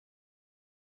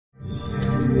जय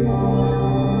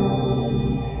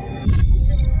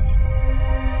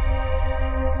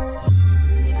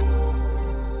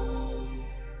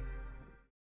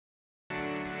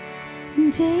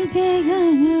जय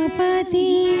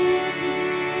गणपति,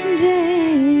 जय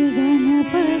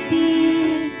गणपति,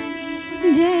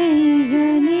 जय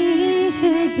गणेश,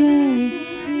 जय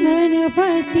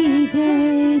गणपति,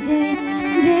 जय जय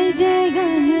जय जय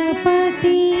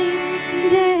गणपति,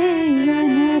 जय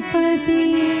गणपति,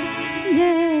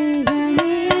 जय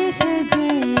गणेश,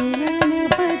 जय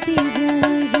गणपति, जय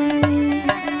जय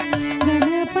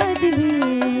गणपति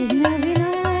विघ्न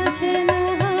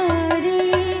विनाशनहारी,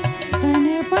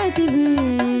 गणपति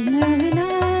विघ्न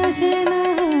विनाशनहारी,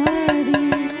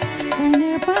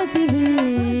 गणपति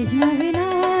विघ्न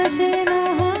विनाशनहारी,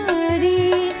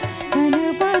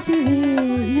 गणपति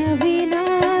विघ्न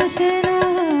विनाशनहारी।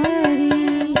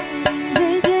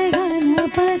 जय जय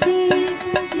गणपति,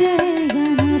 जय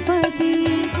गणपति,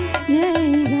 जय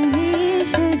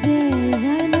गणेश, जय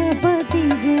गणपति,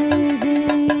 जय जय।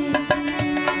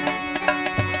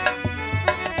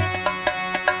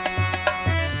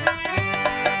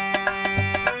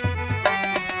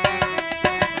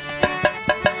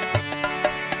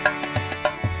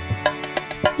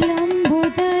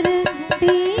 लंबोदर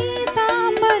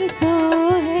पीतांबर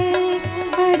सोहे,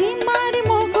 हरिमारि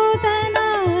मुकुट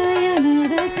नयन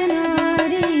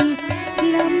रत्नारी।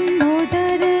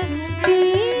 लंबोदर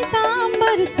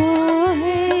पीतांबर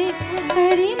सोहे,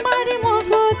 हरिमारि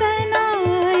मुकुट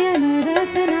नयन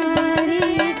रत्नारी।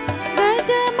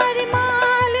 गजमणि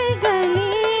माल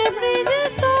गले ब्रिज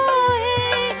सोहे,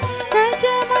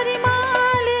 गजमणि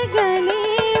माल गले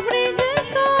ब्रिज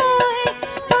सोहे।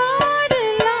 पार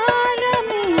लाल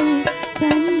में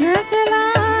चंद्रकला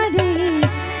रे,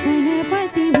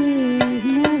 गणपति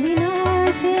विघ्न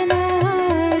विनाशनहारी,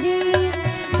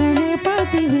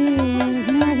 गणपति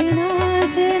विघ्न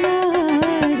विनाशनहारी।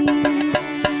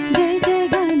 जय जय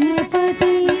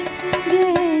गणपति,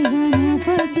 जय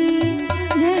गणपति,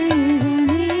 जय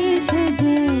गणेश,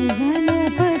 जय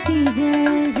गणपति, जय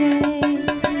जय।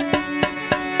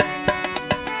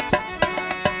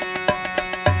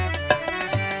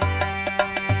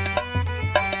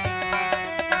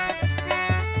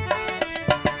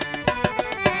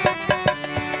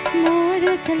 मोर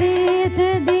कलेत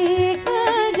देख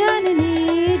जननी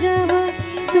जब,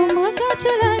 तुम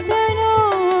गचरतनो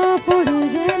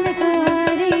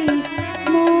पुरजनकारी।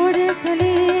 मोर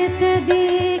कलेत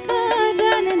देख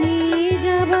जननी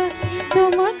जब,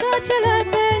 तुम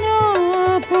गचरतनो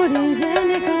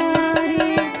पुरजनकारी।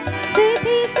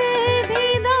 तिथि से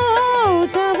दो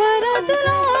चवर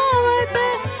तुलावत,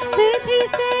 तिथि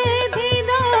से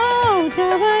दो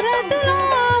चवर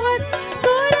तुलावत।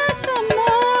 सुर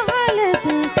सम्मोहलत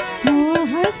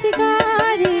मोह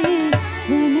शिकारी,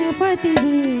 गणपति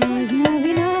विघ्न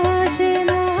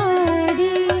विनाशनहारी,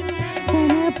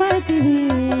 गणपति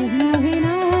विघ्न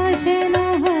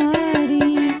विनाशनहारी,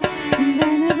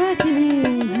 गणपति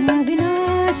विघ्न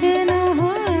विनाशनहारी,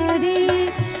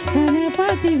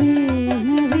 गणपति विघ्न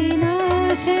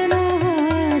विनाशनहारी।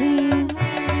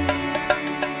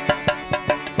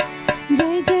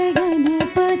 जय जय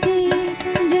गणपति,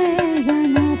 जय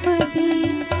गणपति,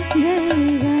 जय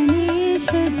गणेश,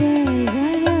 जय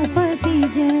गणपति,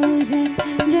 जय जय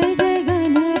जय जय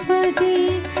गणपति,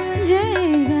 जय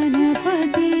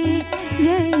गणपति,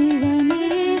 जय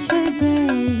गणेश, जय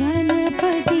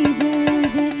गणपति, जय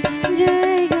जय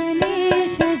जय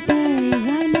गणेश, जय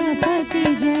गणपति,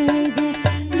 जय जय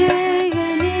जय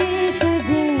गणेश,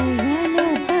 जय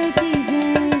गणपति,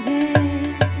 जय जय।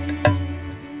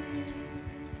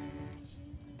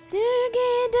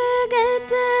 दुर्गे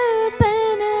दुर्गत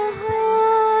पनहाननी,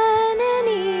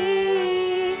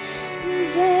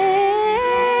 जय।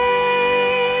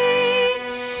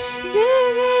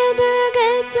 दुर्गे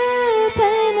दुर्गत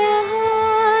पनहाननी,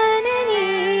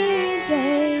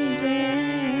 जय जय।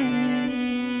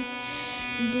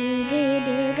 दुर्गे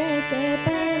दुर्गत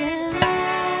पनहाननी,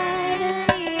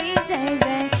 जय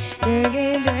जय। दुर्गे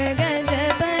दुर्गत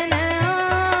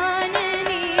पनहाननी,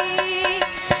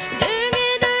 दुर्गे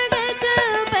दुर्गत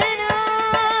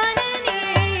पनहाननी,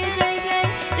 जय जय।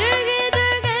 दुर्गे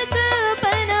दुर्गत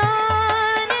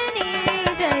पनहाननी,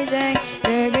 जय जय।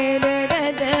 दुर्गे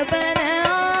दुर्गत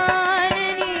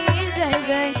पनहाननी, जय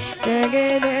जय। दुर्गे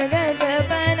दुर्गत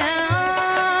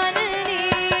पनहाननी।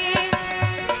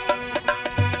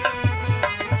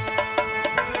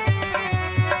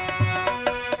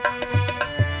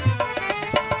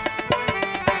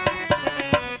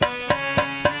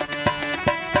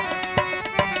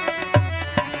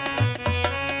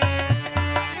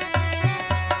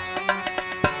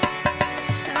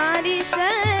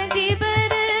 आदिशक्ति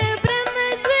पर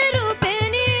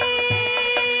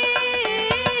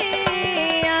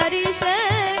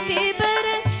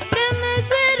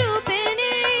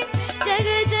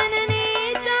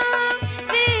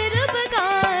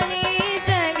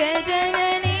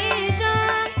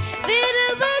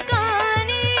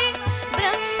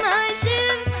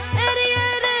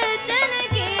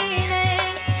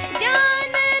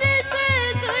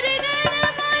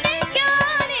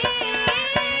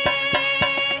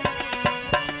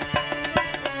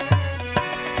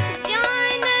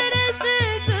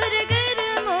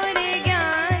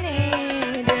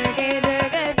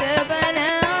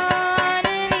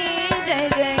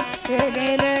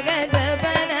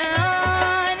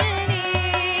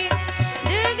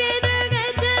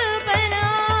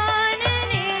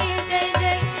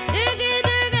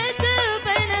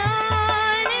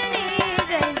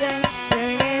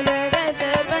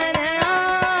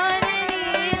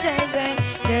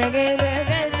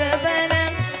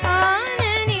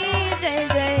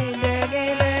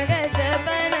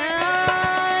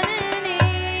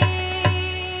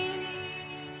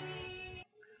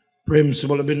Prem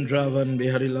Subala Bindravan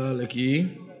Bihari Lal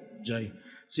Ki Jai.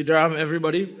 Sitaram,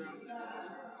 everybody.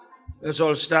 Let's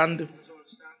all stand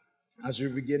as we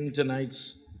begin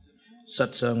tonight's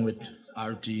satsang with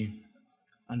Aarti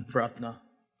and Pratna.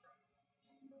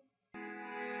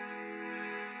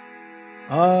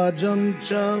 Ajam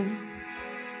cha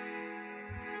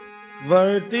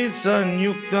Varti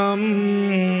Sanyuktam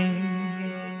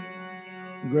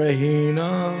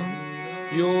Grahina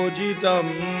Yojitam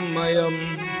Mayam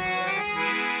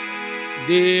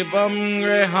Devam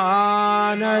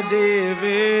Grehana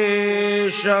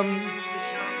Devesham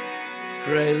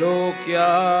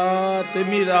Trilokyat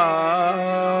Mirabham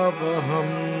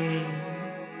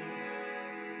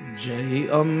Jai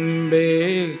Ambe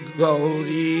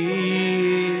Gauri.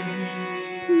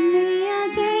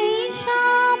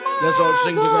 Let's all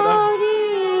sing together.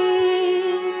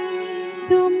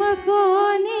 तुमको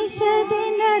निश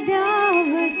दिन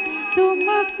दावत,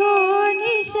 तुमको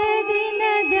निश दिन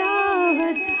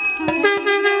दावत,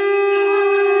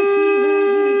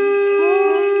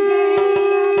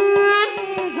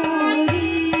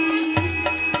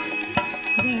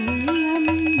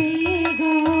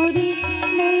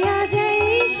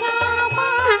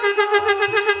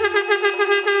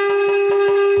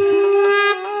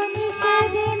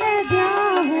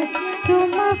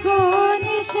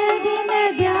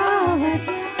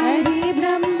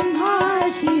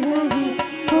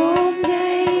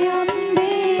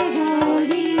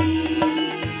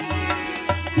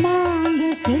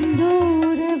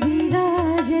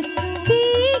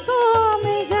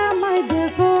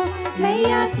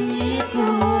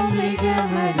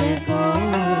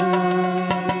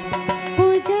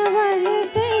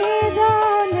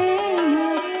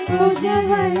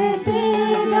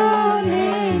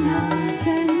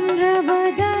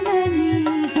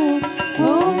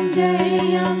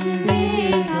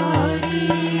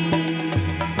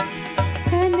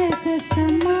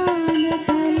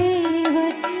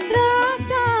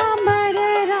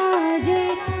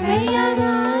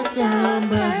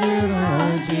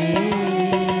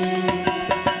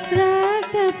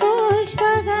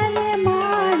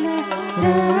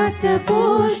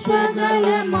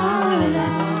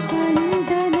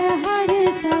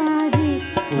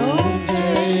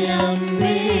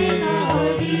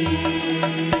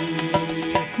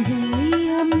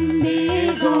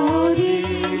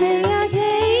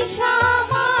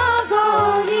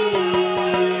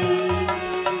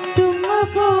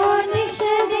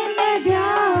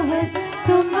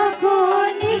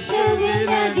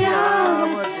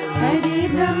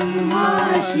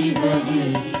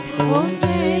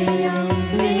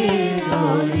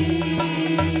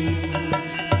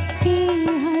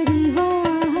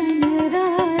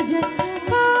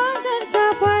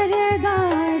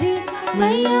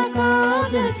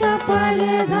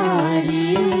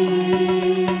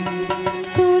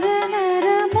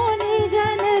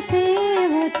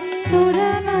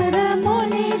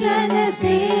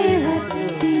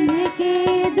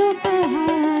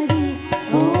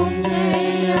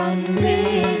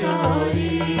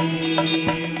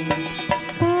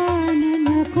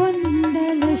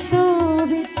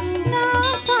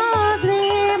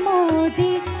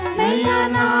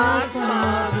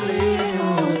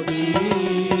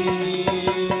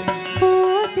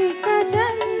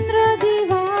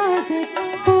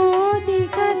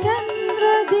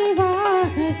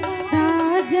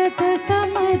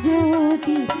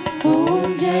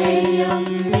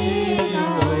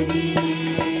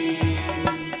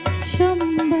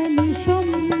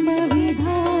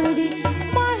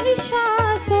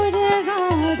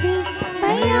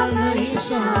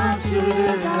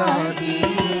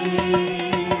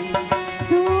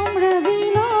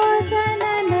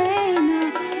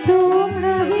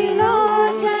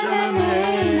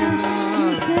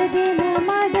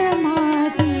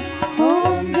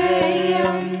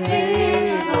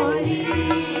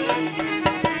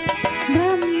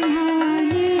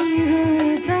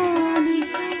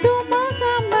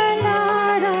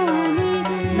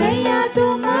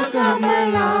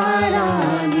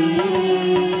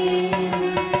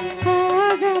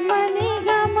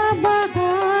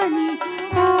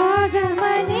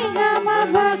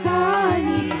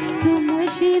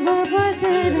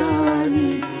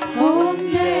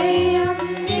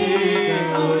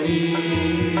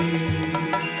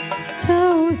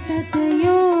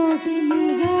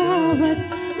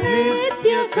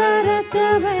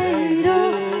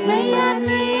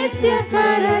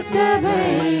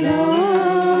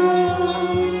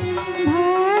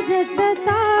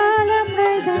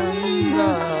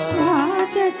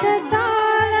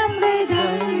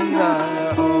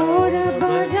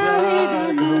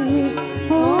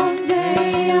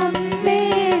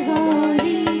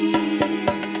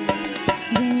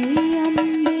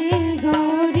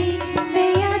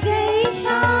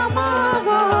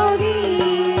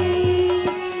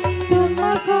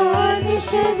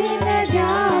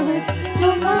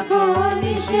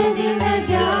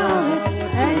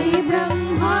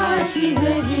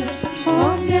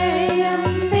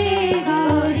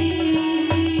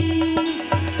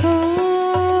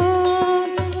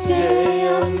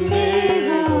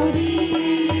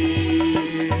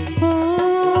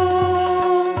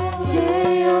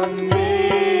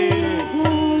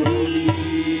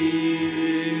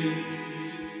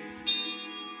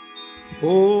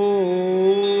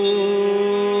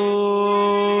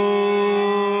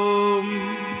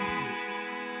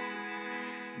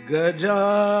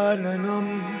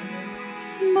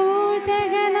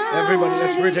 Everybody,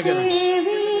 let's pray together.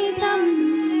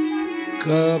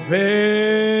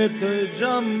 Kapet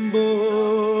Jambu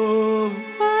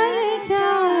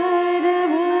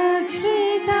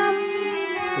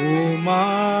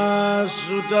Uma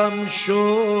Sutam Sho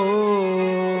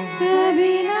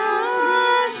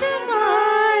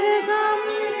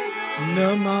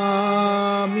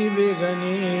Namami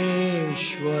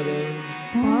Veganeshwaram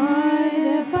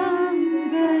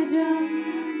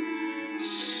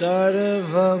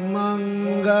Sarva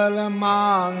Mangala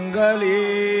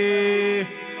Mangali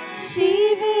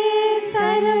Shive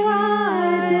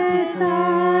Sarvada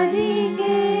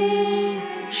Sarige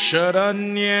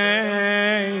Sharanye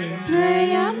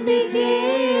Trayambike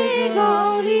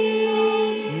Gauri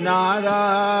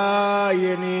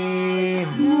Narayani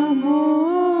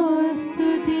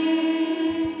Namostute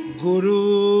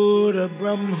Guru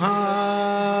Brahma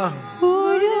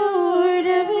Guru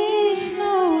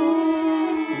Vishnu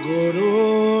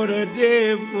Guru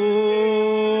Devo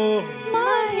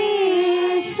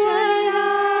Maheshwara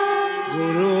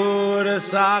Guru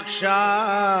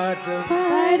Sakshat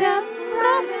Param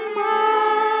Brahma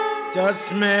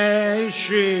Tasmai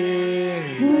Shri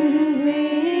Guruve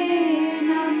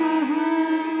Namaha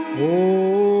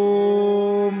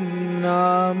Om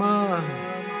Namah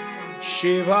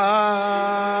Shivaya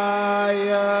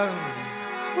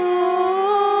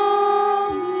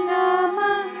Om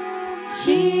Namah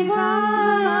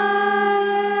Shivaya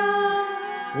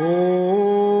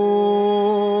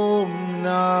Om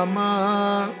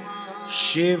Namah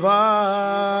Shivaya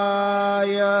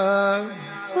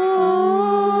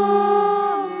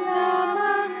Om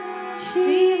Namah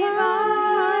Shivaya.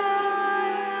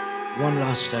 One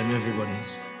last time, everybody.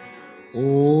 Om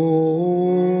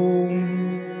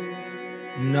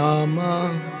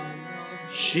Namah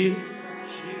Shivaya.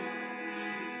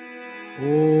 Om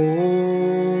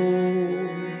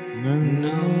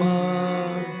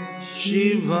Namah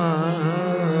Shivaya.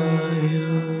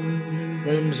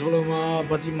 Prem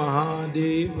Pati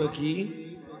Mahadeva ki.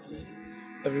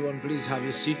 Everyone, please have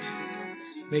your seat.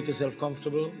 Make yourself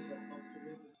comfortable.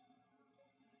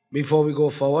 Before we go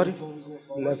forward,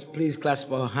 let's please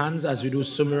clasp our hands as we do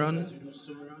Sumiran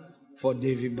for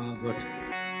Devi Bhagavad.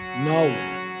 Now,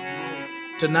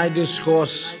 tonight's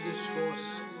discourse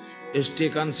is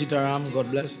taken, Sitaram,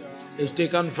 God bless, is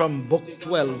taken from book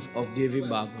 12 of Devi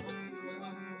Bhagavad.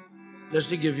 Just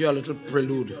to give you a little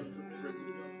prelude.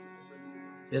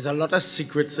 There's a lot of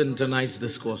secrets in tonight's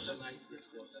discourse.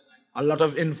 A lot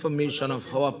of information of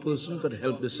how a person could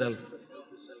help himself.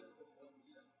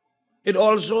 It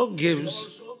also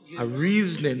gives a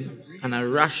reasoning and a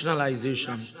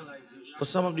rationalization for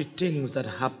some of the things that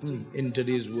happen in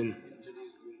today's world.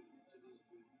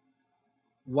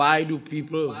 Why do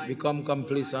people become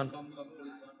complacent?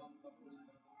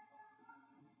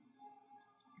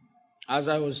 As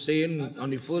I was saying on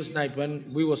the first night when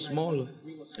we were small,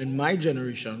 in my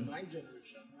generation,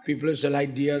 people sell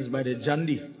ideas by the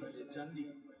Jandi.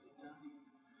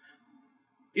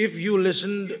 If you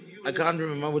listened, I can't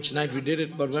remember which night we did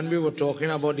it, but when we were talking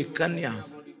about the Kanya,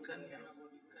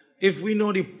 if we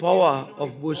know the power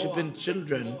of worshipping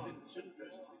children,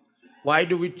 why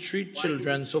do we treat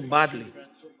children so badly?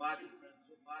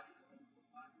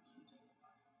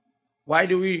 Why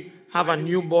do we have a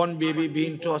newborn baby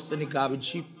being tossed in the garbage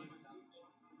heap?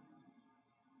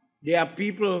 There are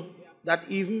people that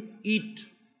even eat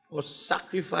or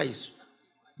sacrifice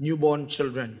newborn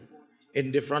children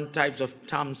in different types of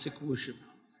tamasic worship.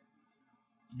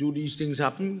 Do these things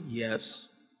happen? Yes.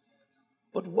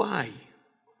 But why?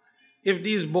 If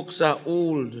these books are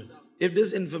old, if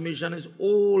this information is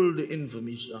old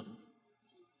information,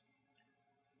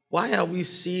 why are we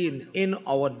seeing in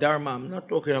our Dharma, I'm not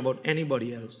talking about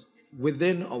anybody else,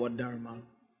 within our Dharma,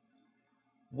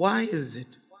 why is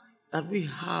it that we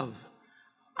have,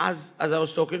 as I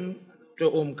was talking to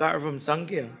Omkar from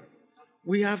Sankhya,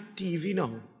 we have TV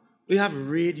now, we have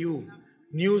radio,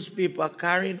 newspaper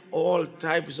carrying all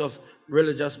types of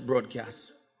religious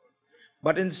broadcasts.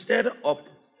 But instead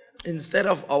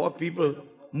of our people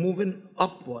moving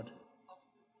upward,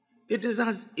 it is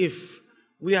as if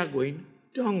we are going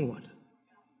downward.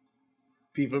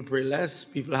 People pray less,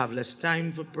 people have less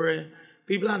time for prayer,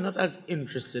 people are not as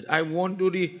interested. I won't do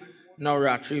the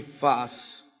Raatri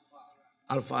fast.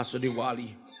 I'll fast for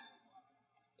Diwali.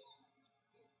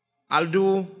 I'll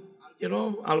do,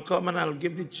 I'll come and I'll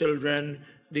give the children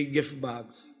the gift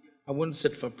bags. I won't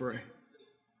sit for prayer.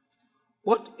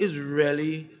 What is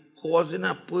really causing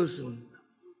a person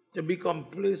to be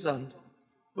complacent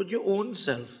with your own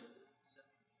self?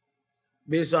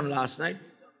 Based on last night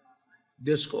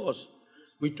discourse,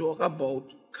 we talk about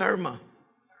karma.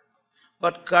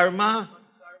 But karma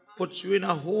puts you in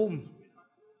a home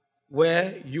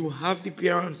where you have the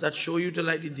parents that show you to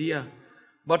light the diya.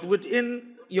 But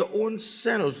within your own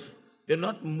self, you're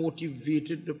not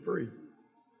motivated to pray.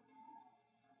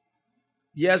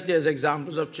 Yes, there's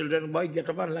examples of children. Boy, get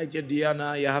up and light your diya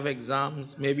now. You have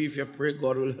exams. Maybe if you pray,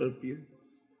 God will help you.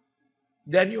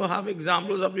 Then you have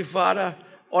examples of the father.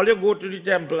 All you go to the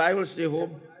temple, I will stay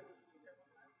home.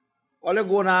 All you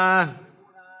go now,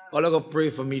 all you go pray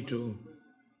for me too.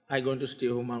 I'm going to stay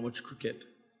home and watch cricket.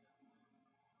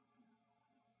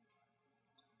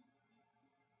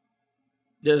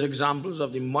 There's examples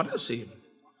of the mother saying,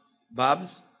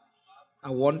 Babs,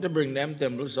 I want to bring them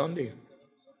temple Sunday,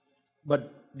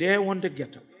 but they want to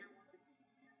get up.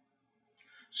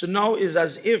 So now it's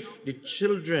as if the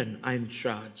children are in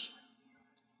charge.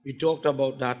 We talked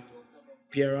about that.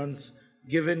 Parents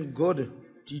giving good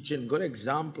teaching, good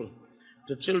example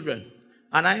to children.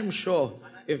 And I am sure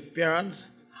if parents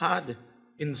had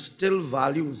instilled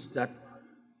values that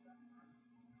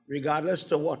regardless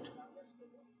to what,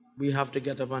 we have to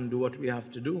get up and do what we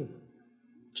have to do,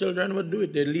 children would do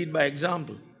it. They lead by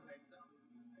example.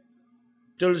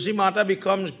 Tulsi Mata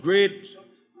becomes great,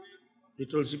 the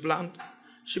Tulsi plant.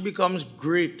 She becomes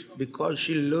great because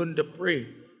she learned to pray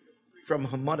from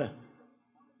her mother.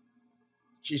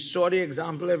 She saw the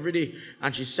example every day,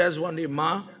 and she says one day,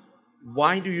 Ma,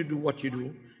 why do you do what you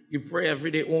do? You pray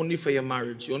every day only for your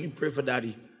marriage. You only pray for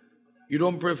daddy. You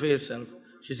don't pray for yourself.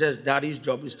 She says, Daddy's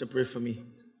job is to pray for me.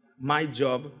 My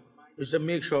job is to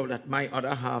make sure that my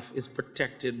other half is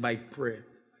protected by prayer.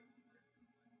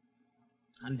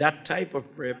 And that type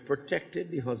of prayer protected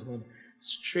the husband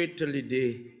straight till the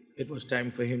day it was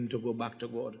time for him to go back to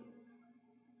God.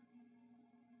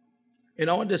 In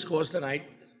our discourse tonight,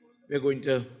 we're going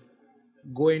to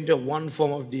go into one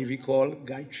form of Devi called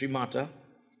Gayatri Mata.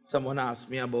 Someone asked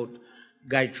me about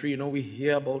Gayatri. You know, we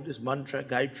hear about this mantra,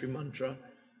 Gayatri mantra.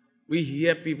 We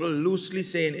hear people loosely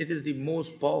saying it is the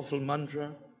most powerful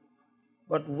mantra.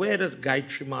 But where does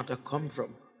Gayatri Mata come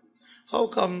from? How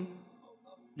come,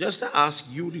 just to ask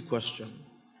you the question,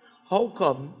 how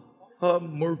come her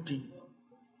murti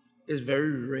is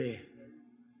very rare?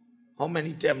 How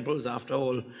many temples, after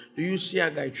all, do you see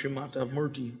a Gayatri Mata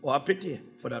murti, or a piti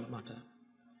for that matter?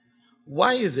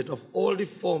 Why is it of all the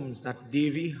forms that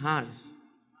Devi has,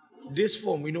 this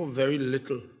form we know very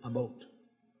little about?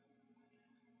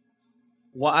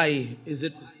 Why is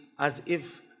it as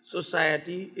if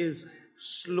society is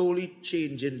slowly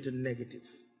changing to negative?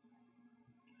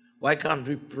 Why can't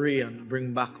we pray and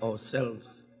bring back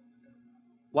ourselves?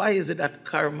 Why is it that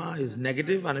karma is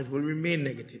negative and it will remain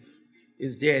negative?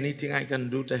 Is there anything I can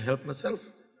do to help myself?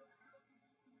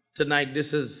 Tonight,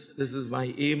 this is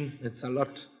my aim. It's a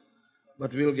lot,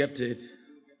 but we'll get to it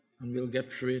and we'll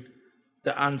get through it.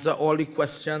 To answer all the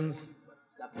questions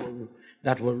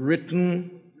that were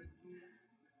written,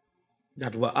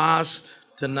 that were asked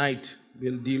tonight,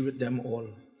 we'll deal with them all.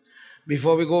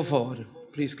 Before we go forward,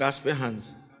 please clasp your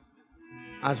hands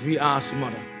as we ask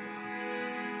Mother,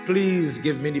 please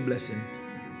give me the blessing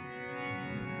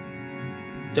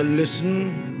to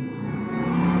listen,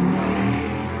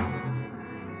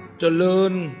 to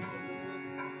learn,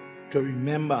 to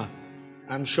remember.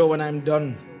 I'm sure when I'm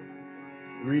done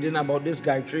reading about this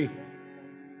Gayatri,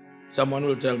 someone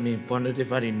will tell me, Pandit,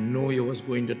 if I didn't know you was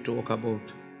going to talk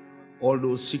about all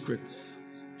those secrets,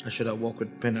 I should have walked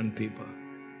with pen and paper.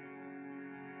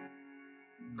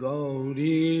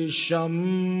 Gauri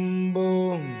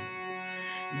Shambho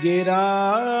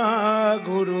Gira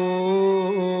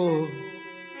Guru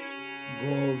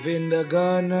Govinda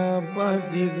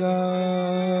Ganapati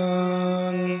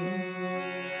Gan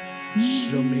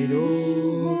Sumiro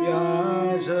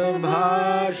Vyasa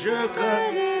Bhashakarta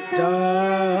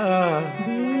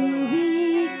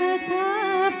Devi Katha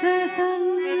Prasang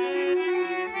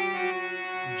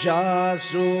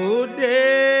Jasudeha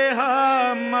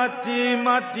Mati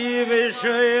Mati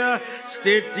Vishaya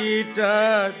Stitita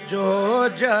Jo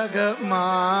Jagamat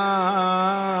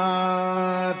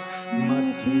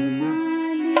Mati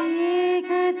Male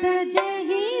Katha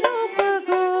Jahi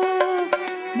Rupako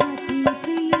Mati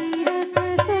Tiraka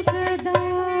Sukada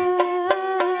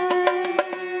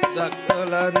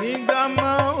Sakala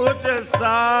Nigama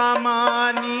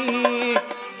Utasamani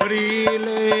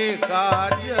Prile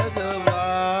Kajadava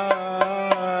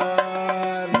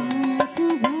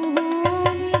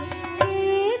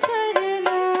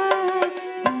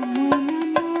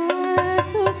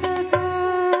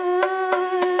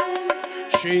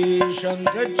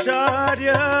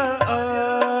Shankacharya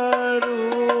Aru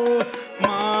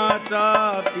Mata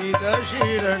Pita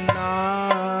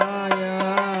Shiranaya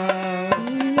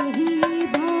Dehi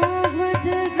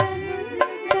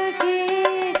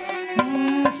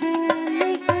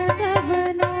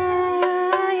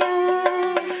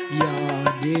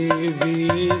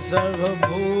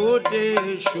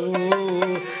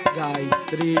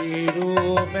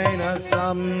रूपेण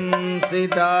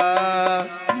संस्थिता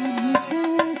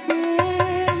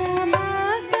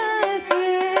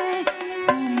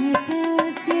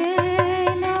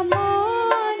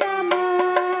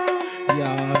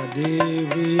या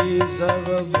देवी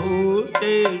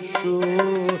सर्वभूतेषु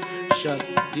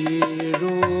शक्तिरूपेण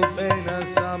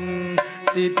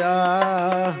संस्थिता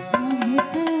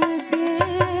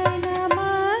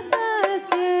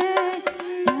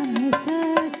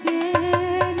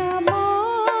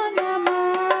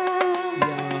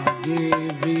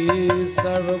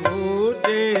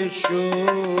सर्वभूतेषु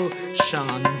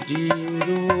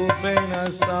शान्तिरूपेण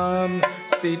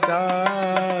संस्थिता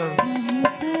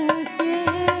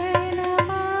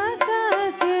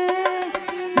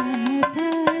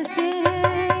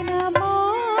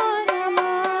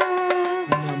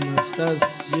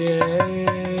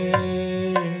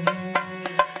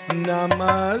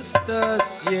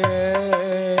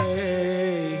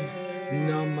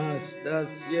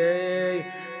नमस्तस्यै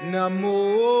नमो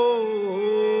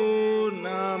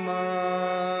नमः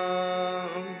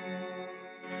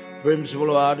प्रेम से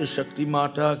बोलो आदि शक्ति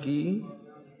माता की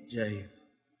जय.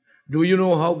 Do you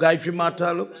know how Gayatri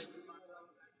Mata looks?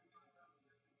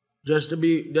 Just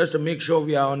to make sure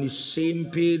we are on the same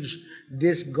page,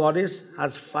 this goddess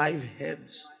has 5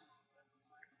 heads.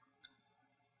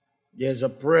 There's a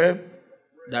prayer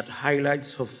that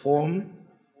highlights her form.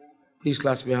 Please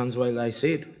clasp your hands while I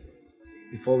say it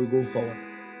before we go forward.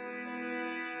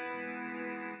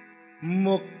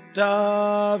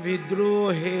 Mukta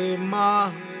vidrohe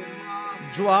ma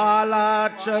jwala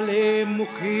chale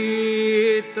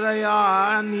mukhi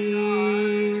trayani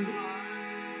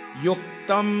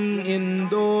yuktam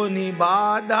indo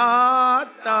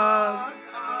nibadata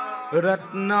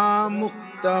ratna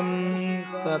muktam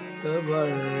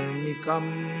tatvarnikam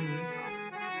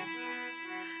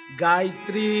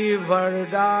Gayatri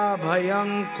Varda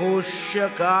Bhayam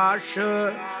Koshakash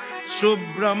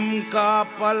Subram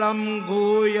Kapalam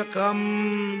Goyakam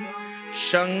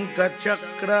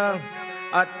Shankachakra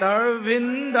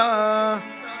Atarvinda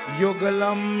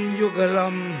Yugalam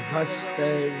Yugalam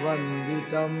Haste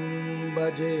Vanditam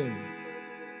Bhaje.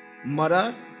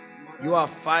 Mother, you are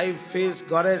 5-faced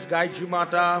goddess Gayatri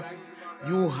Mata.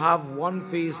 You have one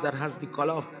face that has the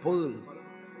color of pearl.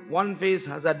 One face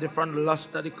has a different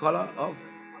luster, the color of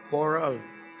coral,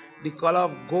 the color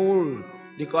of gold,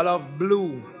 the color of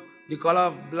blue, the color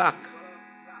of black.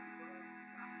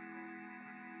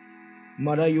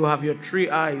 Mother, you have your 3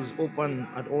 eyes open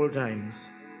at all times.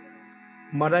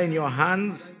 Mother, in your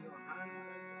hands,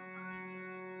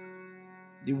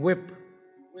 the whip,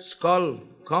 skull,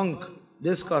 conch,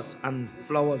 discus, and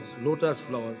flowers, lotus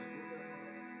flowers.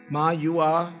 Ma, you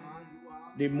are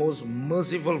the most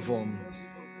merciful form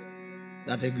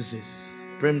that exists.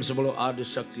 Prem se bolo Adi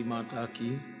Shakti Mata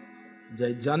ki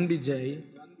Jai. Janbi Jai.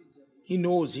 He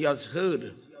knows, he has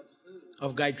heard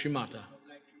of Gayatri Mata.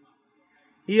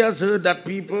 He has heard that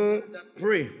people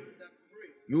pray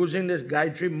using this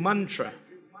Gayatri mantra.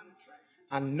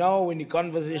 And now in the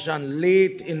conversation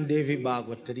late in Devi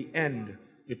Bhagavad, to the end,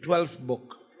 the 12th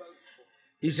book,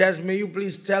 he says, may you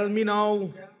please tell me now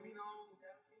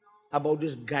about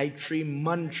this Gayatri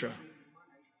mantra.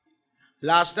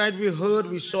 Last night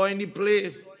we saw in the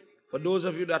play, for those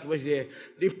of you that were there,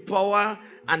 the power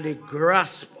and the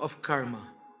grasp of karma.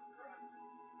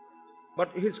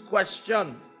 But his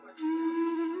question,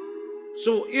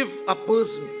 so if a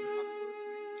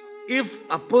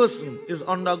person is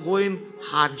undergoing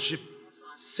hardship,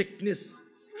 sickness,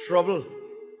 trouble,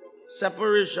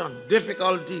 separation,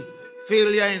 difficulty,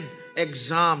 failure in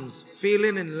exams,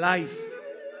 failing in life,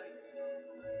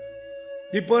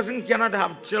 the person cannot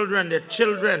have children. Their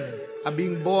children are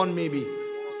being born maybe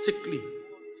sickly.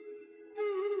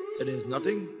 So there's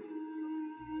nothing.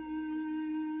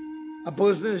 A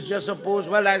person is just supposed,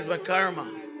 well, that's my karma,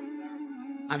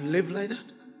 and live like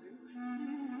that.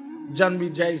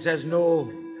 Janvi Jai says, no,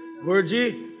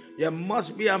 Guruji, there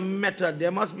must be a method.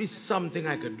 There must be something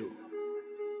I could do.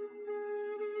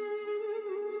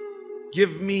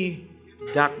 Give me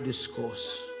that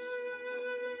discourse.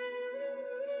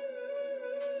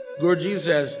 Guruji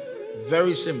says,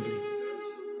 very simply,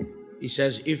 he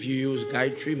says, if you use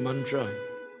Gayatri mantra,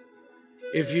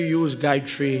 if you use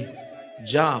Gayatri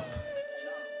jap,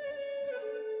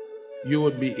 you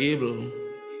would be able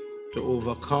to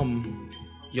overcome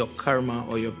your karma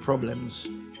or your problems.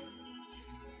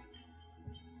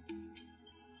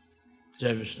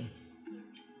 Jai Vishnu.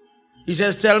 He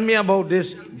says, tell me about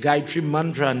this Gayatri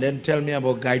mantra and then tell me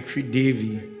about Gayatri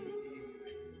Devi.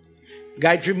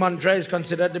 Gayatri mantra is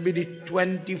considered to be the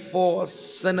 24th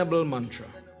syllable mantra.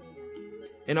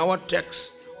 In our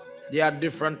text, There are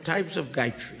different types of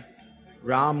Gayatri.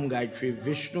 Ram Gayatri,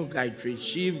 Vishnu Gayatri,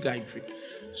 Shiv Gayatri.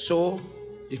 So,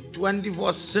 the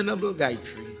 24 syllable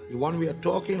Gayatri, the one we are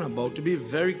talking about, to be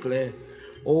very clear,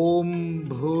 Om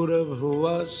Bhura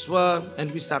Bhuva Swa,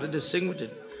 and we started to sing with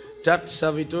it. Tat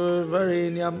Savitur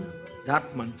Varenyam.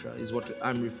 That mantra is what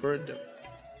I'm referring to.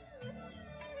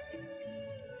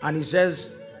 And he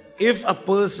says, if a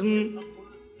person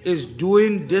is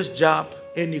doing this job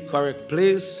in the correct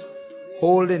place,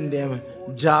 holding them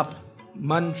jap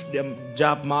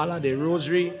mala, the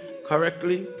rosary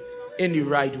correctly, in the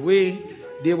right way,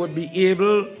 they would be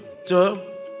able to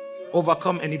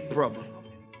overcome any problem.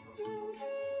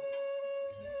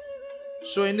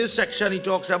 So in this section, he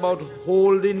talks about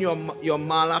holding your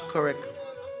mala correct.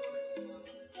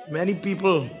 Many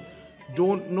people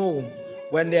don't know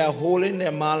when they are holding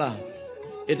their mala,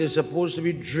 it is supposed to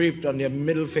be draped on their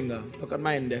middle finger. Look at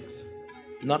my index.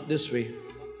 Not this way.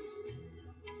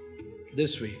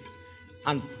 This way.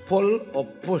 And pull or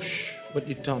push with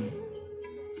the thumb.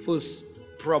 First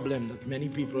problem that many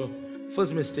people,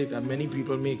 first mistake that many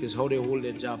people make is how they hold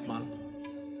their jap mala.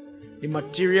 The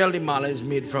material the mala is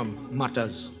made from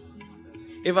matters.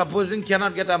 If a person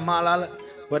cannot get a mala,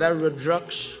 whether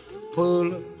rudraksh,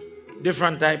 pearl,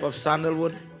 different type of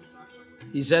sandalwood,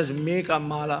 he says make a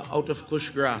mala out of kush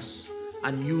grass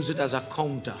and use it as a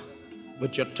counter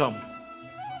with your thumb.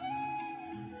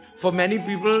 For many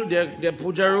people, their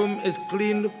puja room is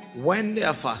cleaned when they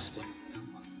are fasting.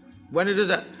 When it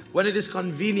is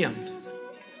convenient,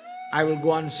 I will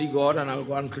go and see God and I will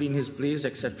go and clean his place,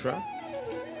 etc.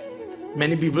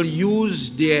 Many people use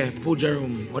their puja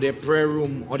room or their prayer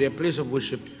room or their place of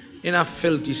worship in a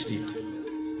filthy state.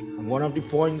 And one of the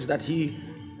points that he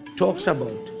talks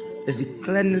about is the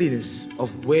cleanliness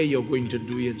of where you're going to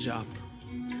do your job.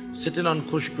 Sitting on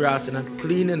kush grass in a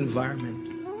clean environment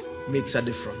makes a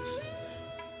difference.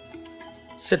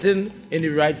 Sitting in the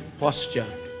right posture,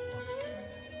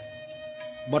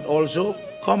 but also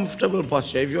comfortable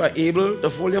posture. If you are able to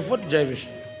fold your foot, Jai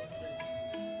Vishnu.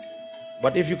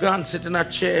 But if you can't, sit in a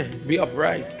chair, be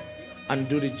upright and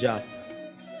do the job.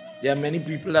 There are many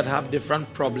people that have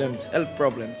different problems, health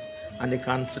problems, and they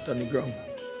can't sit on the ground.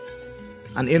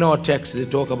 And in our text, they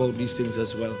talk about these things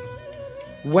as well.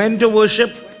 When to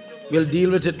worship, we'll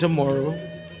deal with it tomorrow.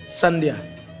 Sandhya,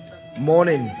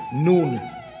 morning, noon,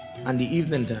 and the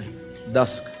evening time,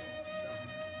 dusk.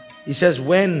 He says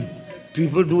when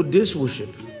people do this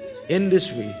worship, in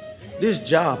this way, this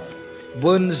job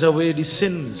burns away the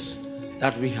sins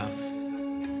that we have.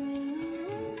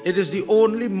 It is the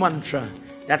only mantra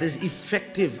that is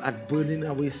effective at burning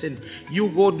away sin. You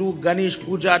go do Ganesh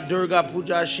Puja, Durga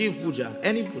Puja, Shiv Puja,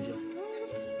 any puja.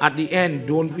 At the end,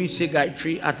 don't we say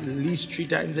Gayatri at least 3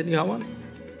 times in the hour?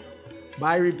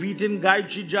 By repeating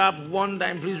Gayatri jap one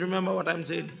time, please remember what I'm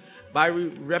saying. By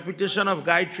repetition of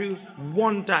Gayatri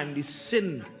one time, the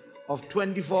sin of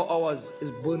 24 hours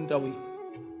is burnt away.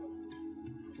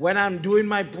 When I'm doing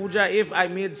my puja, if I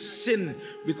made sin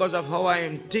because of how I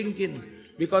am thinking,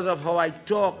 because of how I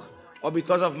talk, or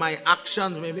because of my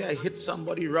actions, maybe I hit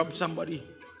somebody, robbed somebody.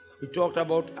 We talked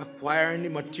about acquiring the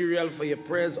material for your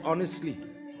prayers honestly.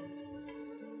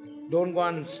 Don't go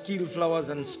and steal flowers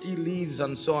and steal leaves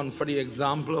and so on for the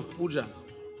example of puja.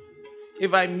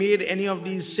 If I made any of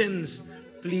these sins,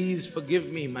 please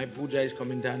forgive me. My puja is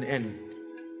coming to an end.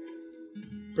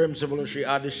 Prem se bolo Shri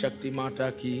Adi Shakti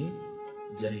Mata ki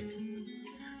Jai.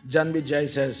 Janvi Jai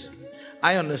says,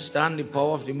 I understand the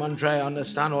power of the mantra, I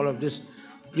understand all of this.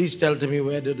 Please tell to me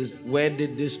where did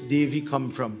this Devi come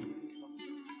from?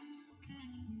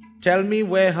 Tell me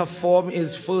where her form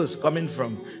is first coming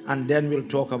from, and then we'll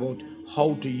talk about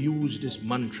how to use this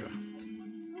mantra.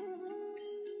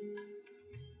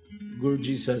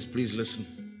 Guruji says, please listen.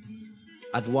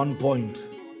 At one point,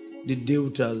 the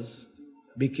Devatas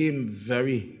became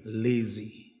very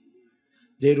lazy.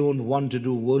 They don't want to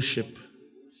do worship.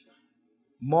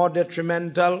 More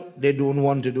detrimental, they don't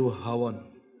want to do havan.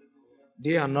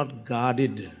 They are not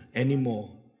guarded anymore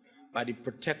by the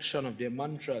protection of their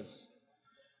mantras.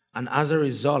 And as a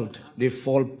result, they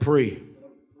fall prey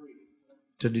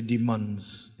to the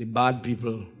demons, the bad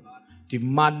people. The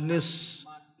madness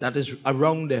that is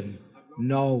around them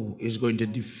now is going to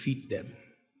defeat them.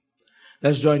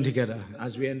 Let's join together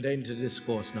as we enter into this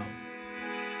course now.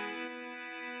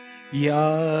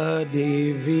 Ya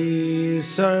Devi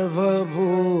Sarva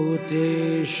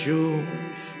Bhuteshu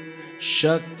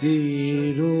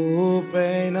Shakti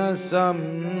Rupena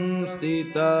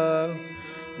Samstita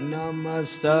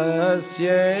Namastasye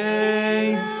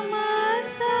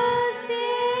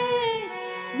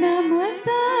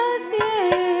Namastasye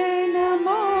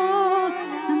Namo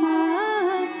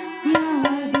Namah Ya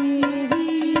Devi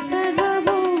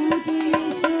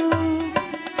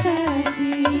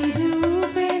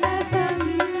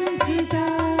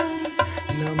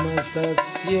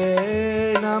Namastasye,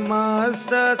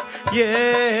 namastasye.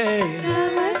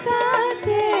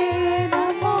 Namastasye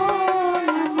namo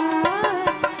namah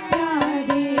Ya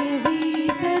Devi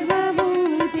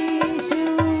Sarvabhuteshu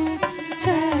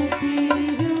Shakti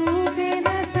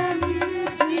Rupena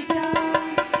Samshrita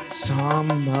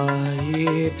Sambhaye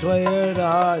Tvaya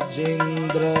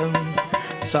Rajendra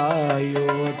Sayo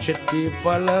Chitti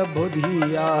Pala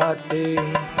Buddhiyate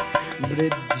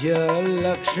Vridya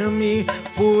Lakshmi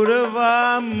Purva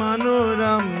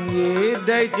Manuram Ye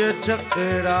Daitya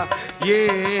Chakra Ye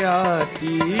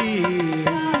Aati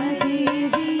Ya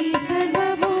Devi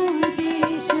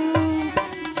Sarvabhuteshu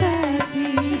Shakti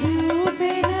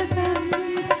Rupena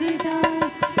Samshrita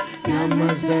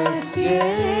Namastasye,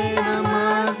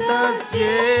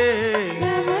 namastasye.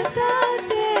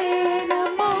 Namastasye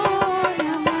namo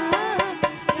namah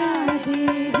Ya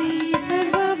Devi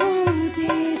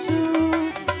Sarvabhuteshu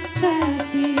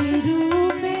Shakti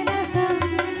Rupena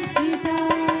Samshrita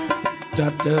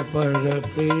Tata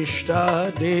Parapishta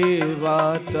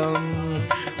Devatam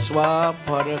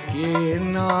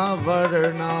Swaparakena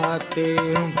Varnate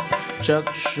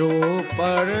Chakshu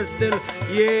Parastil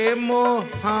Ye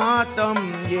Mohatam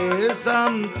Ye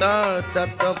Samta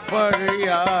Tata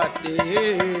Paryate.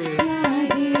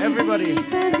 Everybody.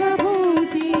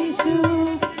 Sarvabhuteshu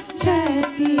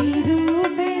Shakti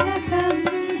Rupena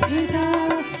Samshrita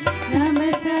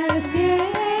Namastasye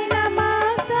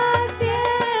Namastasye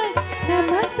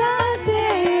Namastasye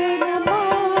namo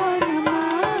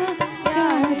namah Ya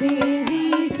Devi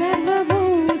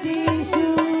Sarvabhuteshu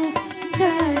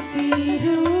Shakti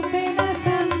Rupena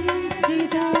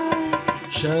Samshrita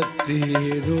Shakti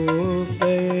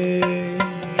Rupe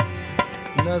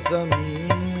Nasamstita.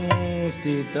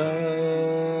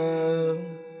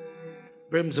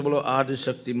 प्रेम से बोलो आदि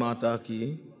शक्ति माता की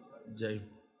जय.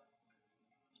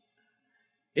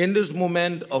 In this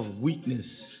moment of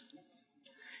weakness,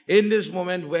 in this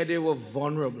moment where they were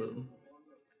vulnerable,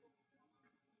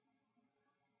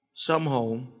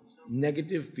 somehow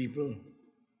negative people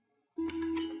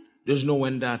just know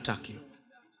when to attack you.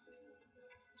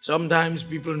 Sometimes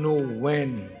people know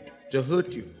when to hurt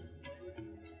you.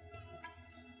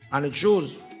 And it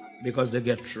shows because they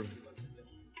get through.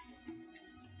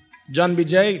 John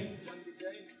Vijay,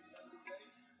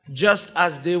 just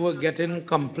as they were getting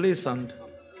complacent,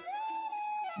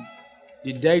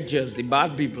 the deities, the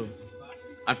bad people,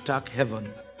 attack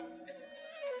heaven.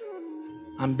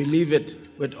 And believe it,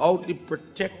 without the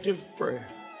protective prayer,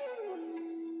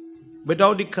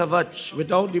 without the kavach,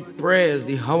 without the prayers,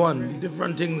 the havan, the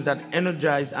different things that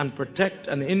energize and protect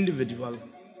an individual,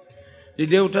 the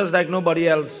devatas, like nobody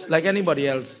else, like anybody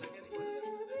else,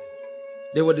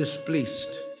 they were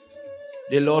displaced.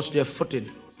 They lost their footing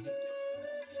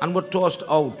and were tossed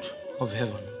out of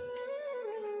heaven.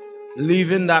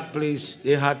 Leaving that place,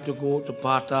 they had to go to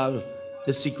Patal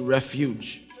to seek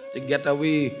refuge, to get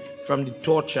away from the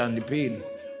torture and the pain.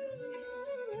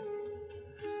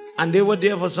 And they were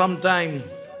there for some time.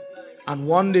 And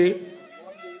one day,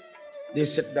 they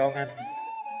sat down and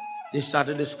they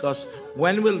started to discuss,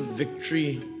 when will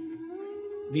victory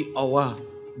be ours?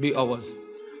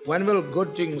 When will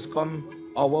good things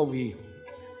come our way?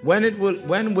 When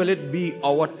will it be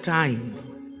our time?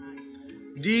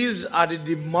 These are the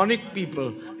demonic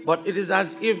people, but it is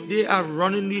as if they are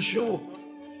running the show.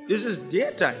 This is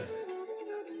their time.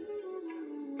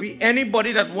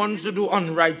 Anybody that wants to do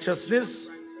unrighteousness,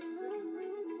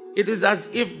 it is as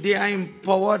if they are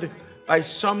empowered by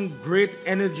some great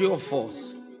energy or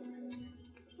force.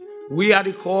 We are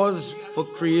the cause for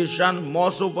creation,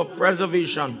 more so for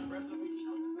preservation,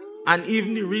 and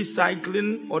even the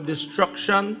recycling or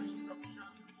destruction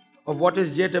of what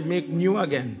is yet to make new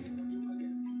again.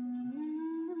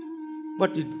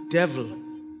 But the devil,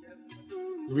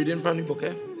 reading from the book,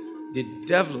 the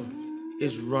devil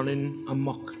is running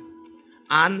amok.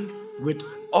 And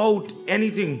without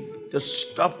anything to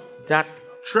stop that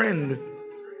trend,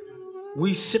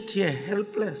 we sit here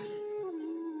helpless.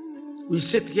 We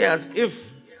sit here as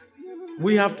if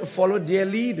we have to follow their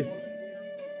lead.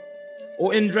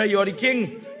 Oh, Indra, you're the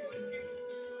king.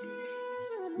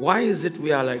 Why is it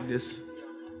we are like this?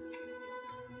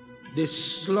 They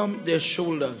slump their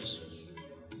shoulders.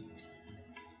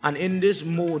 And in this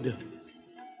mode,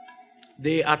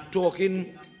 they are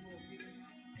talking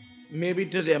maybe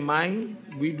to their mind.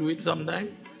 We do it sometimes.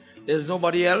 There's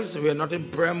nobody else. We are not in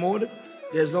prayer mode.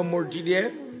 There's no Murti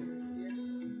there.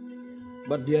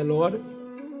 But dear Lord,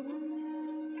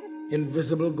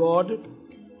 invisible God,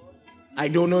 I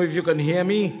don't know if you can hear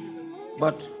me,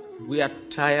 but we are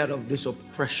tired of this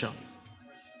oppression.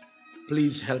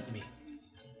 Please help me.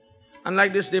 And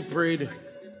like this, they prayed.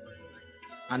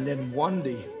 And then one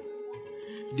day,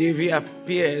 Devi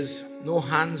appears, no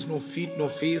hands, no feet, no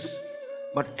face,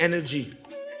 but energy.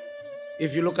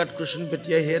 If you look at Krishna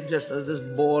Pitya here, just as this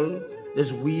ball,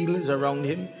 this wheel is around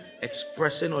him,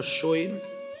 expressing or showing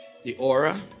the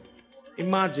aura,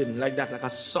 imagine like that, like a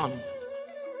sun,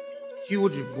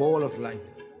 huge ball of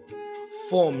light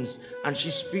forms, and she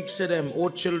speaks to them, "Oh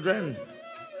children,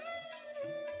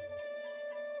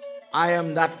 I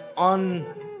am that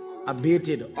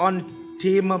unabated,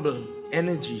 untamable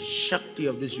energy, Shakti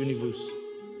of this universe.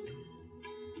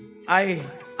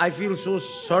 I feel so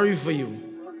sorry for you,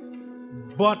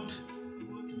 but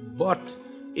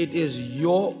it is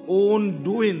your own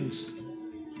doings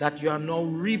that you are now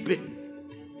reaping.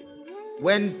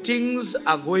 When things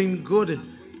are going good,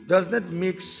 doesn't it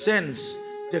make sense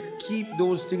to keep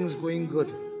those things going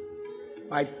good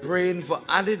by praying for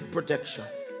added protection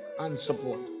and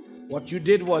support? What you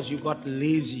did was you got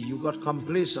lazy, you got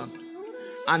complacent,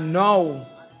 and now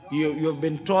you've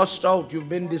been tossed out, you've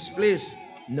been displaced.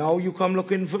 Now you come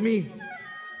looking for me.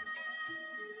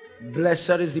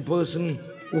 Blessed is the person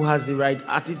who has the right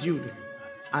attitude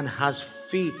and has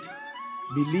faith,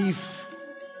 belief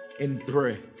in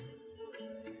prayer."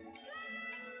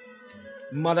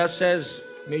 Mother says,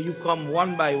 "May you come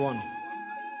one by one,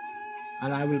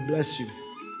 and I will bless you."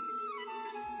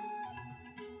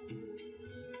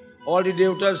 All the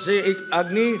devatas say,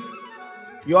 "Agni,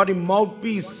 you are the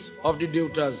mouthpiece of the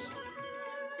devatas.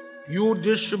 You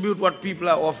distribute what people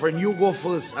are offering. You go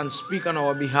first and speak on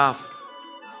our behalf.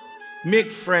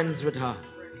 Make friends with her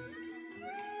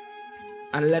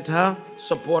and let her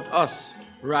support us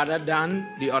rather than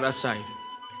the other side."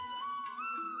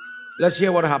 Let's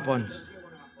hear what happens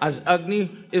as Agni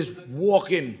is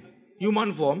walking,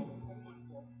 human form,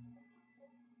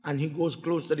 and he goes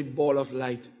close to the ball of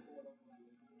light.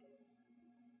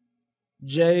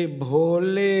 Jai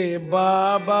Bhole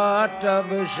Baba Tab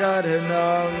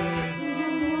Sharanam,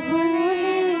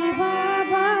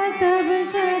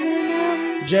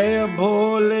 Jai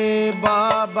Bhole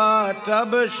Baba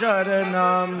Tab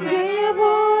Sharanam,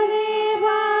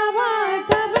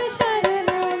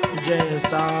 Jai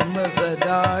Sam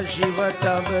Sada Shiva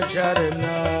Tab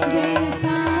Sharanam,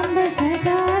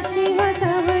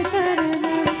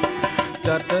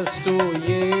 Tatastu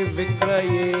Ye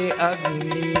Vikraye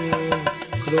Agni,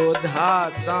 Krodha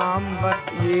Sambat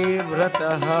Ye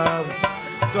Vrataha,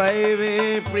 Swaive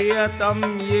Priyatam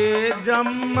Ye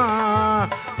Jamma,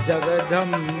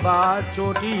 Jagadamba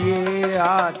Choti Ye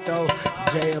Atav.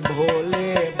 Jai Bhole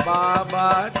Baba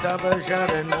Tab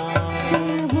Sharanam,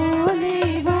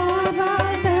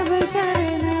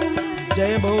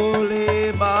 Jai Bhole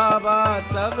Baba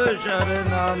Tab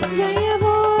Sharanam,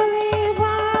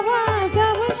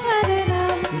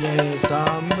 Jai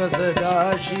Samba Sada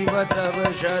Shiva Tab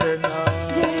Sharanam.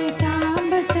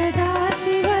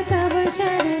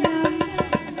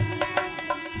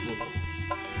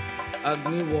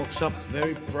 Agni walks up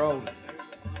very proud,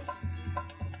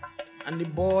 and the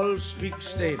ball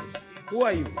speaks to him. "Who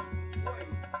are you?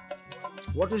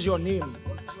 What is your name?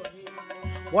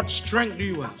 What strength do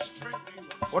you have?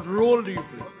 What role do you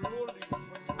play?"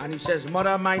 And he says,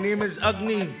 "Mother, my name is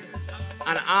Agni,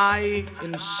 and I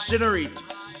incinerate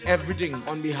everything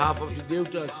on behalf of the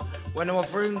devatas. When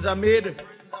offerings are made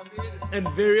in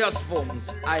various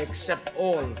forms, I accept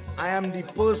all. I am the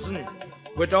person.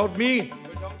 Without me,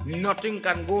 nothing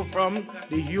can go from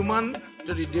the human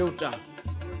to the devata.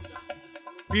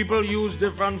 People use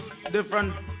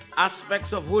different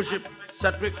aspects of worship,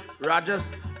 sattvic,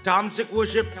 rajas, tamasic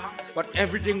worship, but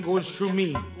everything goes through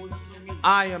me.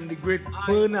 I am the great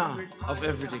burner of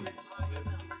everything."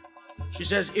 She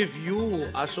says, "If you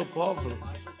are so powerful,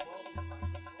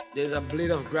 there's a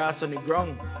blade of grass on the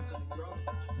ground.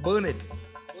 Burn it.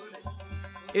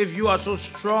 If you are so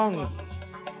strong,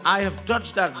 I have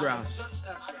touched that grass.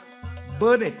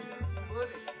 Burn it.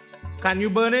 Can you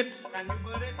burn it?"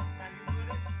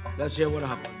 Let's hear what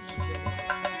happens.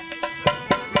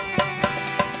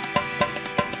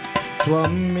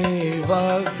 Tvameva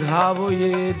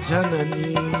ghavoye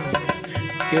janani,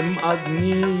 kim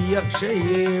agni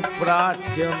yakshaye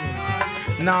pratyam,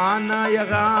 nana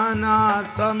yagana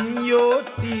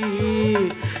samyoti,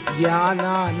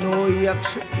 jnana no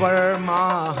yaksh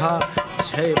parmaha.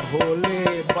 Jai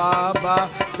Bhole Baba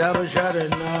Tab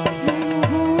Sharanam,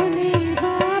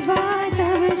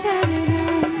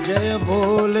 Jai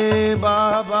Bhole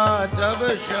Baba Tab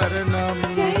Sharanam,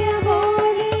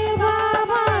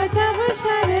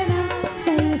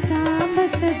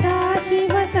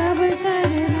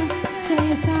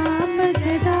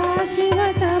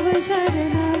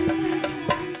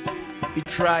 He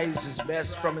tries his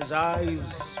best. From his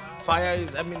eyes, fire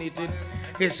is emanated.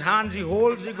 His hands, he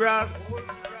holds the grass,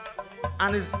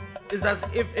 and is as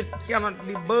if it cannot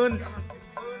be burnt.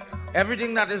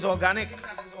 Everything that is organic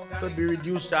could be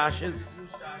reduced to ashes.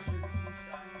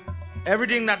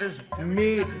 Everything that is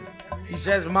made, he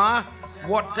says, Ma,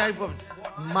 what type of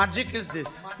magic is this?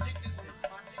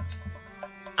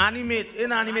 Animate,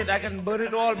 inanimate, I can burn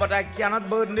it all, but I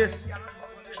cannot burn this.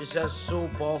 She says, so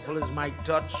powerful is my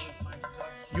touch.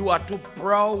 You are too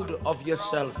proud of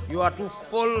yourself. You are too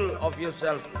full of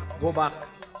yourself. Go back.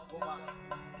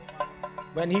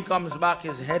 When he comes back,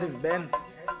 his head is bent.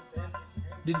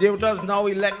 The devatas now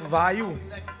elect Vayu.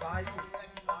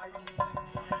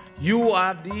 You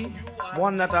are the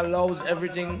one that allows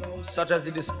everything, such as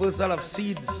the dispersal of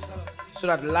seeds, so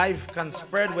that life can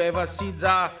spread wherever seeds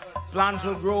are. Plants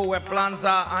will grow where plants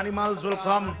are. Animals will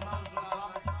come.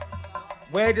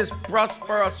 Where it is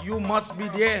prosperous, you must be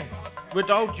there.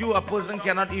 Without you, a person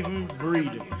cannot even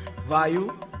breathe.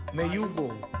 Vayu, may you go.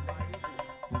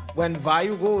 When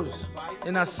Vayu goes,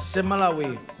 in a similar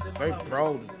way, very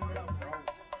proud,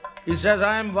 he says,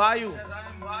 I am Vayu,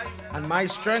 and my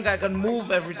strength, I can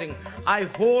move everything. I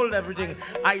hold everything.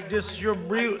 I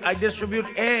distribute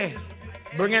air,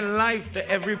 bringing life to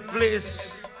every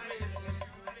place.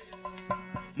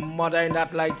 Mother in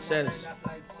that light says,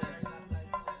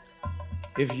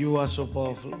 if you are so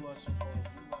powerful,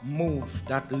 move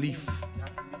that leaf.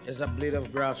 There's a blade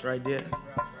of grass right there.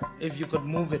 If you could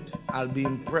move it, I'll be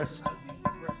impressed.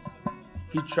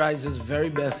 He tries his very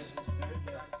best.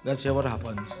 Let's hear what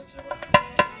happens.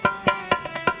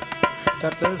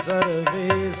 Tata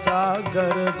sarve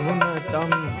sagar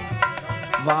gunatam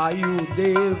vayu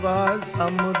deva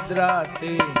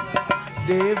samudrate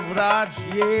devraj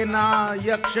yena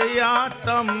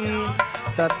yakshayatam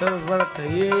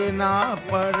tatvartayena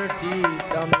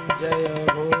partitam jaya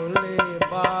bole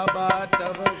baba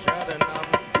tav sharanam.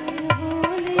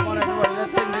 Come on everybody,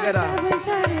 let's sing together.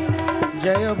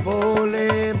 Jaya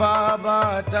bole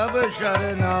baba tav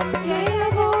sharanam. Jaya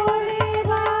bole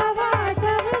baba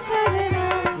tav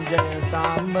sharanam. Jaya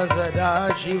samba sada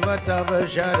shiva tav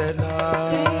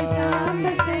sharanam. Jaya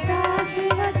samba sada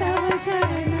shiva tav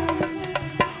sharanam.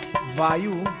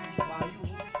 Vayu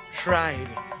tried.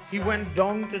 He went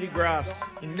down to the grass.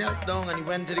 He knelt down and he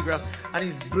went to the grass. And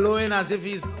he's blowing as if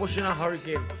he's pushing a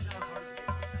hurricane.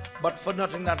 But for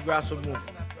nothing, that grass would move.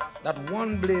 That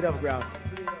one blade of grass.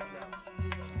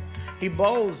 He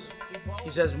bows. He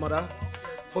says, Mother,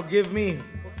 forgive me.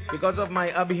 Because of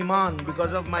my abhiman,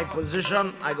 because of my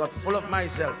position, I got full of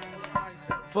myself.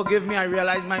 Forgive me, I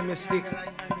realize my mistake.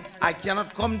 I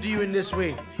cannot come to you in this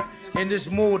way, in this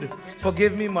mode.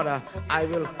 Forgive me, Mother. I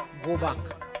will go back.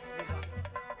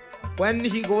 When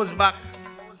he goes back,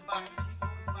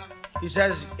 he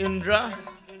says, Indra,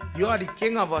 you are the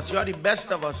king of us. You are the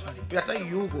best of us. Better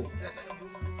you go.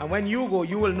 And when you go,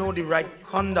 you will know the right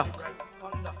conduct.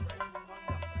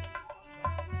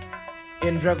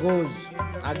 Indra goes.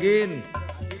 Again,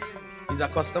 he's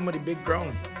accustomed to the big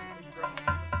ground.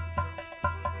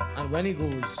 And when he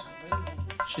goes,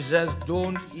 she says,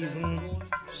 don't even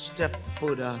step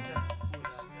further.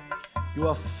 You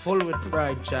are full with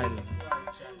pride, child.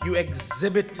 You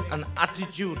exhibit an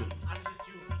attitude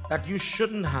that you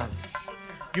shouldn't have.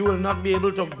 You will not be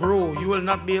able to grow. You will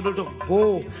not be able to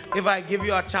go. If I give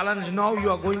you a challenge now, you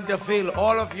are going to fail.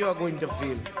 All of you are going to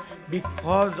fail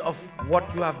because of what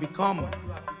you have become.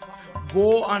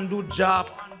 Go and do jap.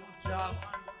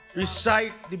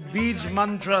 Recite the Bij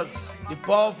mantras, the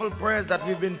powerful prayers that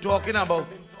we've been talking about.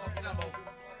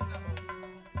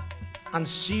 And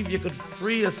see if you could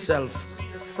free yourself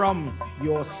from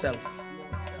yourself.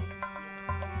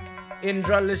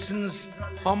 Indra listens,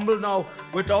 humble now,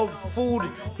 without food.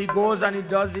 He goes and he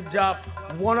does the job.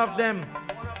 One of them,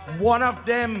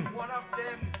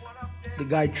 the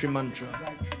Gayatri mantra.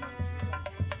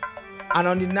 And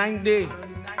on the 9th day,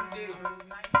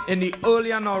 in the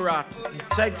earlier Navratri,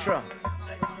 Chaitra,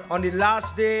 on the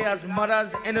last day, as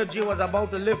Mother's energy was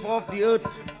about to lift off the earth,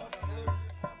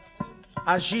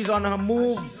 as she's on her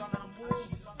move,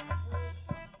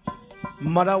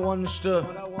 Mother wants to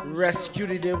rescue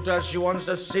the devatas. She wants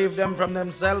to save them from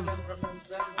themselves.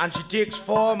 And she takes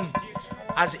form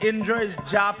as Indra is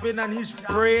japping and he's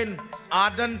praying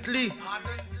ardently,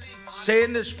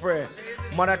 saying this prayer.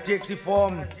 Mother takes the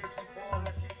form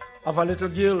of a little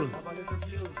girl.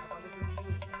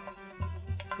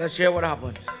 Let's hear what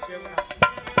happens.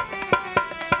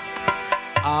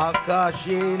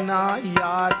 Akashena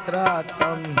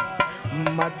yatratam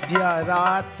madhya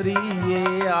ratri ye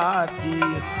aati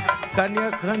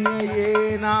kanya kanya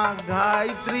ye na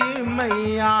Gayatri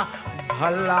maiya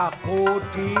bhala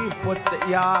koti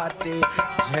putyate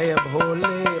Jai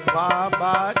Bhole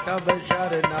Baba Tab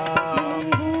Sharanam.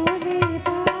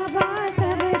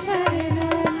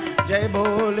 Jai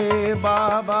Bhole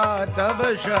Baba Tab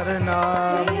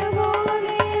Sharanam.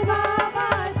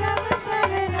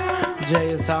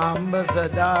 Jai Samba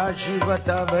Sada Shiva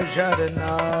Tab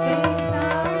Sharanam.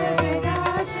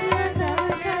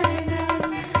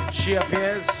 She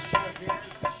appears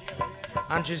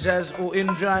and she says, "Oh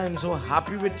Indra, I am so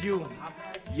happy with you.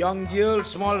 Young girl,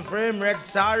 small frame, red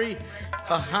sari.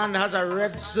 Her hand has a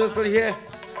red circle here.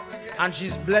 And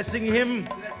she's blessing him.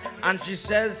 And she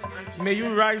says, may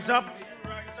you rise up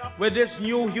with this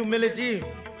new humility.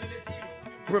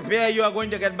 Prepare, you are going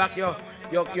to get back your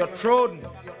throne."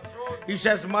 He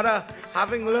says, "Mother,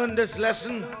 having learned this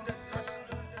lesson,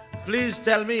 please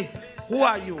tell me, who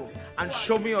are you? And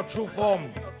show me your true form.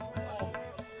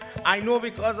 I know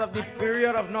because of the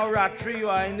period of now Raatri, you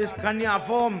are in this Kanya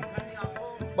form.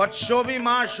 But show me,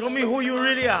 Ma, show me who you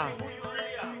really are."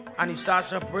 And he starts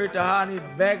to pray to her and he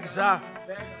begs her.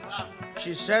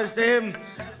 She says to him,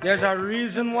 "There's a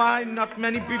reason why not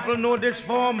many people know this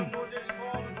form.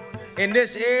 In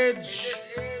this age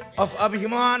of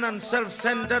Abhiman and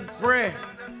self-centered prayer,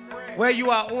 where you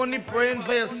are only praying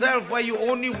for yourself, where you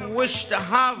only wish to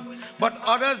have, but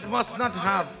others must not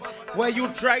have, where you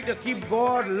try to keep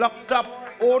God locked up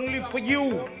only for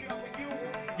you.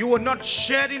 You will not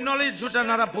share the knowledge with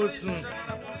another person.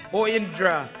 Oh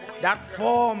Indra, that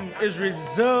form is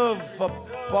reserved for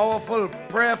powerful,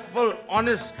 prayerful,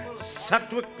 honest,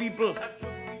 sattvic people.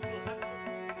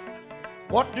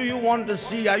 What do you want to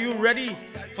see? Are you ready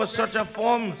for such a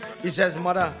form?" He says,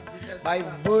 "Mother, by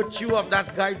virtue of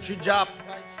that Gayatri Jap,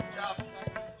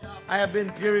 I have been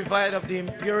purified of the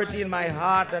impurity in my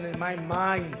heart and in my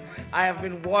mind. I have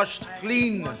been washed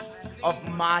clean of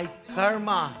my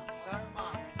karma.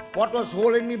 What was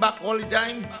holding me back all the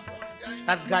time?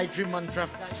 That Gayatri mantra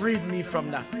freed me from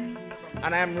that.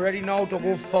 And I am ready now to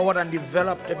go forward and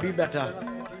develop to be better.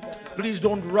 Please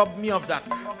don't rob me of that.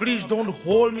 Please don't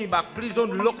hold me back. Please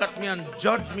don't look at me and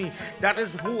judge me. That is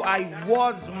who I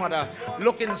was, Mother.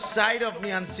 Look inside of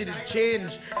me and see the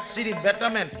change, see the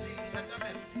betterment.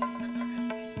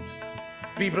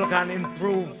 People can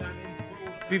improve.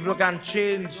 People can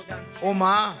change. Oh,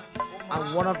 Ma.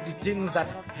 And one of the things that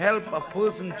help a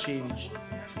person change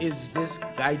is this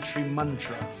Gayatri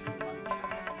mantra.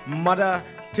 Mother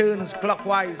turns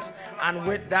clockwise, and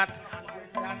with that,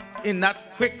 in that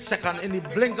quick second, in the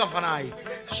blink of an eye,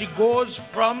 she goes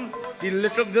from the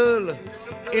little girl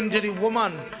into the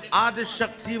woman, Adi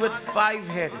Shakti with 5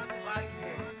 heads.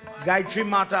 Gayatri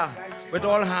Mata with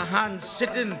all her hands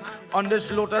sitting on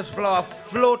this lotus flower,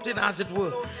 floating as it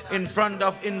were in front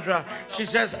of Indra. She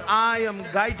says, "I am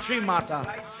Gayatri Mata.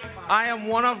 I am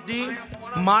one of the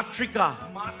Matrika."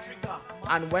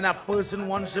 And when a person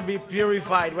wants to be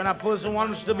purified, when a person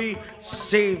wants to be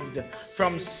saved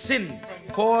from sin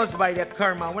caused by their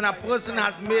karma, when a person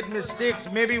has made mistakes,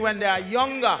 maybe when they are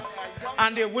younger,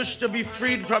 and they wish to be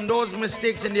freed from those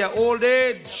mistakes in their old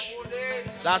age.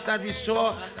 Last night we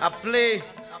saw a play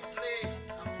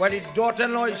where the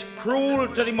daughter-in-law is cruel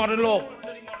to the mother-in-law,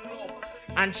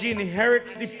 and she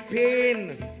inherits the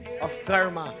pain of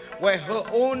karma, where her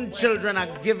own children are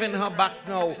giving her back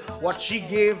now what she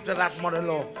gave to that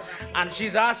mother-in-law. And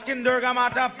she's asking Durga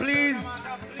Mata, "Please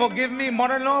forgive me,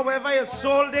 mother-in-law, wherever your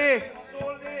soul there,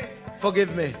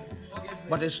 forgive me."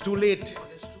 But it's too late.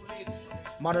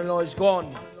 Mother-in-law is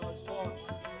gone.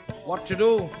 What to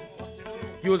do?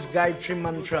 Use Gayatri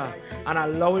mantra and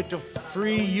allow it to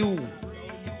free you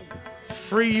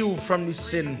from the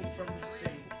sin.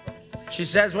 She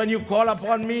says, "When you call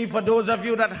upon me, for those of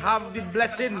you that have the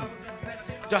blessing,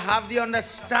 to have the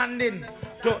understanding,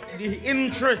 to the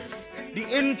interest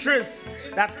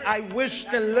that I wish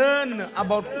to learn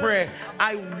about prayer,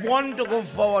 I want to go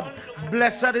forward.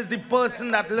 Blessed is the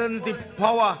person that learns the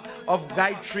power of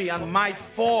Gayatri and my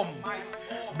form.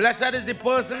 Blessed is the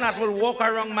person that will walk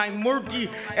around my Murti.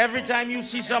 Every time you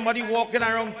see somebody walking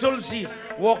around Tulsi,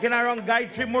 walking around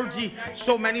Gayatri Murti,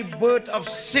 so many birds of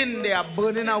sin, they are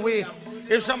burning away.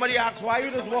 If somebody asks, why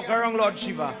you just walk around Lord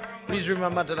Shiva, please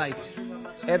remember tonight,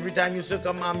 every time you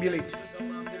circumambulate,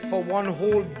 for one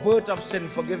whole birth of sin,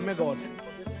 forgive me, God.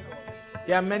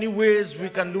 There are many ways we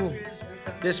can do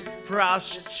this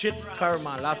praschit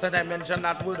karma. Last time I mentioned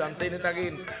that word, I'm saying it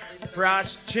again.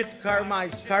 Praschit karma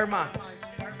is karma.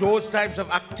 Those types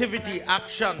of activity,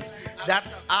 actions that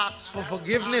ask for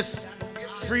forgiveness,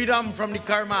 freedom from the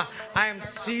karma. I am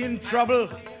seeing trouble.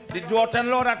 The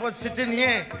daughter-in-law that was sitting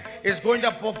here is going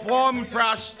to perform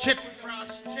praschit,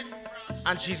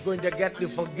 and she's going to get the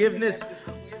forgiveness.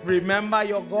 Remember,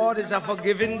 your God is a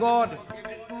forgiving God.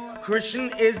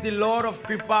 Krishna is the Lord of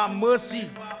Kripa, mercy.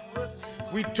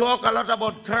 We talk a lot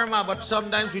about karma, but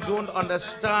sometimes we don't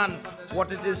understand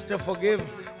what it is to forgive.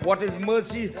 What is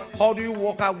mercy? How do you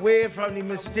walk away from the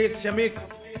mistakes you make?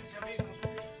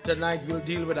 Tonight we'll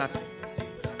deal with that.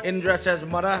 Indra says,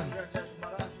 Mother,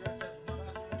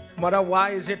 why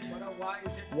is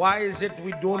it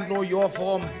we don't know your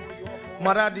form?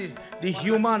 Mother, the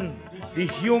human,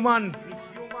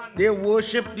 they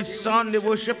worship the sun, they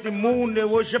worship the moon, they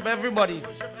worship everybody.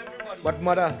 But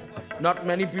Mother, not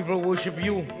many people worship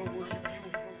you.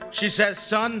 She says,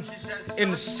 son,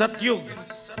 in Satyug,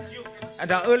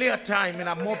 at an earlier time, in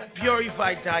a more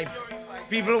purified time,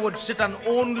 people would sit and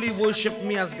only worship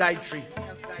me as Gayatri.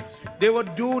 They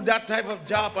would do that type of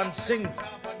job and sing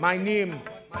my name.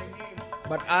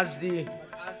 But as the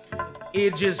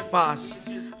ages passed,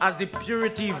 as the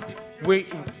purity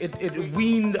it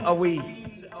weaned away,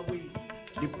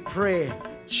 the prayer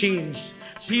changed.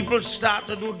 People start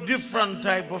to do different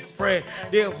type of prayer.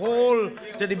 They hold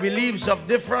to the beliefs of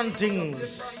different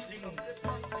things.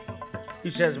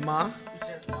 He says, Ma,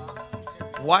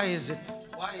 why is it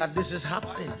that this is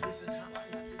happening?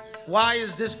 Why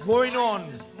is this going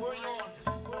on?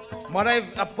 Mother,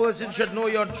 if a person should know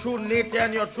your true nature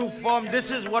and your true form,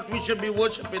 this is what we should be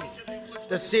worshipping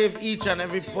to save each and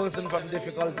every person from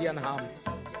difficulty and harm.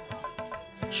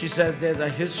 She says there's a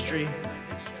history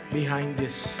behind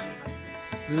this.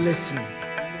 Listen.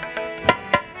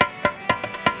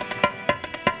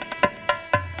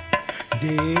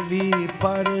 Devi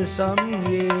parsam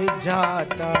ye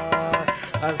jata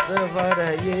asvar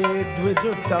ye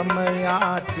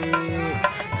dvijutamayate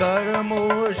karmo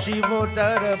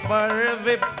shivotar par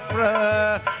vipra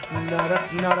narak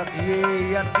narak ye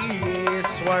yati ye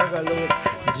swargalo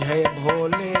jai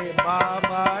bhole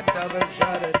baba tab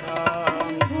sharna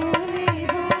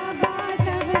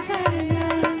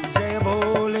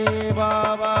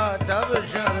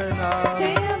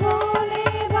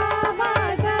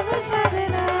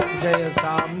Jai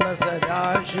Samba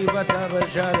Sada Shiva Tava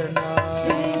Sharanam.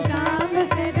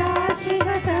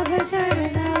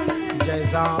 Jai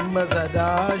Samba Sada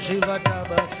Shiva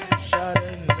Tava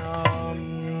Sharanam.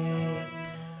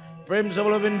 Prem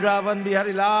Sabala Vindravan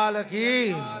Bihari Lal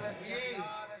Ki.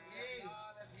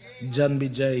 Jan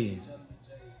Vijay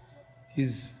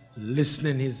is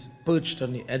listening, he's perched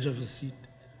on the edge of his seat.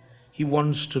 He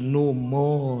wants to know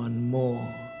more and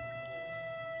more.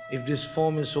 If this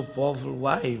form is so powerful,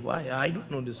 why? I don't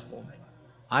know this form.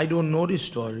 I don't know this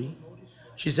story.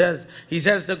 He says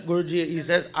to Guruji, he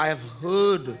says, I have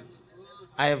heard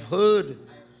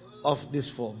of this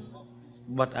form,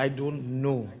 but I don't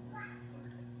know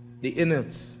the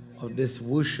innards of this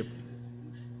worship.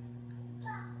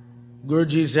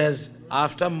 Guruji says,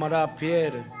 after Mara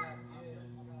appeared,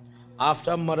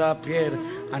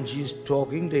 and she's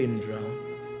talking to Indra,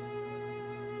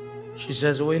 she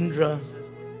says, oh Indra,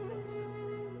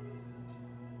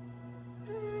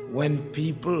 when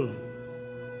people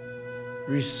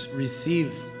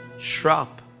receive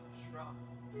shrap,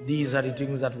 these are the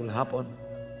things that will happen.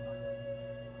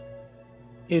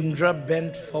 Indra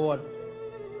bent forward,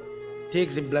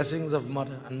 takes the blessings of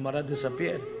Mother, and Mother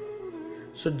disappeared.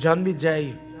 So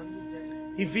Janvijay,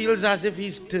 he feels as if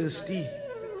he's thirsty.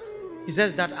 He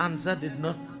says that answer did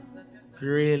not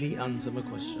really answer my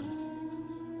question.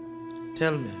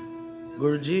 Tell me,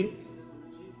 Guruji,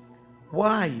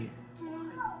 why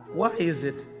is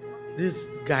it this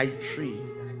Gayatri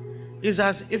is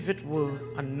as if it were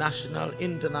a national,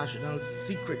 international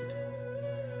secret?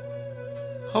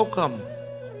 How come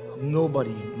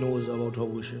nobody knows about her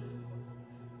worship?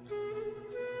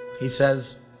 He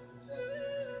says,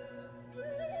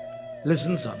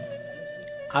 listen son,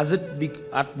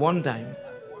 at one time,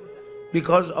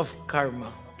 because of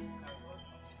karma,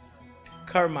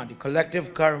 the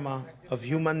collective karma of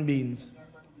human beings,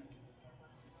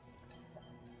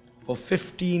 for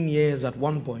 15 years at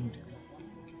one point,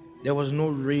 there was no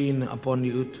rain upon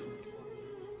the earth.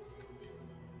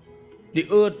 The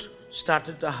earth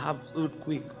started to have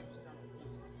earthquake.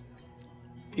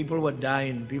 People were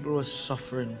dying, people were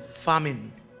suffering,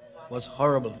 famine was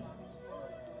horrible.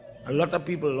 A lot of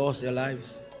people lost their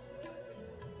lives.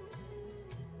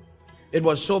 It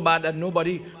was so bad that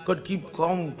nobody could keep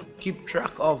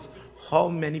track of how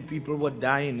many people were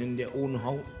dying in their own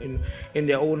home, in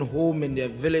their own home, in their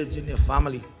village, in their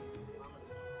family.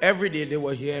 Every day they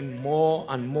were hearing more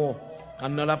and more.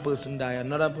 Another person died,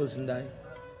 another person died.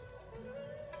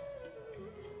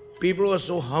 People were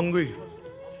so hungry,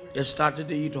 they started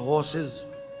to eat horses.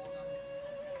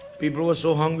 People were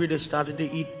so hungry, they started to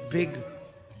eat pig.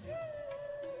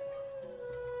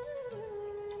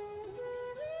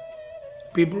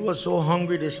 People were so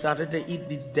hungry they started to eat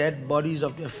the dead bodies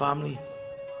of their family.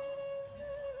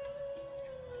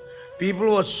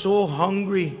 People were so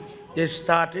hungry they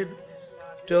started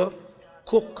to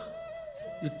cook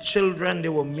the children they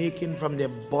were making from their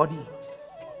body.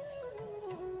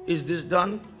 Is this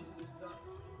done?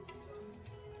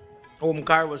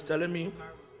 Omkar was telling me,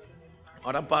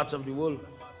 other parts of the world,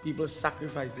 people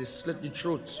sacrifice, they slit the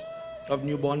throats of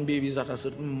newborn babies at a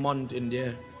certain month in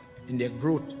their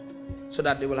growth, so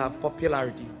that they will have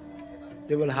popularity,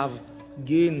 they will have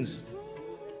gains.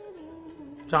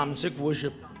 Tamasic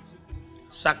worship,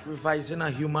 sacrificing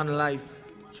a human life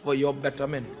for your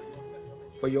betterment,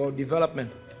 for your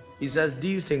development. He says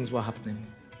these things were happening.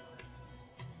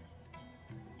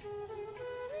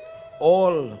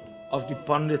 All of the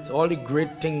pundits, all the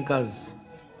great thinkers,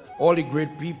 all the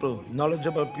great people,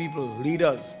 knowledgeable people,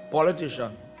 leaders,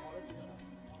 politicians,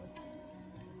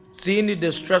 seeing the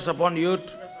distress upon the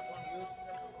earth,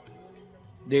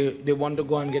 they want to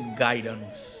go and get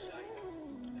guidance.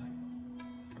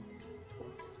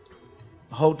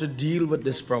 How to deal with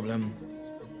this problem,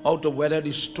 how to weather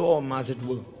the storm, as it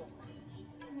were.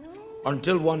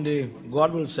 Until one day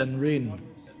God will send rain.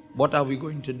 What are we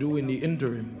going to do in the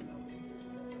interim?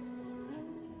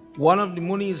 One of the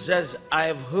Munis says, I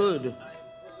have heard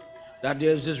that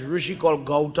there's this Rishi called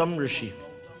Gautam Rishi,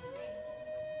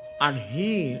 and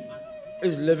he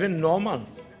is living normal.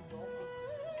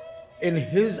 In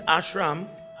his ashram,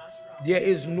 there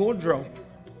is no drought.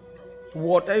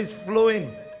 Water is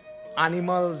flowing.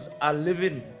 Animals are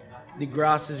living. The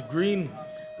grass is green.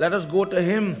 Let us go to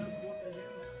him,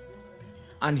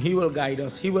 and he will guide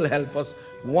us. He will help us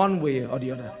one way or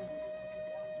the other.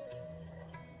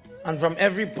 And from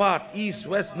every part, east,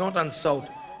 west, north and south,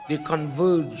 they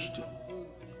converged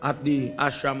at the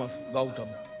ashram of Gautam.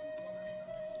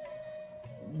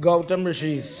 Gautam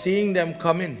Rishi, seeing them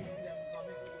coming,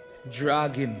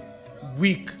 dragging,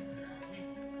 weak,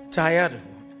 tired,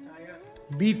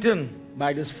 beaten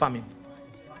by this famine,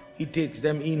 he takes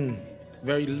them in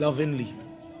very lovingly.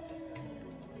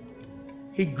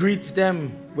 He greets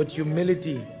them with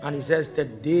humility and he says,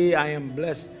 today I am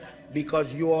blessed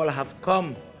because you all have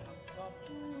come.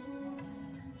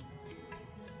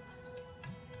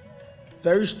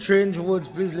 Very strange words,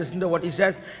 please listen to what he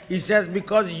says. He says,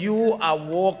 because you are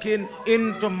walking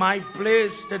into my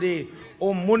place today,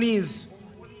 O Munis,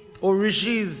 O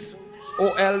Rishis,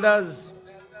 O elders.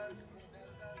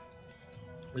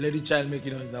 Lady child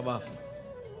making noise, Abba.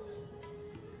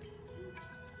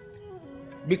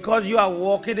 Because you are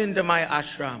walking into my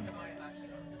ashram,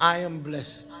 I am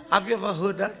blessed. Have you ever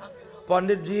heard that?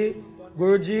 Panditji,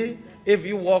 Guruji, if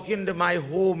you walk into my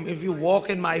home, if you walk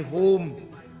in my home,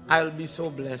 I'll be so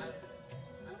blessed.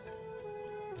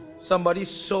 Somebody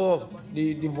saw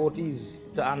the devotees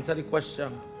to answer the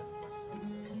question.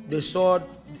 They saw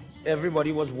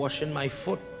everybody was washing my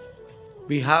foot.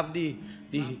 We have the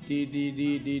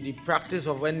practice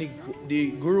of when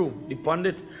the guru, the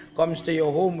pandit, comes to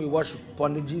your home, we wash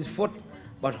Panditji's foot.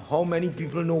 But how many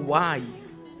people know why?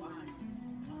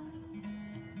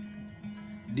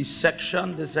 This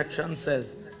section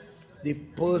says, the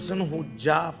person who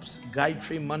japs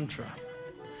Gayatri mantra,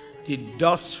 the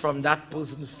dust from that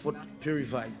person's foot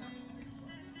purifies.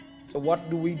 So what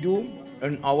do?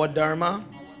 In our dharma,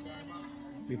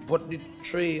 we put the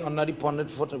tray under the pandit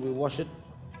foot and we wash it,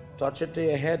 touch it to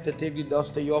your head to take the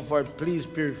dust to your forehead, please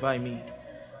purify me.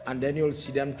 And then you'll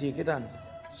see them take it and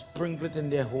sprinkle it in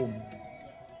their home.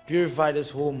 Purify this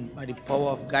home by the power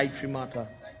of Gayatri Mata.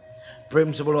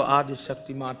 Prem se bolo Adi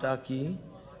Shakti Mata ki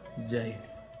Jai.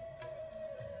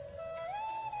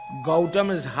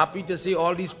 Gautam is happy to see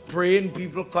all these praying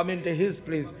people come into his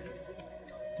place.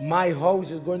 My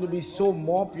house is going to be so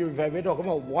more purified. We're talking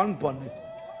about one pandit.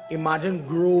 Imagine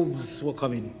groves were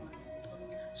coming.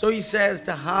 So he says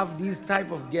to have these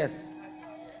type of guests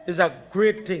is a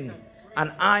great thing.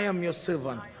 And I am your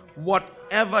servant.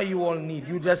 Whatever you all need,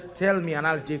 you just tell me and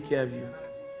I'll take care of you.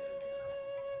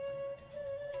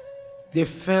 They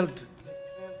felt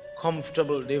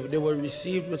comfortable. They were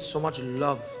received with so much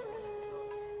love,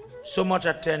 so much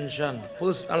attention,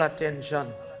 personal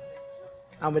attention.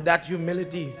 And with that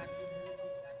humility,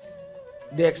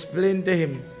 they explained to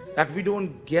him that we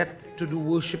don't get to do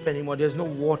worship anymore. There's no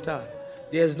water,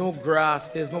 there's no grass,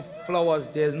 there's no flowers,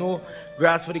 there's no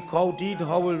grass for the cow to eat.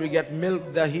 How will we get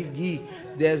milk, dahi, ghee?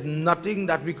 There's nothing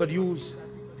that we could use.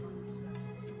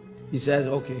 He says,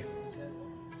 okay,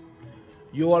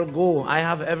 you all go. I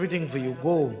have everything for you.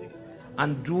 Go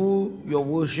and do your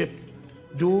worship.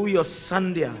 Do your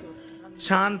sandhya.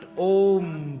 Chant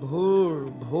Om Bhur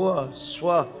Bhuva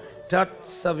Swa Tat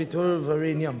Savitur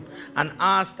Varenyam. And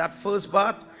ask that first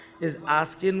part, is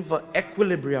asking for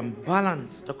equilibrium,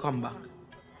 balance to come back.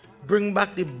 Bring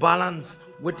back the balance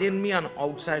within me and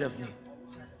outside of me.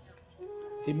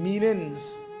 The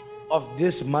meanings of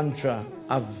this mantra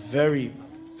are very,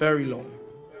 very long.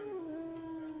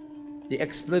 The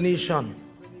explanation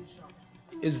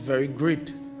is very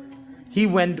great. He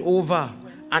went over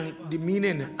and the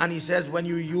meaning, and he says when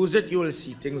you use it, you will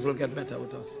see things will get better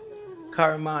with us.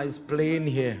 Karma is playing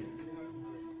here.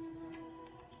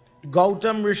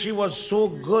 Gautam Rishi was so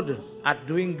good at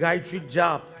doing Gayatri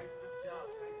job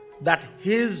that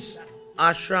his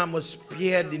ashram was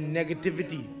spared the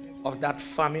negativity of that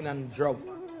famine and drought.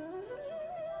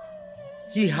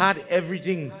 He had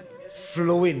everything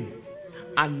flowing,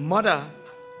 and mother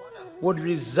would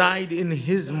reside in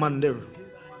his mandir.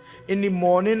 In the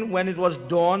morning, when it was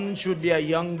dawn, she would be a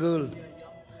young girl.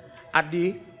 At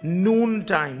the noon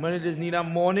time, when it is neither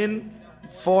morning,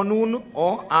 forenoon,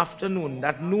 or afternoon,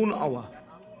 that noon hour,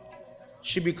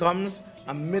 she becomes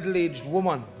a middle-aged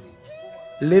woman,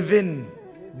 living,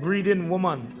 breathing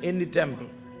woman in the temple,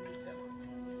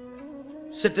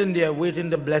 sitting there waiting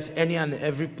to bless any and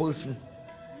every person.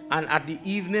 And at the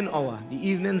evening hour, the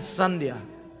evening sandhya,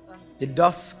 the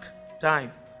dusk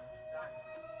time,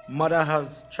 mother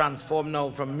has transformed now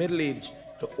from middle age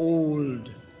to old,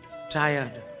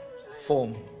 tired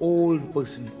form, old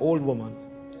person, old woman.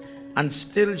 And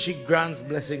still she grants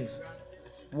blessings.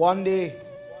 One day,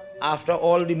 after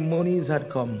all the monies had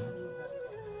come,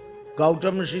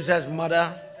 Gautam, she says,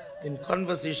 Mother, in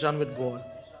conversation with God,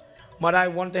 Mother, I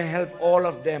want to help all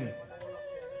of them.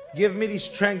 Give me the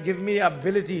strength, give me the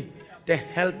ability to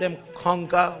help them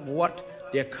conquer what?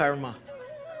 Their karma.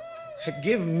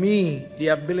 Give me the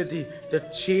ability to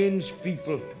change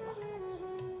people.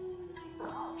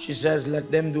 She says,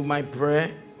 let them do my prayer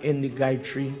in the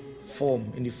Gayatri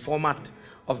form, in the format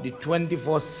of the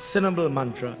 24 syllable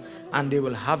mantra, and they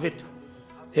will have it.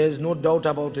 There is no doubt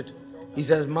about it. He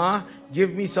says, Ma,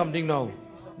 give me something now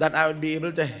that I will be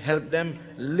able to help them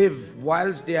live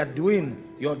whilst they are doing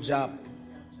your job.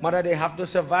 Mother, they have to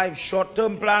survive.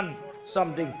 Short-term plan,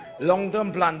 something.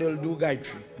 Long-term plan, they will do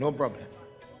Gayatri. No problem.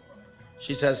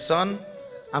 She says, son,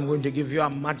 I'm going to give you a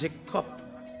magic cup.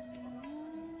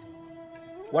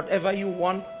 Whatever you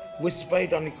want, whisper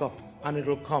it on the cup and it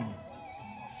will come.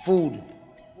 Food,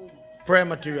 prayer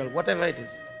material, whatever it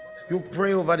is. You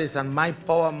pray over this and my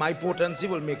power, my potency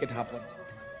will make it happen.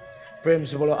 Prem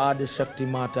se bolo Adi Shakti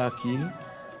Mata ki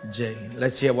Jai.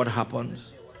 Let's hear what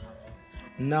happens.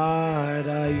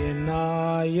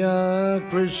 Narayanaya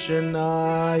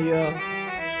Krishnaya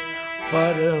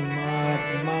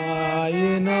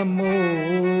Paramatmaya Namo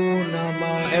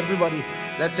Namah. Everybody,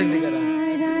 let's sing together.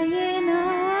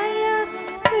 Narayanaya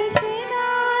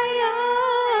Krishnaya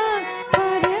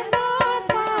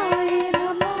Paramatmaya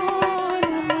Namo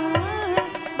Namah.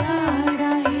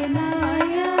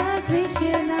 Narayanaya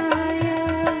Krishnaya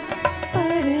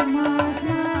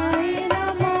Paramatmaya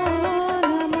Namo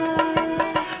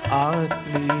Namah.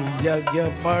 Raatri yagya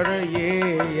par ye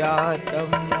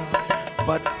yatam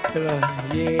patra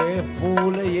ye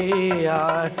phool ye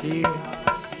aati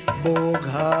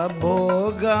bhogha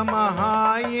bhoga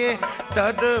mahaye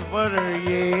tad par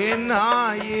ye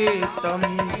naaye tam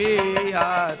ye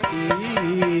aati.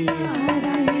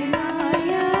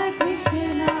 Narayanaya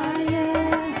Krishnaya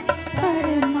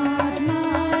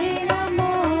Paramatmaya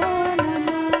Namo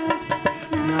Namah.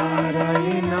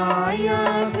 Narayanaya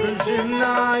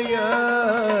Krishnaya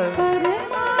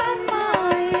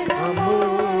Paramatmaya Namo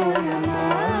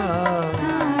Namah.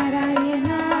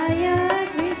 Narayanaya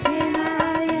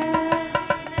Krishnaya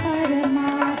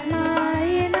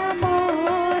Paramatmaya Namo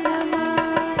Namah.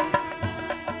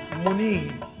 Muni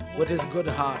with his good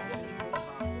heart,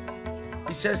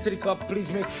 he says to the cup, please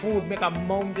make food, make a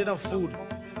mountain of food,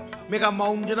 make a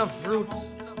mountain of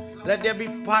fruits. Let there be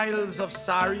piles of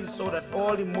saris so that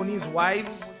all the Muni's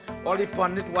wives, all the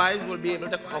Pandit wives will be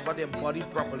able to cover their body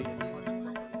properly.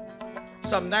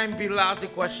 Sometimes people ask the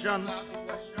question,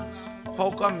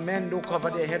 how come men don't cover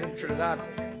their head in Trinidad?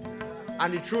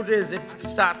 And the truth is, it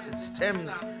stems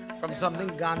from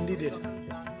something Gandhi did.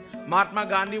 Mahatma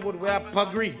Gandhi would wear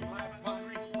pugri,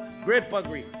 great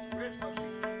pugri.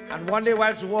 And one day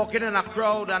whilst walking in a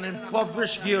crowd, an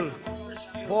impoverished girl,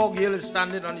 poor girl is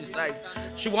standing on his side.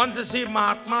 She wants to see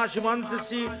Mahatma, she wants to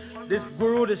see this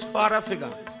guru, this father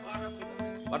figure.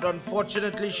 But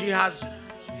unfortunately, she has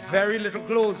very little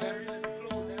clothes.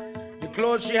 The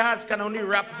clothes she has can only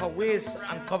wrap her waist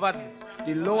and cover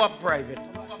the lower private.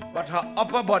 But her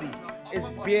upper body is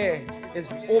bare, is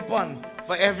open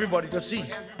for everybody to see.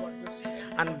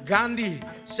 And Gandhi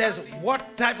says,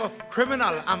 what type of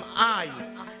criminal am I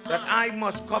that I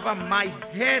must cover my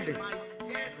head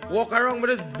walk around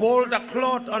with this boulder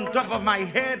cloth on top of my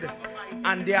head.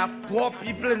 And there are poor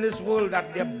people in this world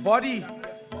that their body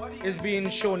is being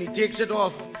shown. He takes it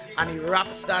off and he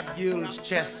wraps that girl's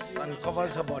chest and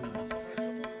covers her body.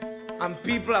 And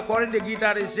people, according to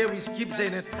Gita, they say, we keep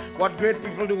saying it, what great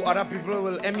people do, other people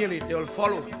will emulate, they will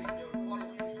follow.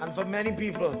 And for many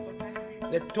people,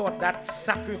 they thought that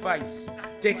sacrifice,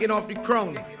 taking off the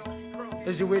crown,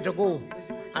 is the way to go.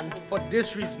 And for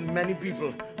this reason, many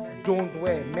people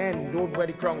men don't wear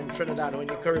the crown in Trinidad or in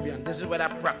the Caribbean. This is where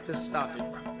that practice started.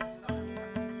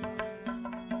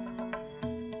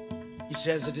 He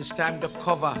says it is time to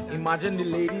cover. Imagine the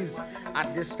ladies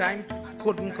at this time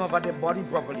couldn't cover their body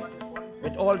properly.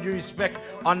 With all due respect,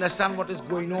 understand what is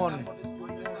going on.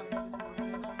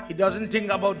 He doesn't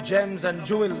think about gems and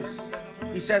jewels.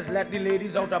 He says let the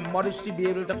ladies out of modesty be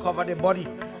able to cover their body.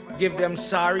 Give them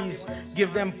saris,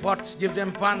 give them pots, give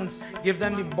them pans, give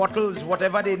them the bottles,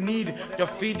 whatever they need to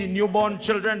feed the newborn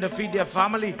children, to feed their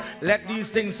family. Let these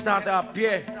things start to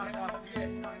appear.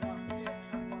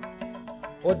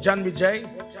 Oh, Jan Vijay,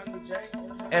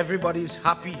 everybody's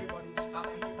happy.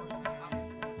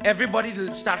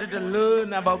 Everybody started to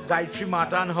learn about Gayatri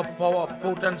Mata and her power,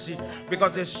 potency,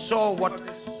 because they saw what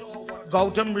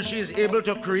Gautam Rishi is able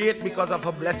to create because of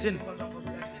her blessing.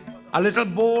 A little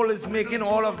bowl is making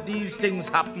all of these things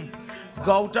happen.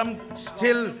 Gautam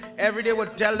still every day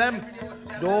would tell them,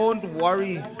 don't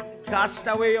worry, cast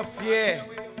away your fear.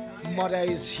 Mother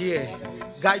is here.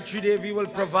 Gayatri Devi will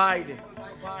provide.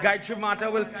 Gayatri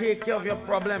Mata will take care of your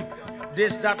problem.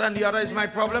 This, that and the other is my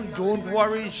problem. Don't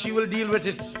worry, she will deal with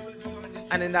it.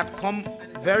 And in that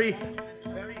very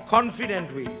confident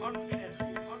way,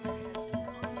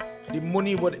 the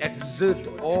Muni would exert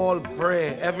all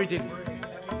prayer, everything,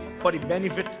 for the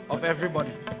benefit of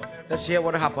everybody. Let's hear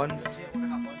what happens.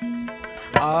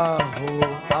 Aho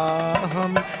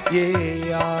aham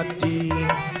ye ati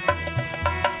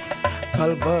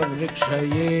kalpa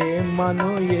vrikshaye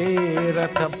manu ye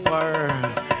rathapar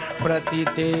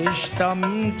pratiteshtam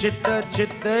chitta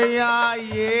chittaya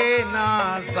ye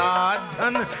na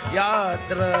sadhan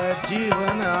yatra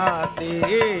jivanate.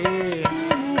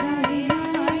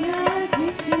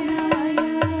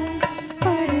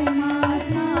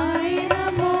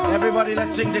 Everybody,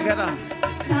 let's sing together.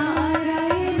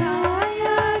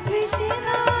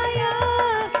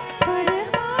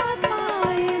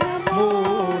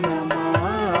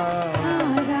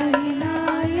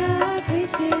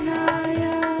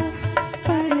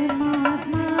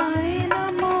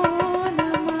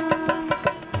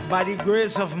 By the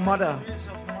grace of Mother,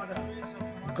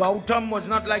 Gautam was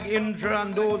not like Indra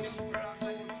and those.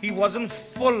 He wasn't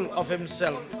full of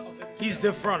himself. He's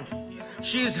different.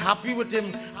 She is happy with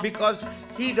him because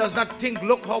he does not think,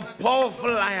 look how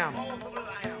powerful I am.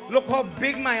 Look how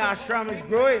big my ashram is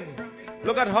growing.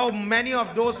 Look at how many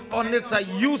of those pundits are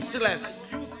useless.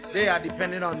 They are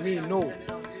dependent on me. No.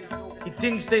 He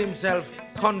thinks to himself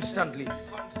constantly,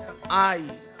 I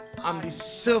am the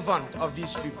servant of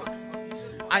these people.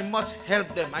 I must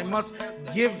help them. I must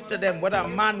give to them, whether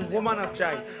man, woman or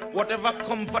child, whatever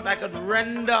comfort I could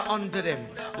render unto them.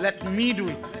 Let me do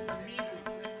it.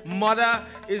 Mother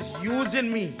is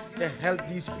using me to help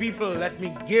these people. Let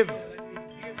me give.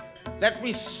 Let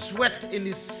me sweat in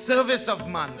the service of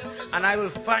man, and I will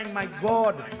find my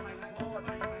God.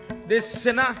 This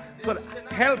sinner could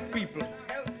help people.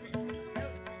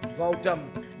 Gautam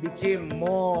became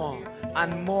more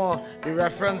and more. The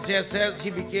reference here says he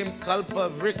became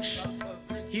Kalpa Vriksh.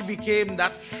 He became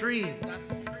that tree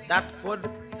that could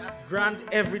grant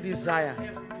every desire.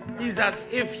 He's as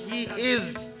if he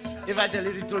is. If I tell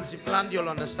you the Tulsi plant, you'll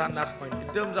understand that point.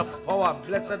 In terms of power,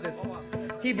 blessedness,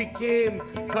 he became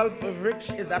Kalpa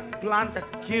Vriksh is that plant that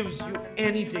gives you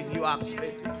anything you ask for.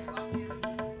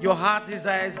 Your heart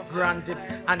desire is granted,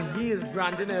 and he is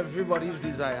granting everybody's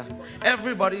desire.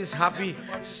 Everybody is happy.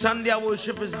 Sunday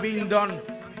worship is being done.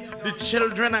 The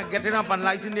children are getting up and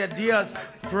lighting their diyas,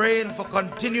 praying for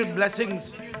continued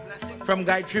blessings from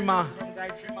Gayatri Ma.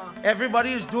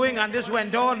 Everybody is doing, and this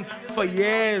went on for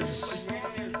years.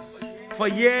 For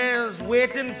years,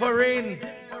 waiting for rain.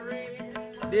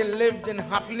 They lived in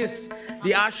happiness.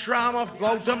 The ashram of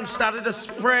Gautam started to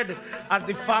spread as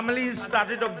the families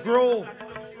started to grow,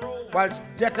 whilst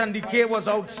death and decay was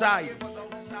outside.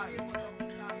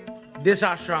 This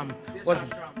ashram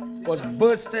was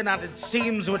bursting at its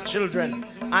seams with children,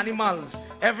 animals.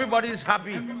 Everybody is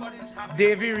happy.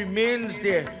 Devi remains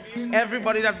there.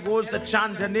 Everybody that goes to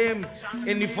chant her name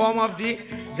in the form of the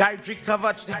Gayatri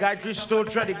Kavach, the Gayatri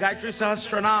Stotra, the Gayatri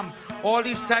Sahasranam, all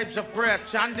these types of prayer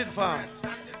chanted for her.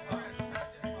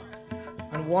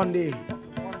 And one day,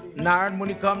 Narad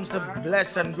Muni comes to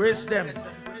bless and grace them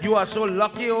You are so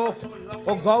lucky, oh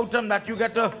Gautam, that you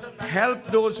get to help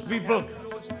those people.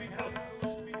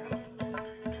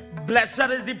 Blessed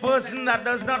is the person that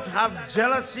does not have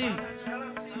jealousy.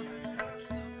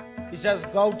 He says,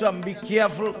 Gautam, be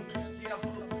careful.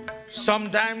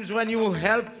 Sometimes when you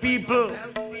help people,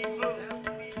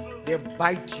 they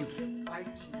bite you.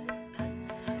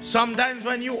 Sometimes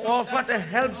when you offer to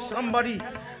help somebody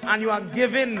and you are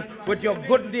giving with your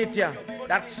good nature,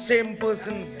 that same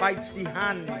person bites the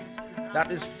hand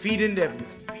that is feeding them.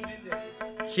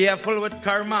 Careful with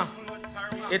karma.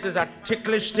 It is a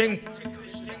ticklish thing.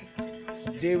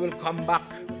 They will come back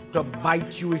to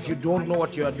bite you if you don't know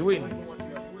what you are doing.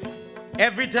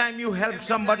 Every time you help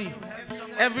somebody,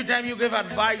 every time you give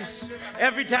advice,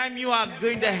 every time you are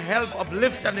going to help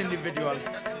uplift an individual,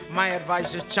 my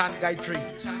advice is chant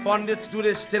Gayatri. Pandits do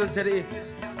this still today.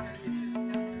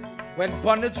 When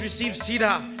Pandits receive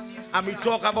Siddha and we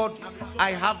talk about,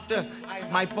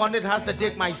 my Pandit has to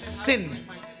take my sin.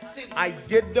 I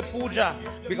did the puja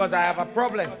because I have a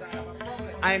problem.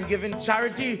 I am giving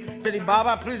charity to the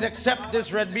Baba. Please accept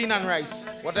this red bean and rice,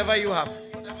 whatever you have.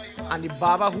 And the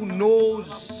Baba, who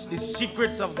knows the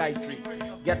secrets of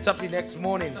Gayatri, gets up the next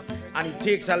morning and he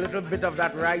takes a little bit of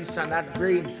that rice and that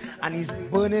grain and he's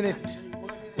burning it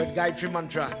with Gayatri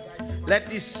mantra. Let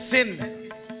the sin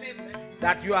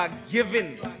that you are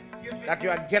giving, that you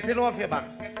are getting off your back,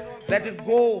 let it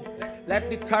go. Let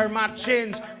the karma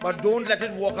change, but don't let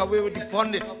it walk away with the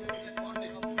Pandit.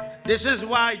 This is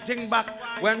why, think back,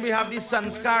 when we have the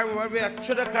sanskar, where we have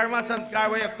Chuda Karma sanskar,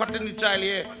 where you're cutting the child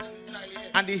here,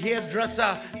 and the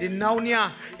hairdresser, the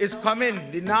naunya is coming,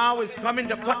 the now is coming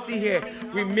to cut the hair.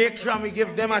 We make sure we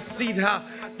give them a siddha.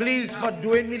 Please, for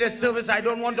doing me the service, I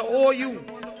don't want to owe you.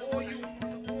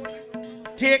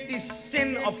 Take the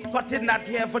sin of cutting that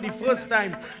hair for the first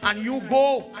time, and you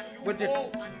go with it.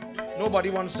 Nobody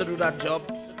wants to do that job.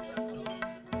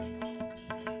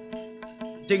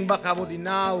 Think back about the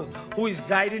now. Who is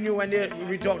guiding you when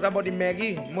we talked about the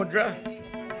Maggie Mudra?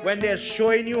 When they're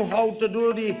showing you how to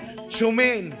do the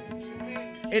chumain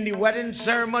in the wedding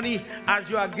ceremony, as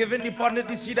you are giving the Pandit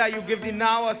the Siddha, you give the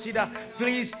now a Siddha.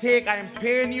 Please take, I am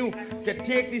paying you to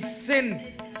take the sin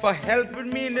for helping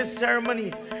me in this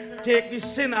ceremony. Take the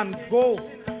sin and go.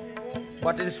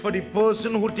 But it is for the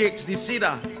person who takes the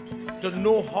Siddha to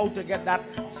know how to get that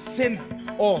sin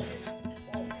off.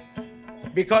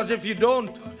 Because if you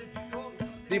don't,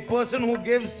 the person who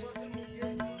gives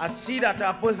a Siddha to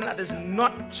a person that is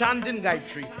not chanting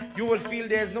Gayatri, you will feel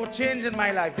there is no change in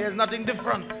my life, there is nothing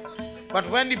different. But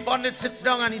when the Pandit sits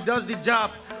down and he does the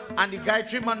job and the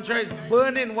Gayatri mantra is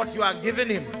burning what you are giving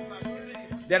him,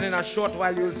 then in a short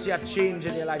while you will see a change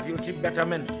in your life, you will see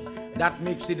betterment. That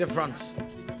makes the difference.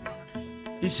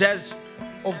 He says,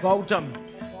 O Gautam,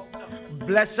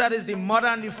 blessed is the mother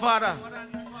and the father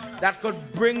that could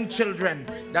bring children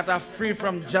that are free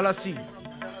from jealousy.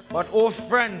 But oh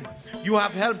friend, you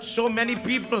have helped so many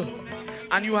people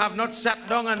and you have not sat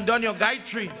down and done your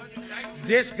Gayatri.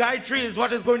 This Gayatri is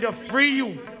what is going to free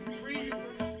you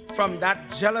from that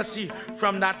jealousy,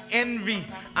 from that envy,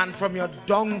 and from your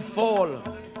downfall.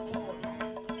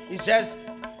 He says,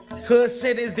 cursed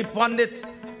is the Pandit.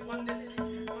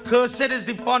 Cursed is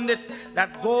the Pandit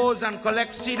that goes and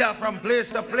collects Siddha from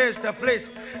place to place to place,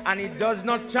 and he does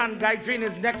not chant Gayatri. In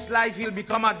his next life, he'll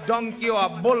become a donkey or a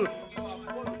bull.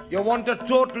 You want to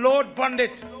tote load,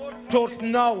 Pandit? Tote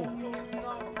now.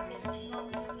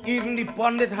 Even the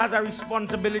Pandit has a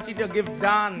responsibility to give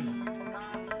dan,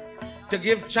 to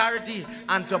give charity,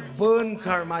 and to burn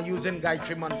karma using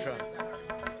Gayatri mantra,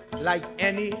 like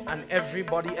any and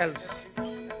everybody else.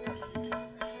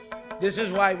 This is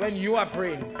why when you are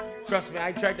praying, trust me,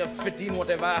 I try to fit in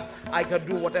whatever I could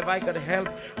do, whatever I could help.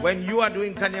 When you are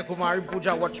doing Kanyakumari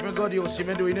Puja, watch me God, you'll see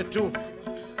me doing it too.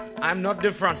 I'm not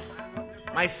different.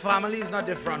 My family is not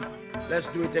different. Let's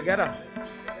do it together.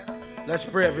 Let's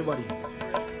pray, everybody.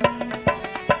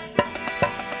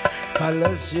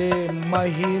 Kalasye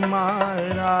Mahima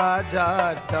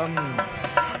Rajatam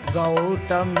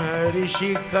Gautam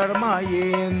Rishi Karma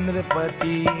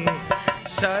Yendrapati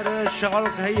Sar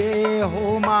Shalkhaye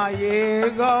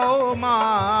Homaye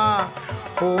Gauma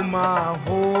Homa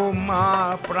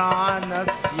Homa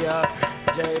Pranasya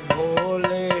Jai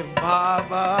Bhole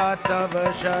Baba Tav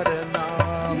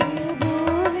Sharanam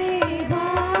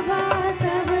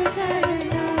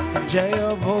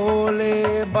Jai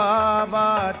Bhole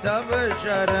Baba Tav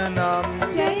Sharanam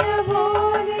Jaya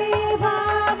Bhole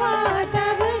Baba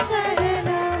Tav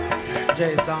Sharanam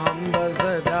Jai Samba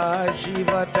Sada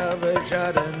Shiva Tav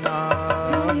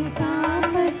Sharanam Jai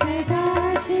Samba Sada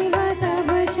Shiva Tav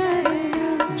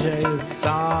Sharanam Jai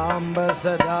Samba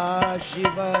Sada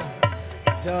Shiva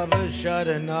तव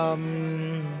शरणम.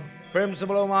 प्रेम से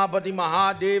बोलो महापति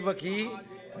महादेव की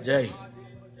जय.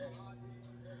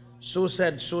 So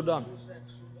said, so done.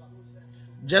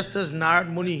 Just as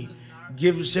Narad Muni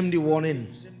gives him the warning,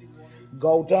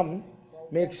 Gautam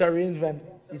makes arrangement.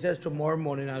 He says, tomorrow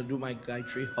morning I'll do my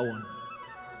Gayatri Havan.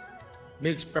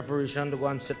 Makes preparation to go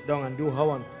and sit down and do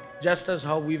Havan. Just as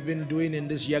how we've been doing in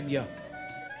this yagya.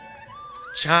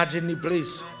 Charging the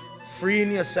place,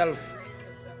 freeing yourself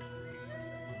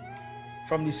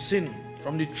from the sin,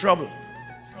 from the trouble.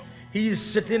 He's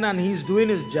sitting and he's doing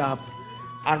his job.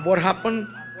 And what happened?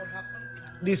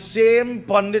 The same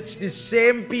pundits, the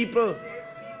same people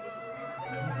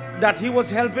that he was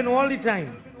helping all the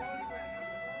time.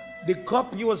 The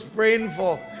cup he was praying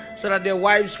for so that their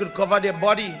wives could cover their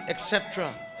body,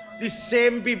 etc. The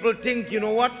same people think, you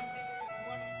know what?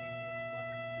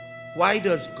 Why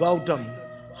does Gautam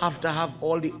have to have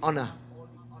all the honor?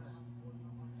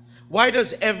 Why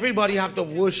does everybody have to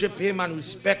worship him and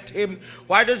respect him?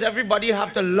 Why does everybody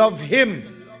have to love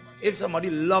him? If somebody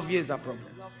loves you, it's a problem.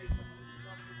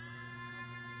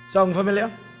 Sound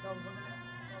familiar?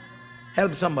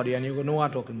 Help somebody and you will know what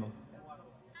I'm talking about.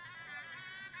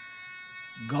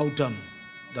 Gautam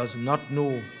does not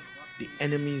know the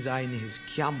enemies are in his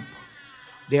camp.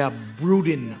 They are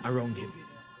brooding around him.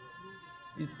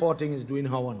 This poor thing is doing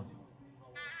Havan.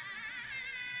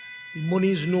 The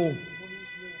Munis know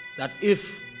that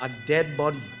if a dead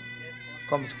body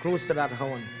comes close to that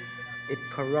Havan, it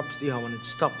corrupts the Havan, it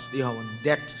stops the Havan.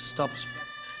 Death stops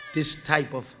this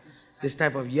type of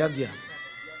yagya.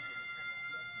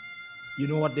 You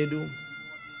know what they do?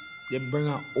 They bring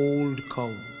an old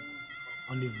cow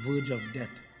on the verge of death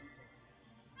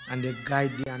and they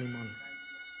guide the animal.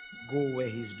 Go where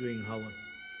he's doing Havan.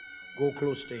 Go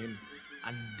close to him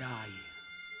and die.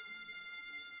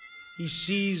 He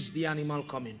sees the animal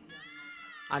coming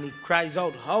and he cries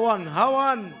out, Havan,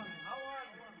 Havan!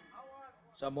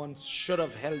 Someone should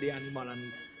have held the animal and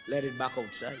let it back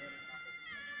outside.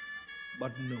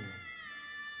 But no.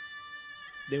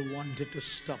 They wanted to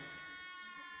stop.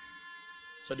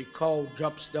 So the cow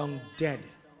drops down dead.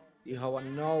 The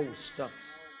Havan now stops.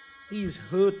 He is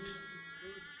hurt.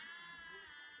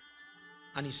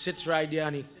 And he sits right there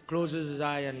and he closes his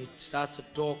eye and he starts to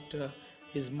talk to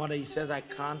his mother. He says, I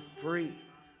can't pray.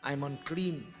 I'm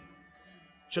unclean.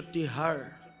 Chutti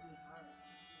har.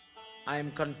 I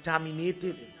am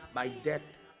contaminated by death.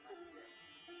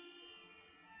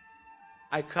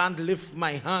 I can't lift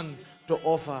my hand to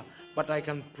offer, but I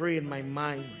can pray in my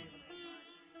mind.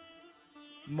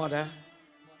 Mother,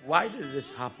 why did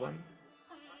this happen?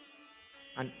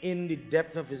 And in the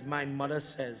depth of his mind, mother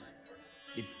says,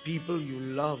 the people you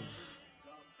love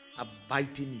are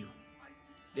biting you.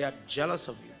 They are jealous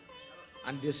of you.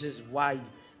 And this is why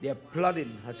their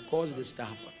plotting has caused this to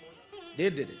happen. They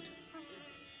did it.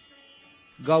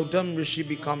 Gautam Rishi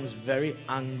becomes very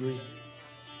angry,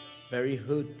 very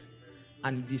hurt,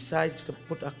 and decides to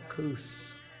put a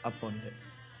curse upon them.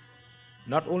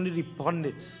 Not only the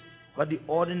pundits, but the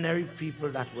ordinary people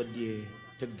that were there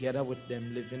together with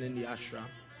them living in the ashram.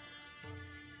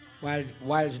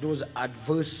 Whilst those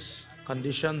adverse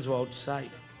conditions were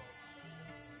outside.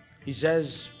 He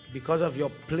says, because of your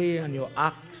play and your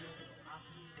act,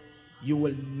 you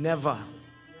will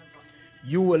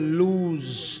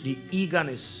lose the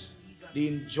eagerness, the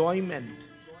enjoyment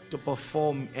to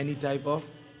perform any type of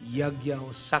yagya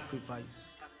or sacrifice.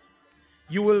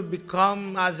 You will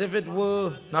become as if it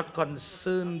were not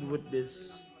concerned with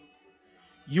this.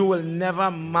 You will never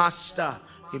master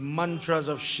the mantras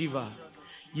of Shiva.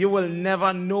 You will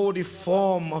never know the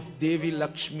form of Devi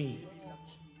Lakshmi.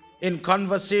 In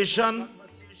conversation,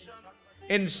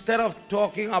 instead of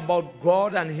talking about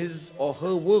God and his or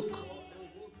her work,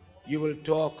 you will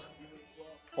talk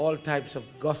all types of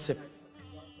gossip.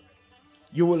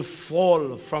 You will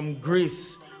fall from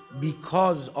grace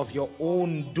because of your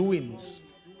own doings.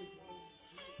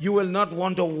 You will not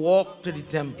want to walk to the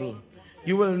temple.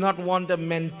 You will not want to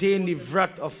maintain the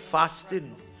vrat of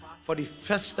fasting for the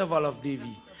festival of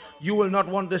Devi. You will not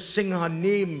want to sing her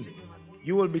name.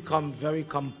 You will become very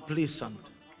complacent.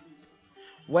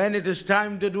 When it is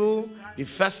time to do the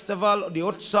festival, the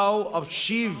Utsav of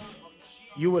Shiv,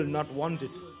 you will not want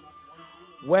it.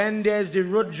 When there's the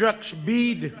Rudraksh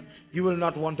bead, you will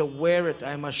not want to wear it.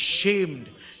 I am ashamed.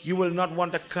 You will not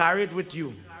want to carry it with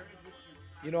you.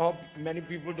 You know how many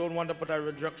people don't want to put a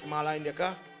Rudraksh mala in their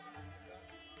car?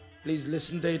 Please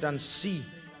listen to it and see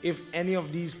if any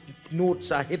of these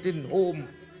notes are hitting home.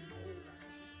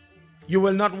 You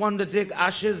will not want to take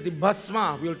ashes, the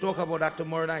bhasma. We'll talk about that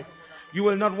tomorrow night. You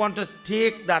will not want to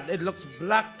take that. It looks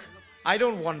black. I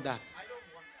don't want that.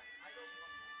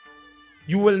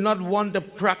 You will not want to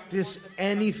practice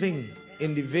anything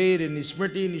in the Ved, in the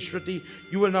Smriti, in the Shruti.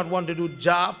 You will not want to do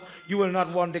jap. You will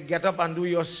not want to get up and do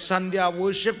your Sandhya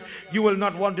worship. You will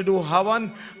not want to do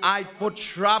Havan. I put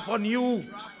shrap on you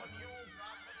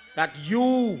that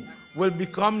you will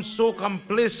become so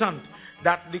complacent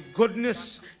that the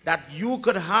goodness that you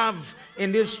could have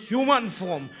in this human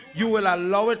form, you will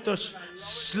allow it to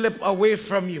slip away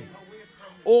from you.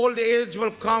 Old age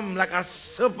will come like a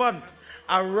serpent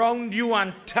around you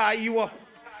and tie you up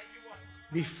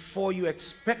before you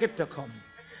expect it to come.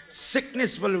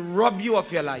 Sickness will rob you of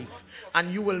your life,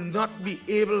 and you will not be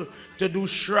able to do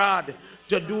Shrad,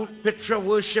 to do Pitra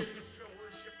worship,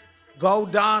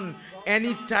 Gaudan,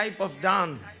 any type of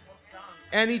dan,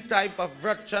 any type of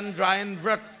Vrat, Chandrayan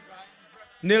Vrat,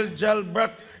 Niljal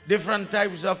Vrat, different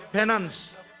types of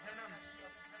penance.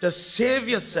 To save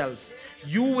yourself,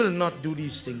 you will not do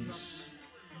these things.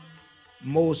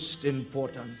 Most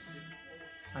important.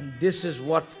 And this is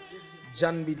what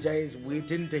Jan Vijay is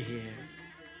waiting to hear.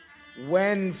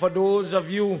 When, for those of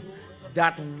you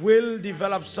that will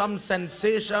develop some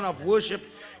sensation of worship,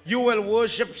 you will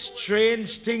worship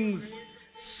strange things,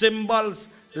 symbols,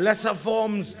 lesser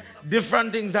forms,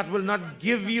 different things that will not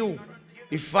give you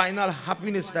the final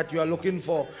happiness that you are looking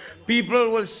for.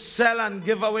 People will sell and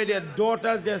give away their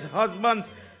daughters, their husbands.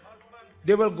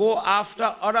 They will go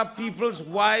after other people's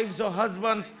wives or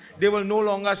husbands. They will no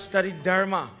longer study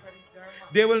Dharma.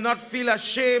 They will not feel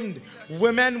ashamed.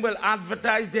 Women will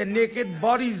advertise their naked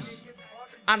bodies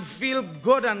and feel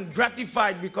good and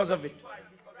gratified because of it.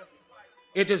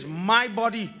 It is my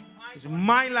body, it's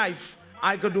my life.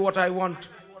 I could do what I want.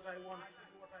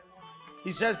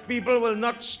 He says people will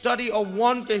not study or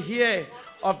want to hear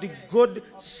of the good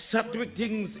sattvic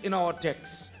things in our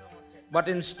text, but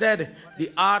instead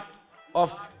the art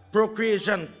of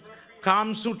procreation,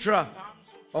 Kam Sutra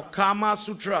or Kama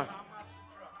Sutra.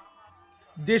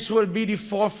 This will be the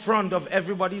forefront of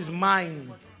everybody's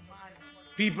mind.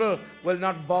 People will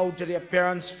not bow to their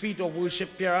parents' feet or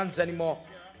worship parents anymore.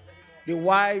 The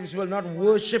wives will not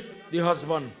worship the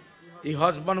husband. The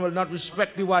husband will not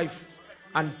respect the wife.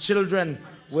 And children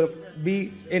will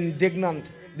be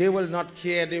indignant. They will not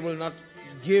care. They will not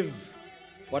give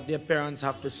what their parents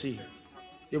have to see.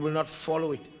 They will not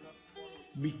follow it,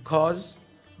 because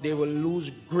they will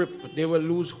lose grip. They will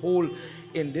lose hold.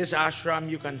 In this ashram,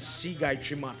 you can see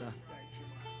Gayatri Mata,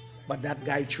 but that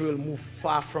Gayatri will move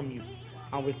far from you.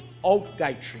 And without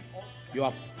Gayatri, you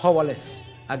are powerless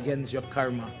against your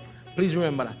karma. Please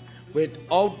remember that.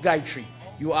 Without Gayatri,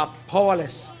 you are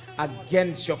powerless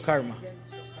against your karma.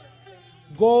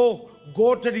 Go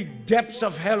to the depths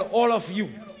of hell, all of you.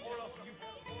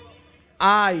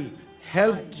 I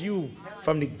helped you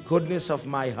from the goodness of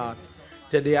my heart.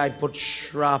 Today I put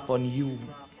shrap on you.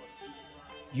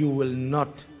 You will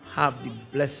not have the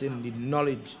blessing, the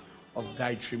knowledge of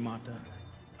Gayatri Mata.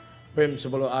 Prem se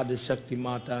bolo Adi Shakti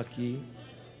Mata ki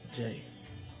Jai.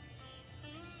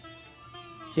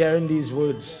 Hearing these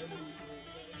words,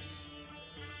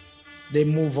 they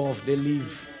move off, they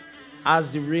leave.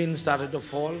 As the rain started to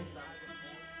fall,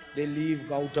 they leave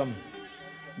Gautam.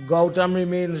 Gautam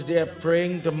remains there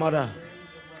praying to Mother.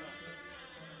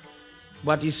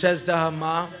 But he says to her,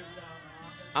 Ma,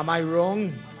 am I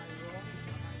wrong?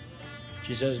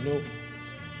 She says, no.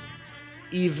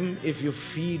 Even if you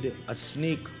feed a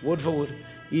snake, word for word,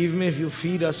 even if you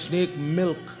feed a snake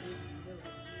milk,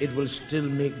 it will still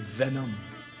make venom.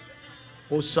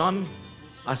 Oh son,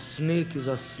 a snake is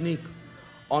a snake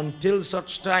until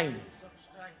such time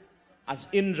as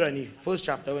Indra in the first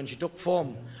chapter when she took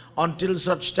form, until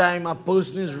such time a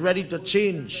person is ready to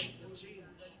change.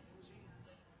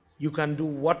 You can do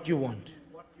what you want.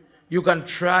 You can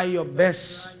try your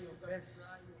best,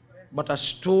 but a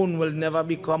stone will never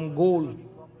become gold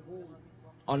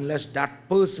unless that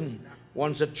person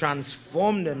wants to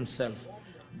transform themselves.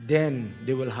 Then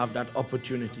they will have that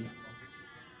opportunity.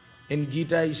 In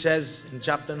Gita, he says in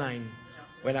chapter 9,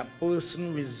 when a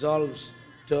person resolves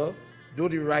to do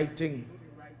the right thing,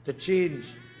 to change,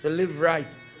 to live right,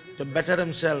 to better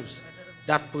themselves,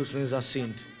 that person is a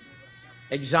saint.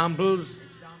 Examples: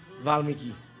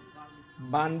 Valmiki,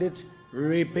 bandit,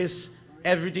 rapist,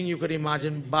 everything you could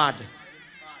imagine bad.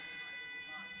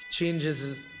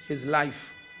 Changes his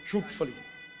life truthfully,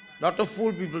 not to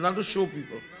fool people, not to show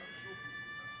people.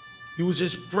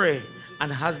 Uses prayer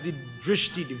and has the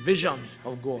drishti, the vision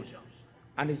of God,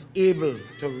 and is able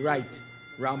to write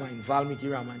Ramayana, Valmiki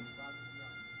Ramayana.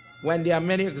 When there are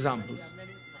many examples,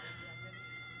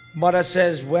 Mother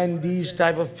says when these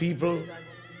type of people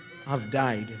have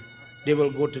died, they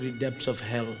will go to the depths of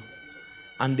hell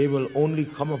and they will only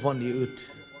come upon the earth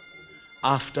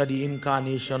after the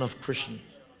incarnation of Krishna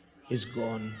is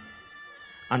gone.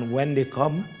 And when they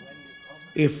come,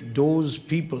 if those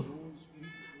people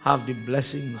have the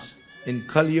blessings in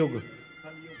Kali Yuga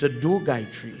to do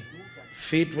Gayatri,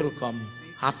 faith will come,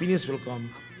 happiness will come,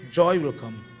 joy will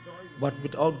come. But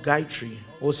without Gayatri,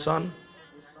 oh son,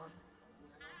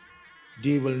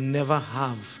 they will never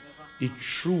have the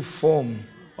true form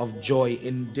of joy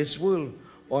in this world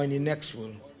or in the next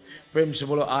world. Prem se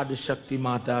bolo Adi Shakti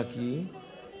Mata ki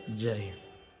Jai.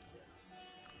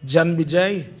 Jan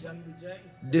Vijay,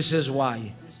 this is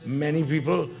why many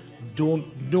people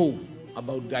don't know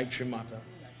about Gayatri Mata,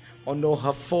 or know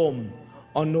her form,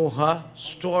 or know her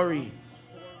story,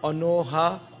 or know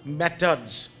her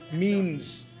methods,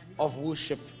 means of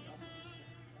worship.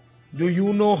 Do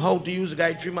you know how to use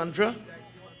Gayatri Mantra?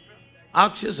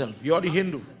 Ask yourself, you're the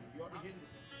Hindu.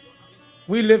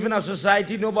 We live in a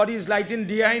society, nobody is lighting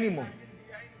diya anymore.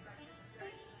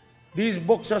 These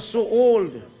books are so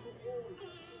old,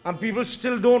 and people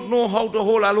still don't know how to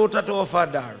hold alota to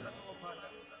offer.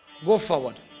 Go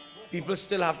forward. People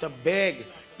still have to beg.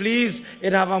 Please,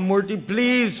 it have a murti.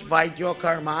 Please fight your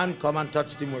karma and come and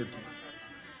touch the murti.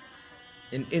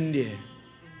 In India,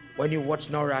 when you watch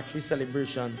now Raatri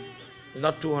celebrations, there's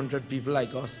not 200 people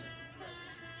like us.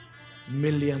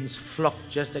 Millions flock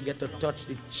just to get to touch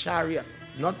the chariot,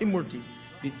 not the murti.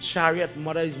 The chariot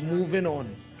mother is moving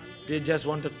on. They just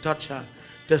want to touch her,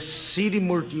 to see the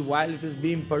murti while it is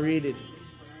being paraded.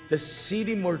 To see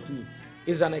the murti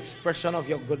is an expression of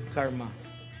your good karma.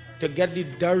 To get the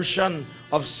darshan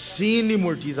of seeing the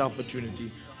murti is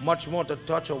opportunity. Much more to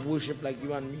touch or worship like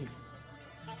you and me.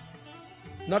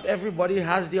 Not everybody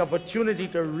has the opportunity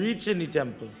to reach in the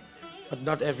temple, but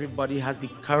not everybody has the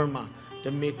karma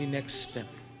to make the next step.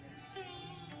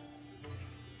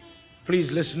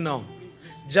 Please listen now.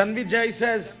 Janvi Jai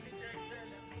says,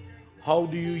 how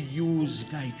do you use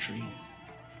Gayatri?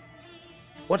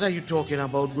 What are you talking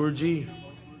about, Guruji?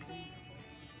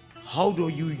 How do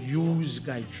you use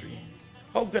Gayatri?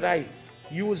 How could I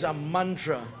use a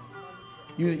mantra?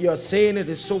 You're saying it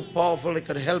is so powerful, it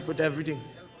could help with everything.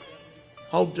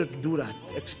 How to do that?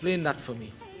 Explain that for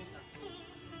me.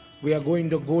 We are going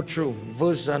to go through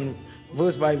verse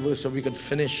by verse so we can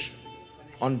finish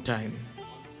on time.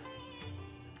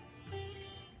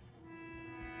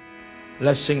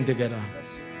 Let's sing together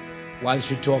whilst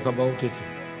we talk about it.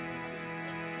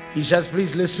 He says,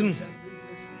 please listen.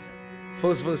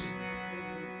 First verse.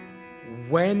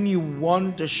 When you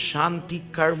want to shanti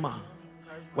karma,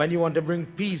 when you want to bring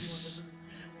peace,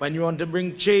 when you want to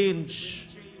bring change,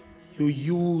 you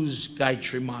use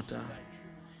Gayatri Mata.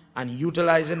 And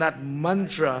utilizing that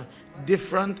mantra,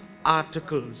 different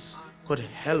articles could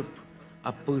help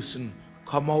a person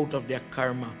come out of their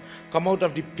karma, come out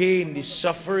of the pain, the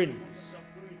suffering,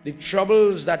 the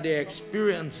troubles that they're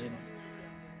experiencing.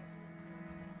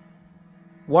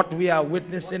 What we are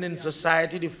witnessing in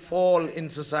society, the fall in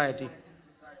society,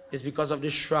 is because of the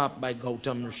shrap by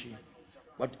Gautam Rishi.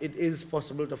 But it is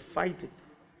possible to fight it.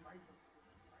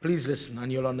 Please listen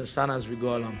and you'll understand as we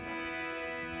go along.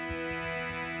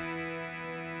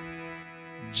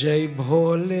 Jai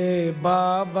Bhole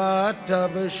Baba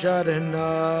Tab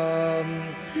Sharanam.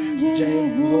 Jai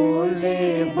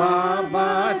Bhole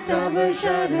Baba Tab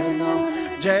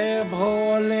Sharanam. Jai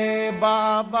Bhole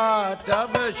Baba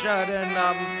Tab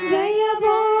Sharanam. Jai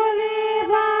Bhole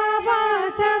Baba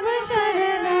Tab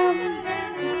Sharanam.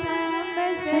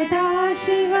 Sada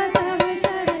Shiva Tab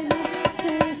Sharanam.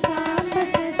 Samba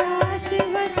Sada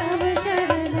Shiva Tab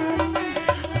Sharanam.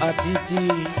 Atiti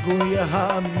Guyaha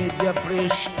Midya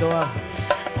Prishtva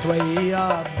Tvaya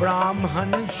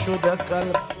Brahman Shuddha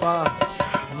Kalpa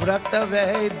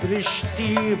Vratave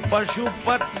Drishti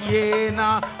Pashupatyena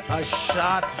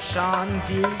Ashat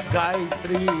Shanti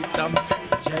Gayatri Tam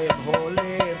Jai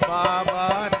Bhole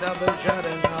Baba Tab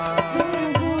Sharanam.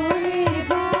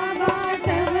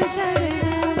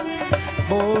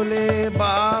 Bhole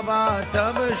Baba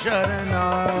Tab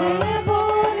Sharanam.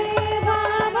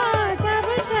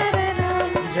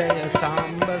 Jaya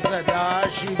Samba Sada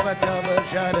Shiva Tab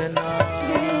Sharanam.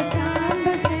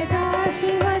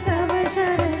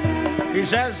 He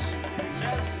says,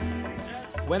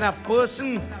 when a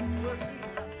person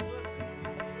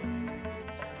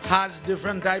has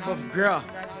different type of grah,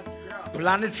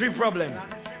 planetary problem,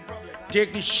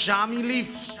 take the shami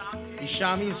leaf. The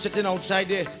shami is sitting outside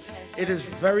there. It is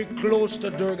very close to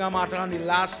Durga Mata. On the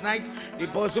last night, the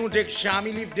person who takes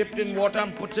shami leaf dipped in water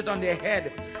and puts it on their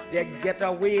head, they get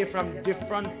away from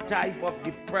different type of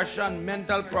depression,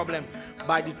 mental problem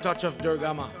by the touch of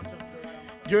Durga Mata.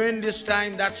 During this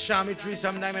time, that shami tree,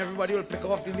 sometime everybody will pick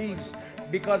off the leaves,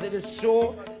 because it is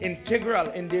so integral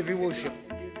in Devi worship,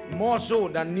 more so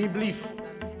than neem leaf.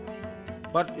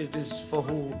 But it is for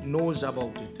who knows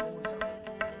about it.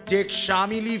 Take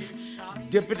shami leaf,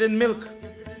 dip it in milk,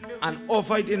 and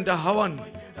offer it in the Havan.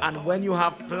 And when you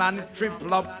have planetary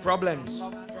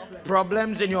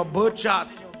problems in your birth chart,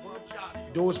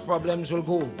 those problems will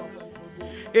go.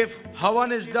 If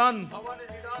Havan is done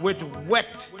with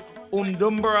wet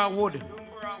Umdumbara wood,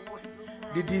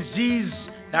 the disease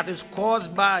that is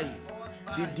caused by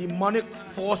the demonic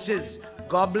forces,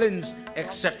 goblins,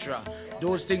 etc.,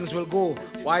 those things will go.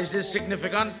 Why is this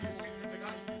significant?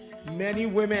 Many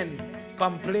women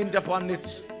complained upon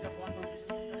it.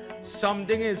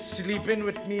 Something is sleeping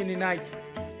with me in the night.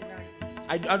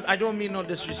 I don't mean no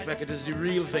disrespect, it is the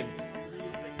real thing.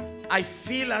 I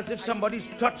feel as if somebody's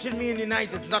touching me in the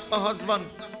night. It's not my husband,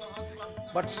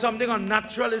 but something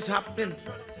unnatural is happening.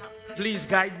 Please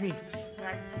guide me.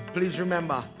 Please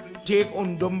remember, take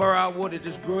Undumbara wood, it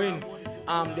is growing.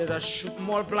 There's a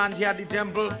small plant here at the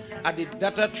temple, at the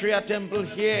Dattatreya temple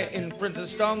here in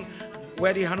Princess Town,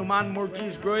 where the Hanuman Murti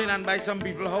is growing, and by some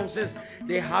people's houses,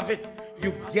 they have it.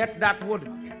 You get that wood,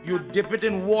 you dip it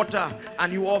in water,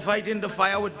 and you offer it in the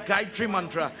fire with Gayatri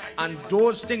mantra. And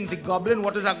those things, the goblin,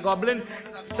 what is a goblin?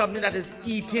 Something that is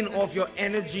eating off your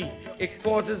energy. It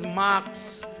causes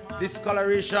marks,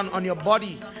 discoloration on your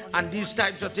body, and these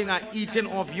types of things are eating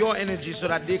off your energy so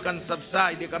that they can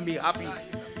subside, they can be happy.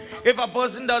 If a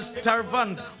person does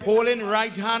tarpan, holding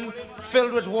right hand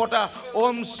filled with water,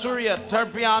 Om Surya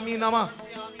Tarpyami Namah,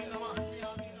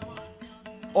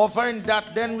 offering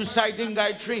that, then reciting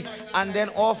Gayatri, and then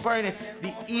offering it,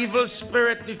 the evil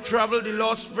spirit, the trouble, the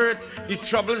lost spirit, the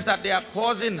troubles that they are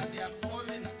causing,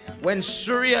 when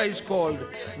Surya is called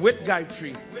with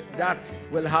Gayatri, that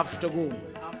will have to go.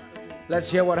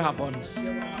 Let's hear what happens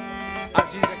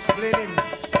as he's explaining.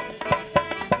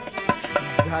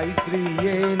 Gayatri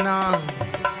yena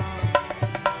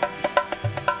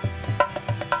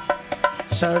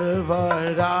sarva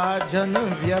rajan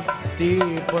vyapti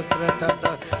putra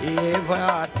tata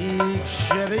evati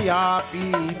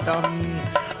ksharyapitam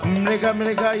mriga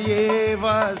mriga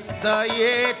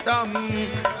yevastayetam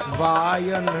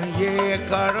vayan ye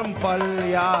karam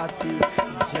palyati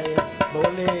jaya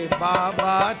bole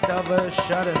baba tab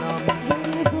sharanam.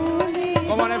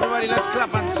 Come on everybody, let's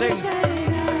clap and sing.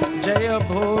 Jaya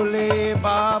Bhole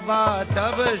Baba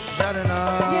Tab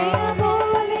Sharanam. Jaya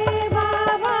Bhole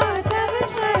Baba Tab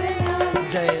Sharanam.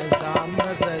 Jaya Samba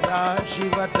Sada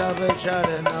Shiva Tab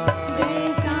Sharanam.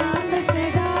 Jaya Samba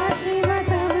Sada Shiva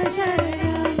Tab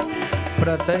Sharanam.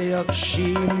 Pratayakshi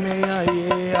Meya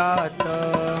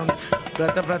Atam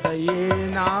Prataye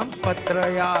Nam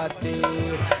Patrayate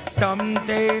Tam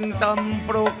Ten Tam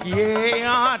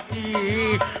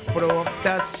Prokyati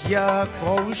Proktasya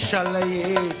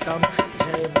Kaushalayetam.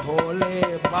 Jai Bhole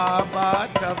Baba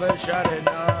Tab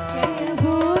Sharanam. Jaya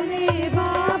Bhole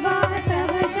Baba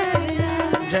Tab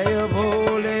Sharanam. Jai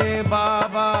Bhole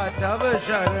Baba Tab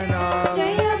Sharanam.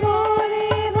 Jaya Bhole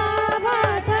Baba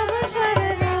Tab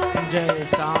Sharanam. Jai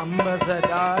Samba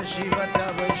Sada Shiva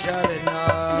Tab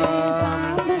Sharanam.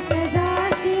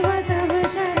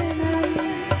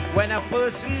 When a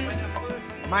person,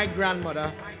 my grandmother,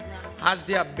 has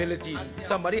the ability,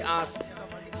 somebody asks,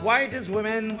 why does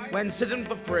women, when sitting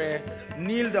for prayer,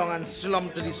 kneel down and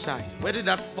slump to the side? Where did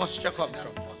that posture come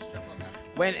from?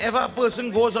 Whenever a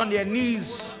person goes on their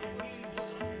knees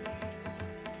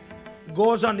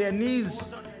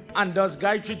and does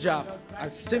Gayatri Jap,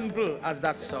 as simple as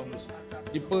that sounds,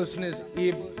 the person is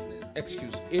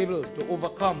able to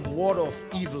overcome, ward off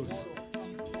evils.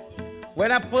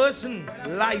 When a person's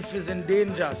life is in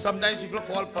danger, sometimes people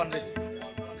call pundit.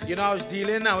 You know, I was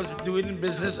doing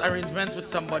business arrangements with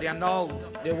somebody, and now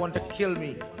they want to kill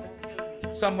me.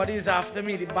 Somebody is after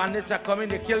me, the bandits are coming,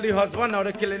 they kill the husband, now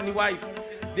they're killing the wife.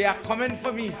 They are coming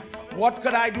for me. What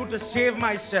could I do to save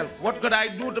myself? What could I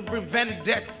do to prevent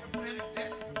death?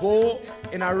 Go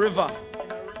in a river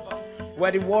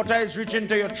where the water is reaching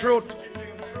to your throat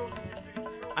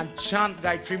and chant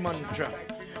Gayatri mantra,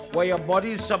 where your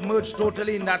body is submerged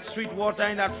totally in that sweet water,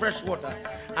 in that fresh water,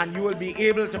 and you will be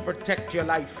able to protect your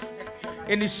life.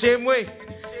 In the same way,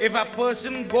 if a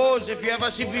person goes, if you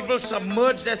ever see people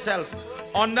submerge themselves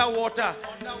underwater,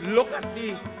 look at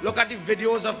the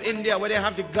videos of India where they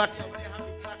have the gut,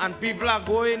 and people are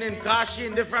going in Kashi,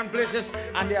 in different places,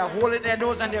 and they are holding their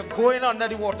nose and they're going under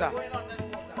the water.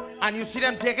 And you see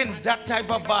them taking that type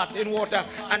of bath in water,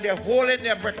 and they're holding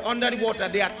their breath under the water.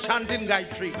 They are chanting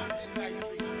Gayatri.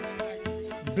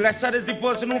 Blessed is the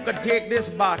person who can take this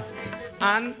bath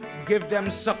and give them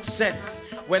success.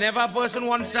 Whenever a person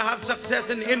wants to have success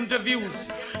in interviews,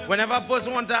 Whenever a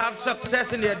person wants to have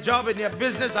success in their job, in their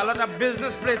business, a lot of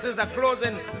business places are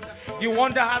closing. You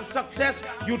want to have success,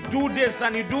 you do this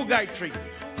and you do Gayatri.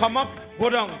 Come up, go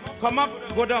down. Come up,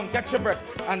 go down. Catch your breath.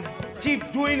 And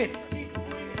keep doing it.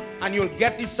 And you'll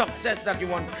get the success that you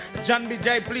want. John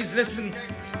Vijay, please listen.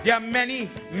 There are many,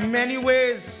 many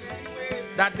ways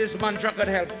that this mantra could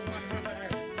help.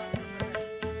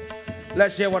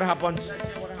 Let's hear what happens.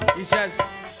 He says,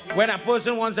 when a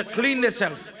person wants to clean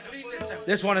themselves,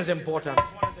 this one is important.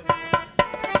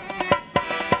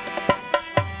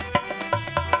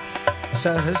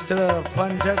 Sahasra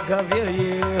Panchagavya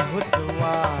ye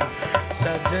hutva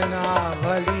Sajana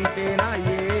valitena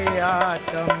ye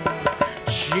atam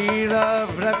Shira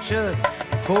Vraksha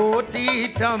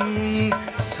Kotitam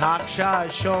Saksha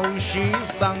Shoshi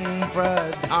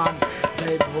Sampradhan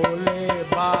Jai Bhole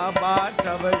Baba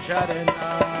Tav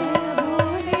Sharanam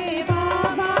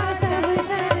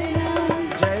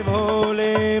Jai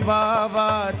Bhole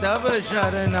Baba Tav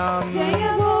Sharanam Jai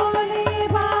Bhole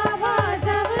Baba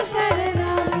Tav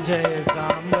Sharanam Jai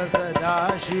Samba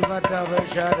Sada Shiva Tav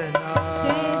Sharanam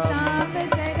Jai Samba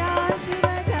Sada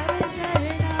Shiva Tav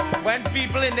Sharanam. When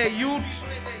people in their youth,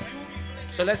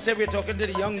 so let's say we're talking to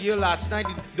the young girl last night,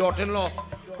 the daughter-in-law,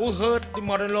 who hurt the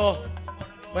mother-in-law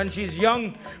when she's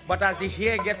young, but as the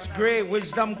hair gets gray,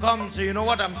 wisdom comes. So you know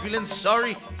what, I'm feeling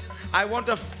sorry. I want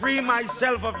to free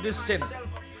myself of this sin.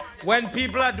 When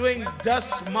people are doing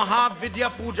Das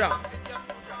Mahavidya Puja,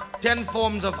 10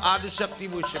 forms of Adi Shakti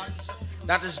worship,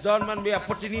 that is done when we are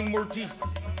putting in Murti.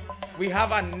 We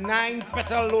have a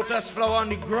 9-petal lotus flower on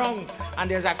the ground and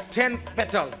there's a 10th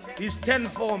petal. These 10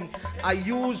 forms are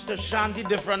used to shanti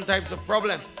different types of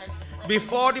problems.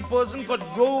 Before the person could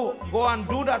go and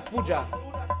do that puja,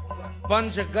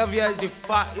 Panchagavya is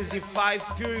the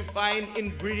 5 purifying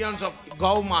ingredients of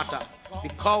Gau Mata, the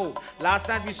cow. Last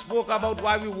night we spoke about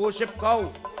why we worship cow.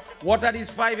 What are these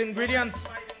 5 ingredients?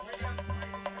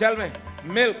 Tell me.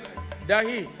 Milk,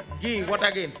 dahi, ghee, what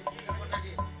again?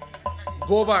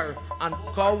 Gobar and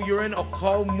cow urine or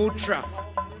cow mutra.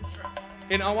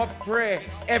 In our prayer,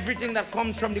 everything that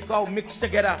comes from the cow mixed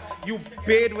together, you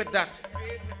bathe with that.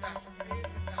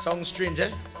 Sounds strange,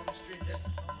 eh?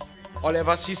 All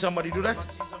ever see somebody do that?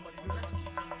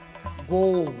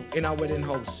 Go in a wedding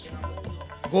house.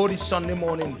 Go this Sunday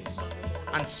morning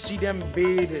and see them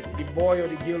bathe the boy or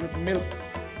the girl with milk,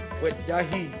 with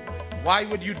dahi. Why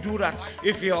would you do that?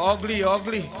 If you're ugly, you're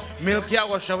ugly. Milk, yeah,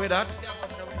 wash away that.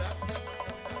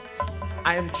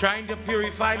 I am trying to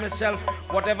purify myself.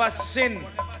 Whatever sin,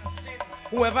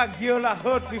 whoever girl I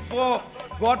hurt before,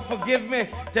 God forgive me.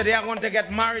 Today I want to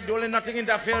get married. Don't let nothing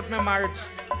interfere with my marriage.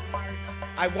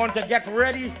 I want to get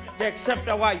ready to accept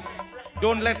a wife.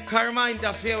 Don't let karma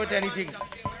interfere with anything.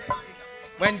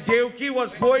 When Devaki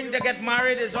was going to get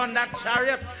married, is on that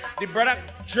chariot, the brother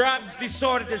drags the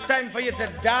sword. It is time for you to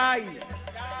die.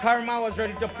 Karma was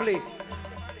ready to play.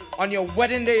 On your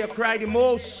wedding day, you cry the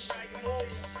most.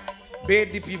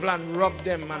 Bathe the people and rub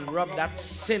them and rub that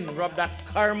sin, rub that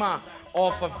karma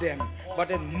off of them. But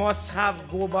it must have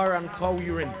gobar and cow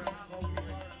urine.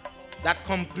 That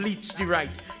completes the rite.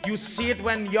 You see it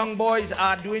when young boys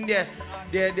are doing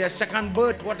their second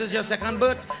birth. What is your second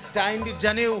birth? Tying the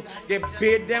janu. They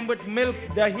bathe them with milk,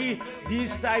 dahi,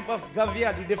 these type of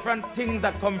gavya, the different things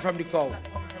that come from the cow.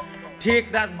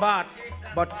 Take that bath,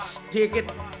 but take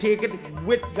it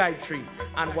with Gayatri.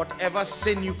 And whatever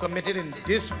sin you committed in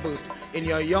this birth, in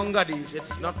your younger days,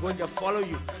 it's not going to follow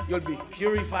you. You'll be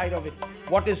purified of it.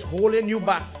 What is holding you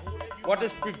back? What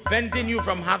is preventing you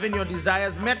from having your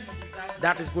desires met?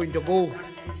 That is going to go.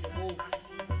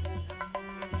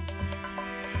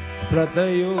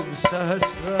 Pratayug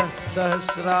sahasra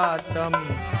sahasratam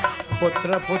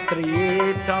putra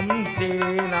putriyetam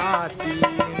tenati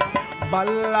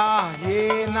balla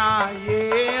yena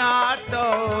ye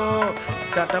ato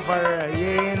tatapar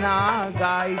yena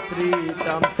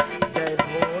gaitritam jai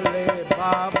bhole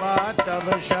baba tav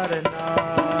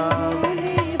sharanam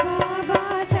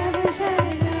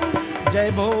jai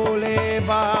bhole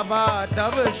baba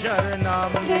tav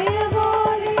sharanam Jai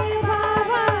Bhole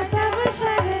Baba Tav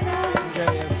Sharanam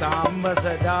Jai Samba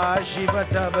Sada Shiva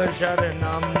Tav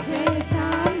Sharanam Jai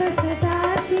Samba Sada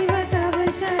Shiva Tav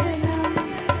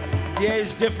Sharanam. There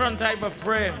is different type of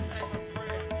prayer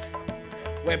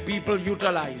where people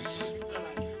utilize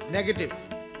negative,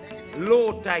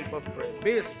 low type of prayer,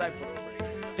 base type of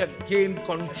prayer to gain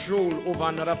control over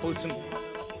another person.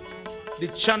 The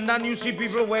chandan you see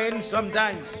people wearing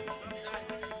sometimes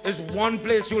is one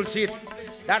place you'll see it.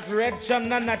 That red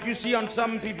chandan that you see on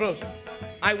some people,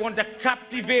 I want to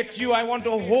captivate you. I want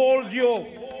to hold your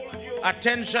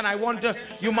attention.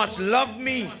 You must love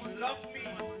me.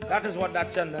 That is what that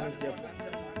chandan is there for.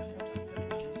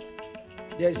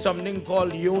 There is something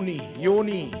called yoni.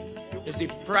 Yoni is the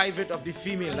private of the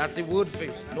female. That's the word for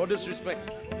it. No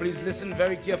disrespect. Please listen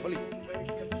very carefully.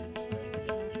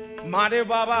 Mahadev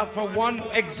Baba, for one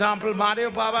example,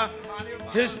 Mahadev Baba,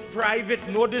 his private,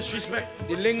 no disrespect,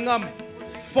 the lingam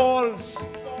falls.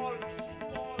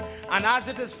 And as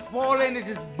it is falling, it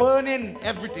is burning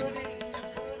everything.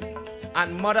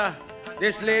 And mother,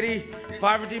 this lady,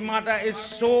 Parvati Mata,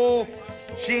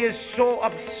 she is so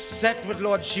upset with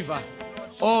Lord Shiva,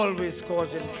 always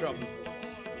causing trouble.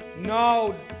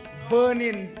 Now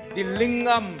burning the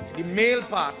lingam, the male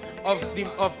part of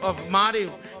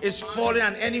Mahadev is falling,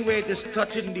 and anyway it is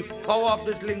touching, the power of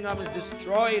this lingam is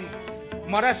destroying.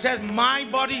 Mother says, my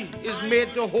body is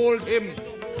made to hold him.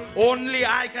 Only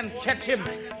I can catch him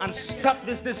and stop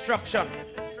this destruction.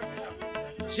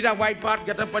 See that white part?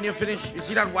 Get up when you finish. You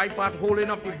see that white part holding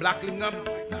up the black lingam?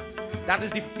 That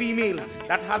is the female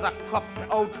that has a cupped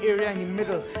out area in the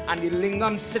middle, and the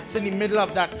lingam sits in the middle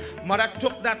of that. Mother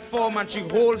took that form and she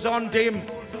holds on to him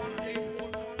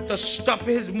to stop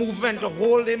his movement, to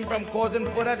hold him from causing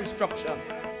further destruction.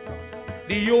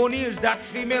 The yoni is that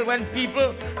female. When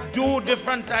people do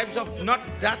different types of, not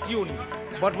that yoni,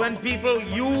 but when people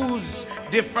use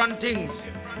different things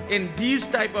in these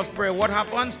type of prayer, what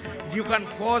happens? You can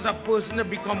cause a person to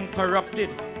become corrupted.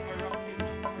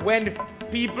 When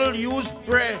people use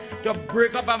prayer to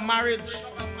break up a marriage,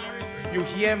 you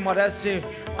hear mothers say,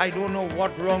 I don't know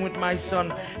what's wrong with my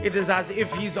son. It is as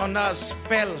if he's under a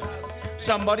spell.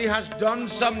 Somebody has done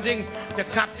something to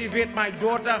captivate my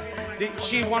daughter.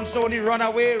 She wants to only run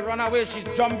away. She's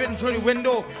jumping through the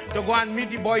window to go and meet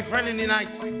the boyfriend in the night.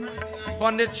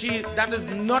 Pandit, that is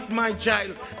not my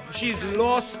child. She's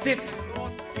lost it.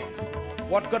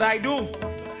 What could I do?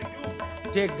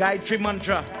 Take Gayatri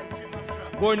mantra.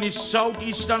 Go in the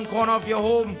southeastern corner of your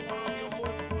home,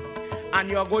 and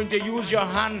you're going to use your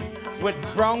hand with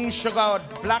brown sugar or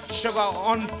black sugar,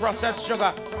 unprocessed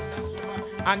sugar,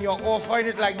 and you're offering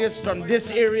it like this from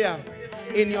this area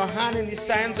in your hand. In the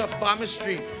science of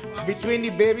palmistry, between the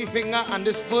baby finger and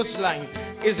this first line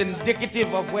is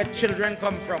indicative of where children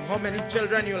come from, how many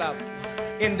children you'll have.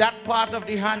 In that part of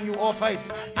the hand you offer it,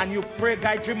 and you pray,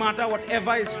 Gayatri Mata,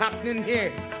 whatever is happening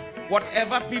here,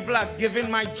 whatever people are giving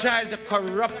my child to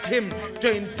corrupt him, to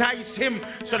entice him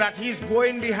so that he's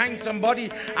going behind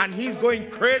somebody and he's going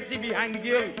crazy behind the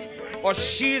girl, or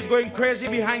she's going crazy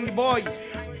behind the boy,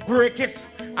 break it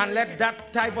and let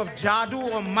that type of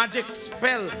jadoo or magic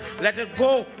spell, let it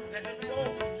go.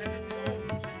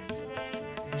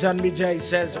 Janvi Jai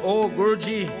says, oh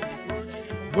Guruji,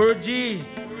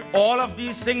 all of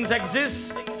these things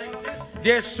exist.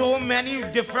 There's so many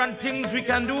different things we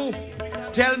can do.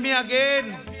 Tell me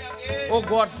again. Oh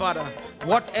Godfather,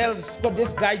 what else could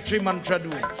this Gayatri mantra do?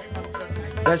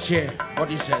 Let's hear what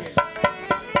he says.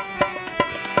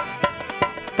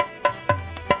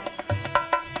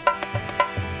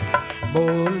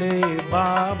 Bole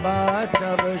Baba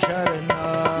Tab Sharna,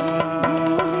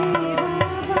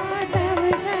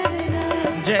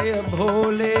 Jai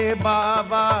Bole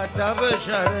Baba Tab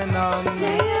Sharanam,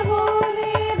 Jai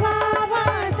Bole Baba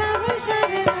Tab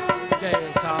Sharanam, Jai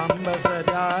Samba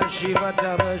Sada Shiva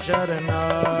Tab Sharanam.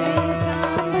 Jai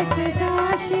Samba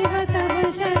Sada Shiva Tab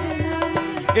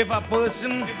Sharanam.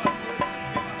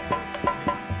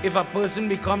 If a person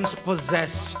becomes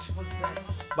possessed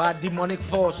by a demonic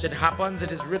force, it happens, it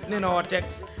is written in our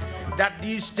text, that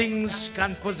these things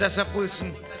can possess a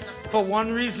person. For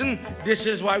one reason, this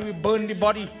is why we burn the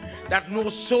body, that no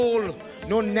soul,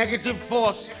 no negative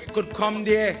force could come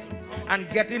there and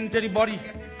get into the body.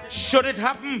 Should it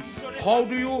happen, how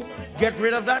do you get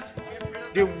rid of that?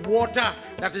 The water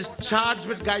that is charged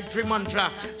with Gayatri mantra,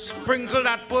 sprinkle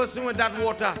that person with that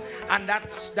water, and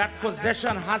that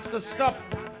possession has to stop.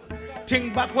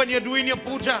 Think back when you're doing your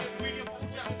puja.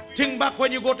 Think back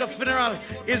when you go to funeral.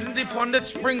 Isn't the Pandit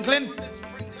sprinkling?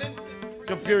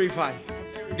 To purify.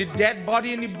 The dead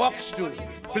body in the box too.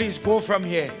 Please go from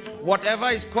here. Whatever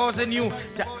is causing you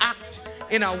to act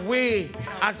in a way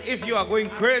as if you are going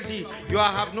crazy, you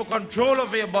have no control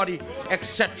over your body,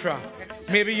 etc.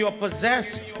 Maybe you are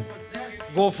possessed.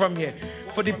 Go from here.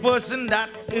 For the person that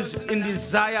is in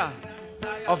desire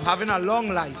of having a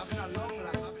long life,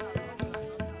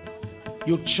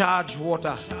 you charge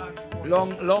water.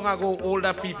 Long ago,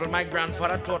 older people, my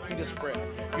grandfather taught me this prayer.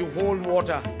 You hold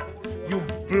water, you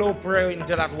blow prayer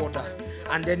into that water,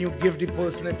 and then you give the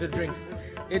person it to drink.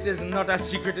 It is not a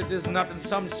secret, it is not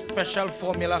some special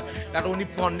formula that only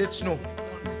pundits know.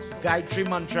 Gayatri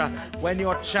mantra. When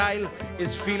your child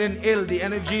is feeling ill, the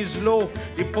energy is low,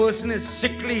 the person is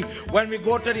sickly, when we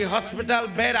go to the hospital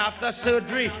bed after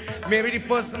surgery, maybe the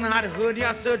person had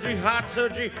hernia surgery, heart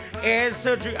surgery, ear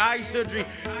surgery, eye surgery,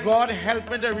 God help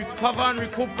me to recover and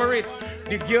recuperate.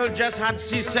 The girl just had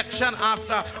C-section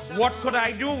after. What could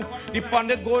I do? The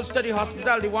pundit goes to the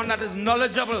hospital, the one that is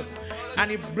knowledgeable,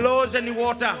 and he blows in the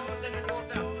water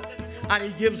and he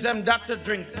gives them that to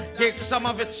drink. Take some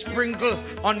of it, sprinkle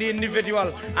on the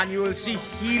individual, and you will see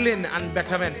healing and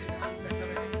betterment.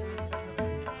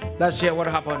 Let's hear what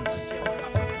happens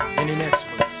in the next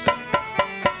verse.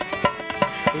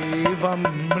 Evam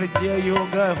mritya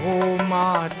yoga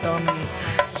homatam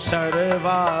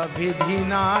sarva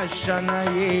vidhina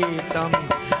shanayetam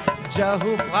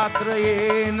jahu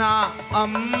patrayena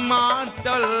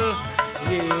ammatal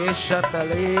ye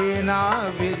shatalena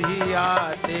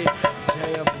vidhiyate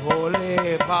jaya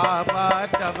bhole baba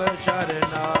tab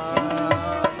sharana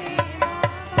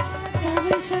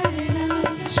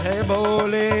jaya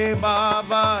bhole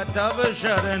baba tab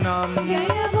sharanam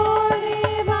जय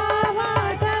भोले बाबा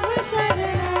तब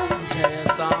शरणम jaya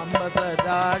samba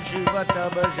sada shiva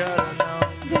tab sharanam.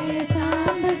 जय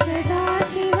सांब सदा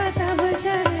शिव तब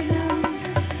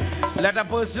शरणम Let a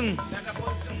person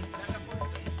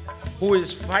who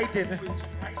is fighting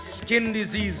skin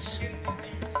disease,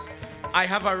 I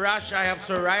have a rash, I have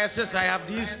psoriasis, I have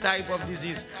this type of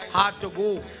disease, hard to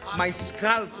go, my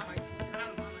scalp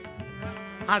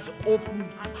has open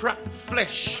cracked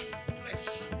flesh.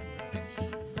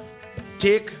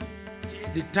 Take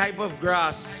the type of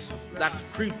grass that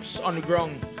creeps on the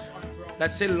ground,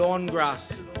 let's say lawn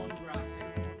grass.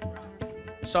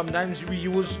 Sometimes we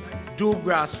use doob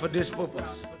grass for this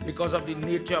purpose because of the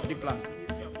nature of the plant.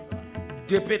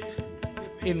 Dip it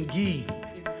in ghee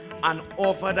and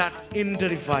offer that into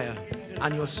the fire,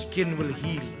 and your skin will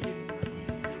heal.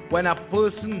 When a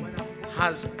person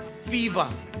has fever,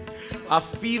 a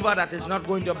fever that is not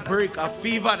going to break, a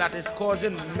fever that is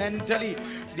causing mentally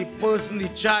the person, the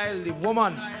child, the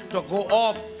woman to go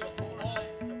off,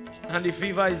 and the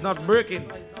fever is not breaking,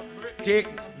 take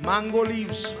mango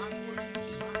leaves,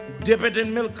 dip it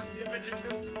in milk,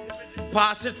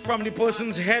 pass it from the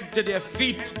person's head to their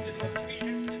feet,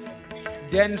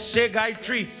 then say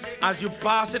Gayatri as you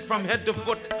pass it from head to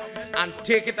foot, and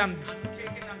take it and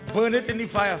burn it in the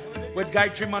fire with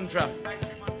Gayatri mantra.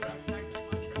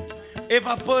 If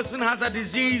a person has a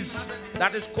disease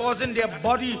that is causing their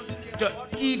body to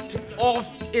eat off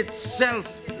itself,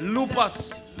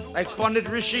 lupus, like Pandit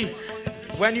Rishi,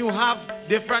 when you have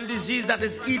different disease that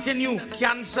is eating you,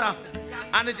 cancer,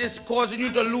 and it is causing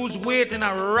you to lose weight in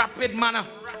a rapid manner,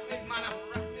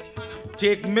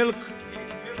 take milk,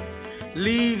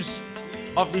 leaves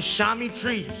of the shami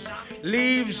tree,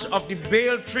 leaves of the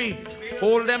bale tree,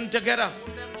 hold them together,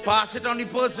 pass it on the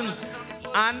person,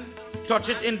 and touch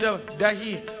it into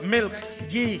dahi, milk,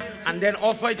 ghee, and then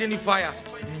offer it in the fire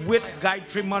with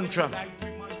Gayatri mantra.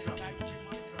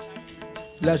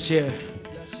 Let's hear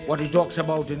what he talks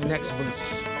about in the next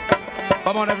verse.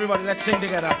 Come on everybody, let's sing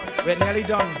together. We're nearly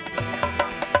done.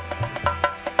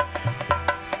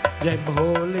 Jai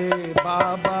Bhole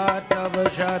Baba Tab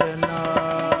Sharana,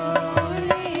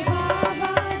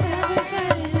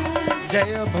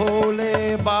 Jai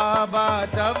Bhole Baba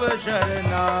Tab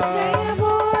Sharana, जय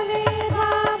भोले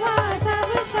बाबा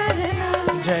तब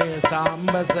शरणम Jai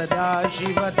Samba Sada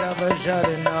Shiva Tab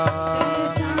Sharana.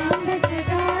 Samba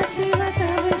सदा शिव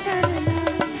तब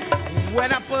शरणम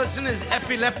When a person is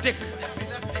epileptic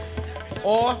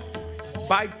or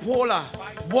bipolar,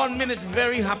 1 minute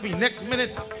very happy, next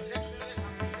minute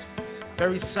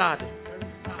very sad,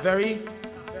 very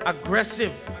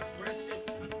aggressive.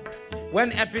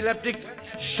 When epileptic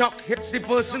shock hits the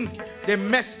person, they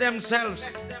mess themselves.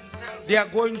 They are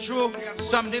going through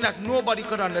something that nobody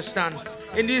could understand.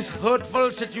 In this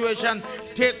hurtful situation,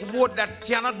 take wood that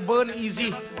cannot burn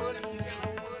easy.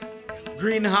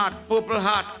 Green heart, purple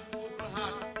heart,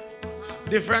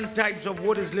 different types of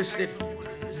wood is listed.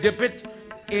 Dip it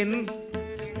in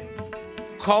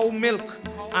cow milk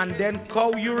and then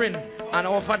cow urine and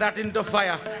offer that into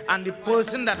fire. And the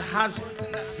person that has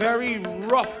very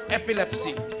rough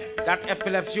epilepsy, that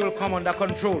epilepsy will come under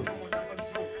control.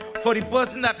 For the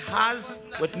person that has,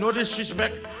 with no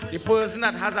disrespect, the person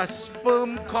that has a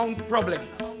sperm count problem,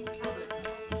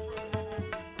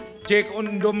 take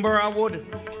undumbara wood,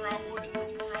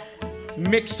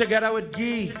 mix together with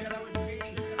ghee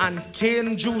and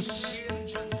cane juice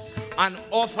and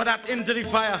offer that into the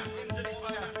fire.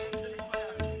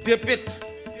 Dip it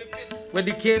with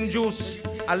the cane juice,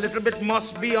 a little bit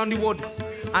must be on the wood,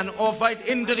 and offer it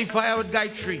into the fire with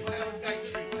Gayatri.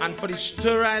 And for the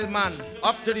sterile man,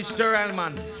 up to the sterile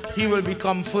man, he will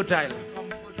become fertile.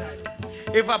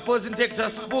 If a person takes a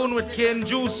spoon with cane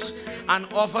juice and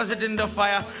offers it in the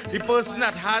fire, the person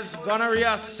that has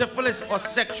gonorrhea, syphilis, or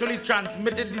sexually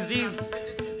transmitted disease,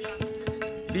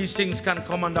 these things can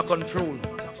come under control.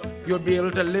 You'll be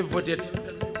able to live with it.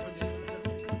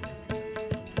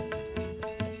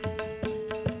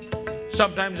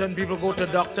 Sometimes when people go to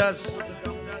doctors,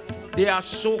 they are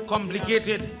so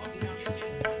complicated.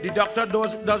 The doctor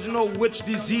doesn't know which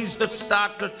disease to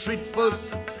start to treat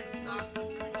first.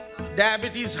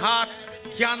 Diabetes, heart,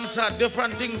 cancer,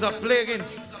 different things are plaguing.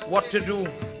 What to do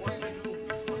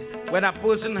when a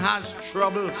person has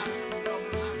trouble,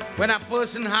 when a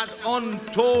person has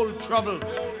untold trouble?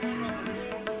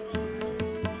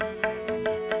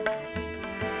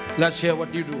 Let's hear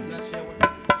what you do.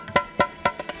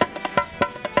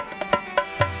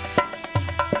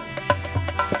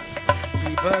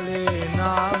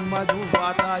 Palena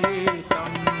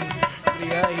madhuvatayetam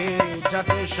priyaye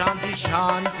jate shanti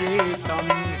shantetam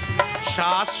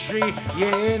shastri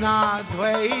yena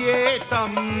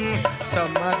dvayetam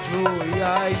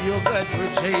samajhuya yuga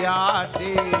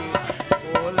tujhayate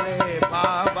bole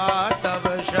baba tab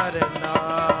sharana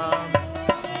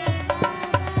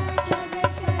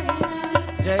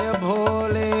jaya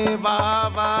bhole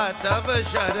baba tab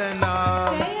sharana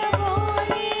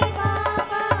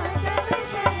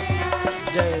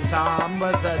Jai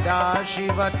Samba Sada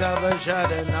Shiva Tava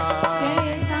Sharana.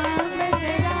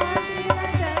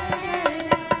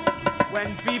 When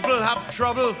people have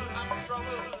trouble,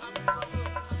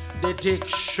 they take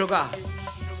sugar,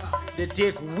 they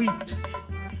take wheat,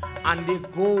 and they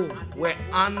go where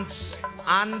ants,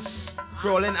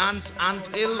 crawling ants,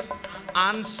 anthill,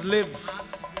 ants live,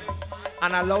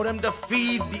 and allow them to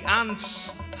feed the ants.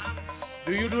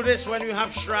 Do you do this when you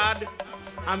have Shrad?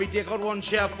 And we take out one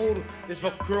share of food, it's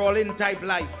for crawling type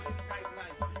life.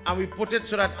 And we put it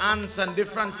so that ants and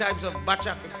different types of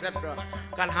bachak, etc.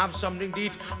 can have something to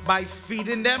eat. By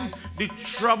feeding them, the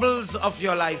troubles of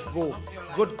your life go.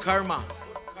 Good karma.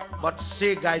 But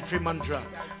say Gayatri mantra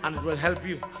and it will help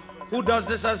you. Who does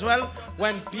this as well?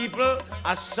 When people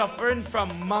are suffering from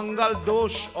Mangal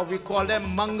Dosh, or we call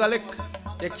them Mangalik,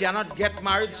 they cannot get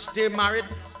married, stay married,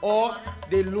 or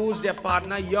they lose their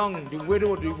partner young, the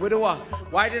widow, the widower.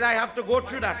 Why did I have to go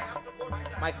through that?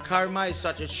 My karma is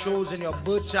such, it shows in your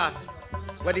birth chart.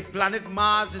 Where the planet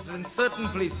Mars is in certain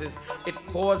places, it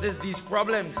causes these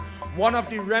problems. One of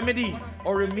the remedy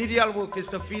or remedial work is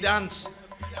to feed ants.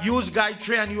 Use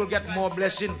Gayatri and you will get more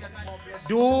blessing.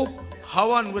 Do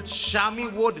Hawan with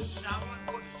Shami wood.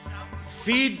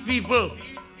 Feed people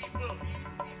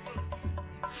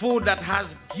food that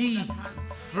has ghee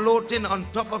floating on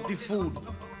top of the food.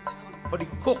 For the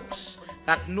cooks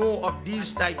that know of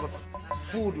these type of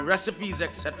food recipes,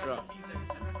 etc.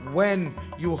 When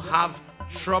you have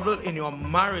trouble in your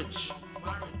marriage,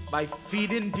 by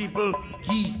feeding people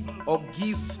ghee or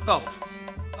ghee stuff,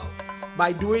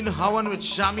 by doing Hawan with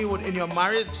Shami wood in your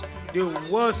marriage, the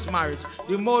worst marriage,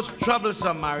 the most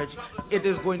troublesome marriage, it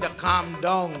is going to calm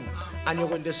down and you're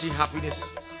going to see happiness.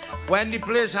 When the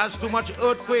place has too much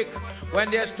earthquake, when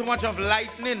there's too much of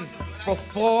lightning,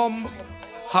 perform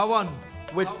Hawan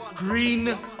with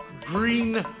green,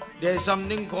 there's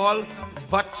something called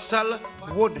Vatsal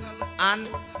wood and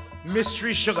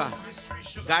mystery sugar,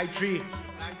 Gayatri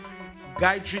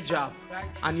jap,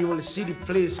 and you will see the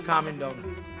place calming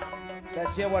down.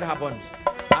 Let's hear what happens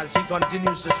as he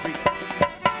continues to speak.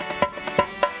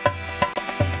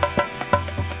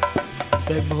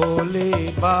 Jai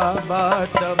Bhole Baba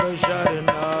Tab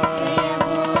Sharana.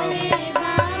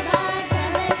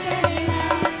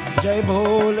 Jai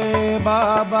Bhole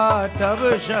Baba Tab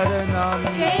Sharanam.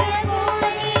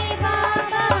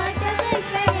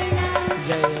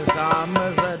 Jai Sam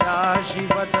Sada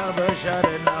Shiva Tab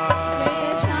Sharana.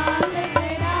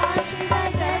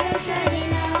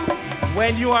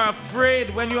 When you are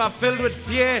afraid, when you are filled with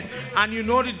fear, and you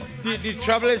know the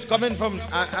trouble is coming from,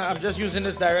 I'm just using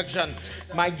this direction.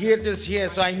 My gate is here,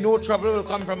 so I know trouble will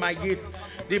come from my gate.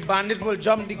 The bandit will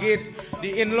jump the gate.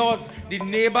 The in-laws, the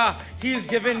neighbor, he's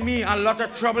giving me a lot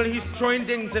of trouble. He's throwing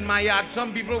things in my yard.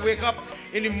 Some people wake up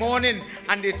in the morning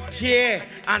and they tear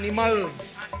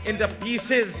animals into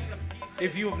pieces.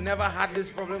 If you've never had this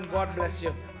problem, God bless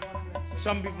you.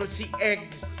 Some people see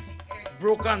eggs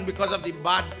broken because of the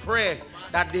bad prayer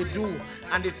that they do,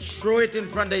 and they throw it in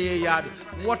front of your yard.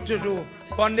 What to do?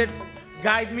 Pandit,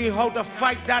 guide me how to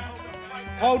fight that.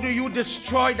 How do you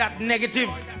destroy that negative?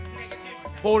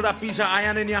 Hold a piece of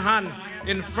iron in your hand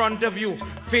in front of you,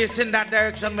 facing that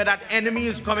direction where that enemy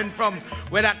is coming from,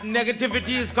 where that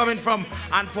negativity is coming from,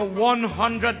 and for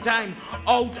 100 times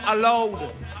out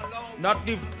aloud. Not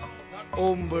the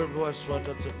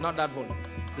not that one.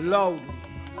 Loud.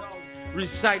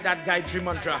 Recite that Gayatri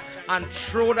mantra and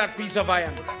throw that piece of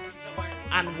iron.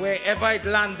 And wherever it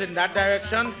lands in that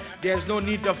direction, there's no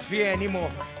need to fear anymore.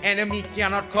 Enemy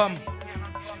cannot come.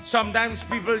 Sometimes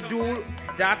people do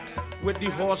that with the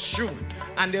horseshoe,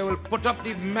 and they will put up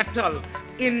the metal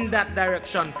in that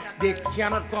direction. They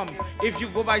cannot come. If you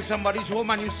go by somebody's home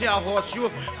and you see a horseshoe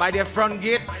by their front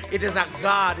gate, it is a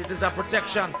guard, it is a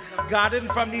protection. Guarding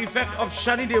from the effect of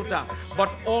Shani Devta,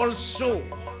 but also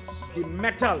the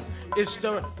metal is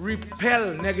to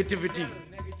repel negativity.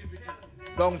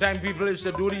 Long time people used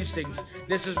to do these things.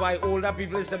 This is why older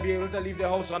people used to be able to leave their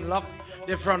house unlocked,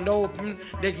 the front door open,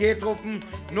 the gate open.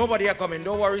 Nobody are coming.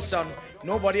 Don't worry, son.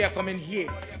 Nobody are coming here.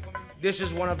 This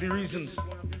is one of the reasons.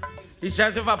 He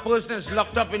says if a person is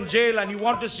locked up in jail and you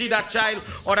want to see that child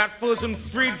or that person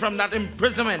freed from that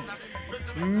imprisonment,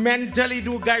 mentally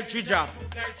do Gayatri jap,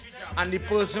 and the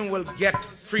person will get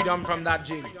freedom from that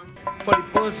jail. For the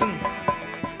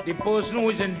person who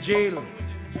is in jail,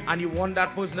 and you want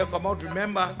that person to come out,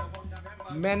 remember,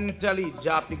 mentally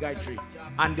jap the Gayatri,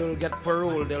 and they will get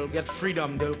parole, they will get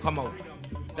freedom, they will come out.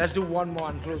 Let's do one more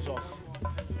and close off.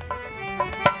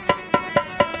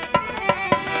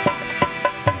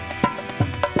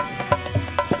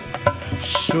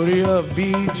 Surya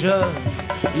bija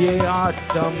ye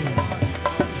atam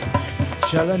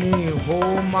chalani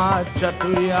homa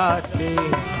chatuyate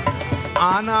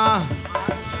ana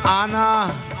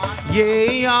ana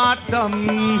ye atam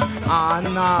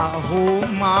ana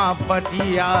homa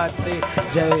patiyate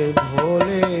jai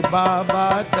bhole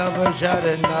baba tab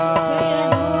sharna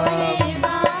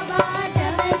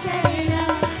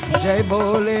jai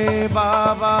bhole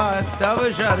baba tab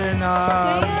sharna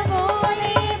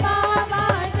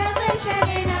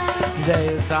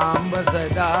Jai Samba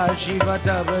Sada Shiva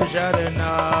Tab Sharanam.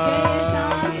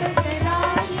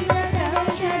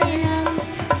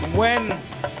 When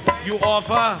you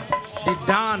offer the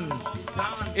dan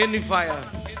in the fire,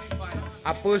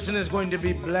 a person is going to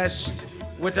be blessed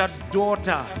with a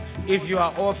daughter if you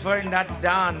are offering that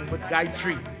dan with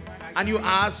Gayatri. And you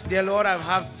ask, dear Lord, I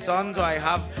have sons or I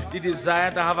have the desire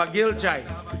to have a girl child.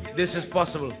 This is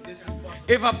possible.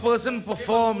 If a person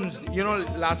performs, you know,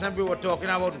 last night we were talking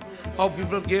about how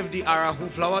people give the arahu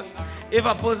flowers. If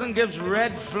a person gives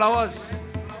red flowers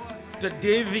to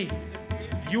Devi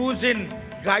using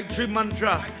Gayatri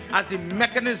mantra as the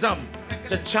mechanism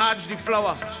to charge the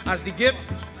flower as the gift,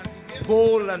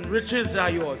 gold and riches are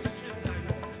yours.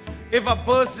 If a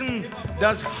person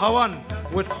does havan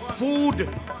with food,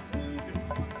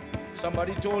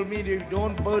 somebody told me they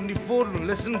don't burn the food.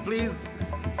 Listen please.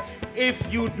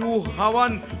 If you do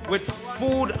havan with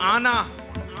food, ana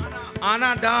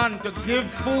dan, to give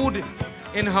food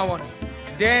in havan,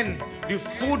 then the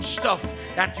food stuff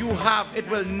that you have, it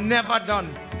will never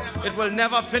done. It will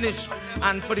never finish.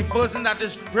 And for the person that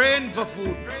is praying for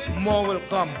food, more will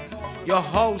come. Your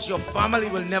house, your family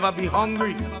will never be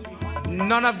hungry.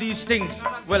 None of these things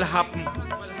will happen.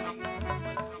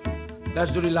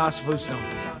 Let's do the last verse now.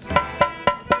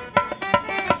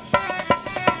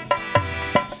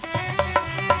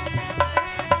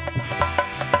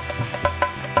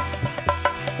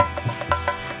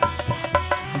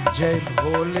 Jai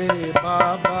Bhole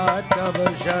Baba Tab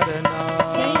Sharana.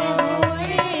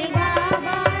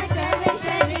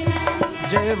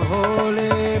 Jai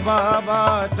Bhole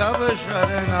Baba Tab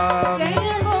Sharana.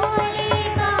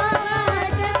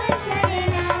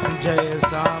 Jai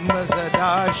Samba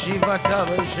Sada Shiva Tab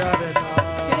Sharana.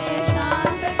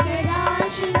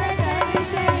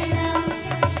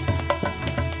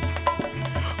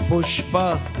 Pushpa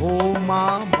Homa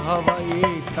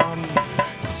Bhavayetam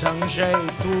Sangshay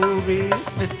tu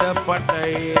vistita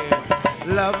pataye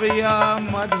lavya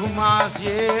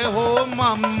madhumasye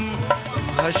homam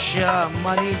bhashya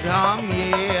manigam ye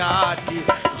aati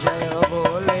jai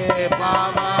bhole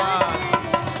baba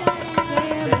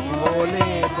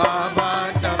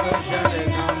tab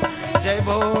sharanam jai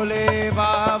bhole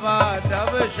baba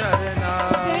tab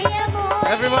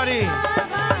sharanam. Everybody.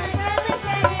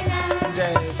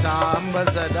 Jai Samba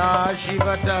Sada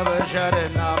Shiva Tab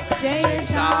Sharanam. Jai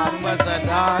Samba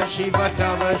Sada Shiva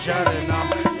Tab Sharanam.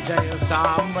 Jai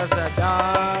Samba Sada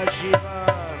Shiva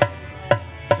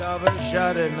Tab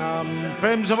Sharanam.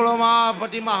 Prem Sabaloma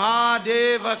Pati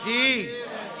Mahadeva Ki.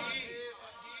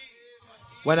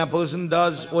 When a person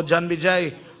does Ojan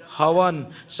Vijay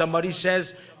Havan, somebody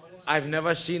says, I've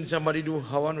never seen somebody do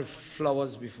Havan with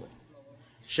flowers before.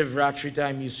 Raatri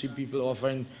time, you see people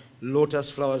offering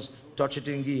lotus flowers, touch it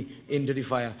in ghee, into the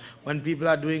fire. When people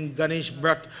are doing Ganesh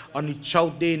Brat on the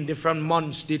Chout day in different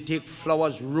months, they take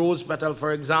flowers, rose petal,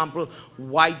 for example,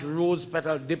 white rose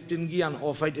petal dipped in ghee and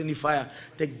offer it in the fire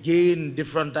to gain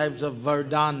different types of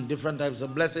vardhan, different types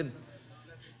of blessing.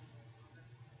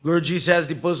 Guruji says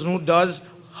the person who does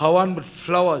havan with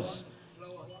flowers,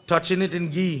 touching it in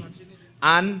ghee,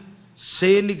 and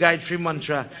saying the Gayatri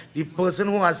mantra, the person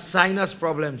who has sinus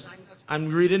problems, I'm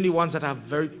reading the ones that are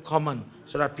very common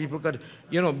so that people could,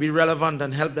 be relevant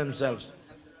and help themselves.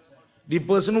 The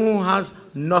person who has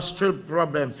nostril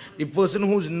problem, the person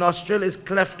whose nostril is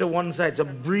cleft to one side, so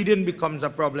breathing becomes a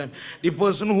problem. The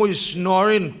person who is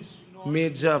snoring,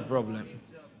 major problem.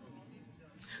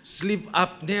 Sleep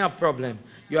apnea problem.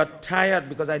 You are tired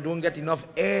because I don't get enough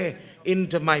air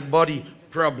into my body,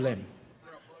 problem.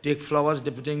 Take flowers,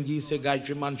 dip it in ghee, say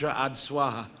Gayatri mantra, add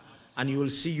swaha, and you will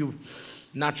see you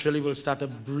naturally will start to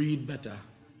breathe better.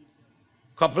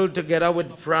 Coupled together with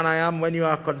pranayam, when you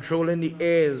are controlling the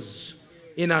airs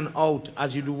in and out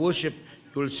as you do worship,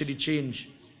 you will see the change.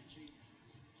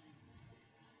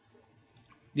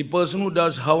 The person who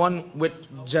does havan with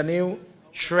janev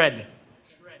thread,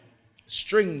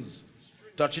 strings,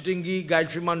 touch it in ghee,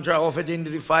 Gayatri mantra, offer it into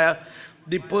the fire.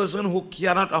 The person who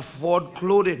cannot afford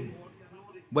clothing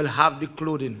will have the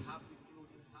clothing.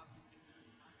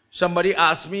 Somebody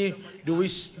asked me, do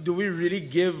we really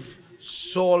give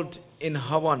salt in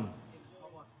havan?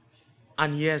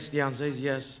 And yes, the answer is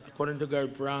yes. According to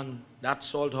Garib Puran, that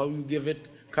salt, how you give it,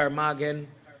 karma again,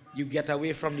 you get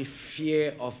away from the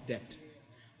fear of death.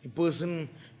 A person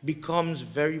becomes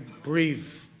very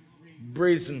brave,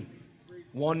 brazen.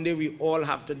 One day we all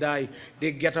have to die.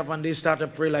 They get up and they start to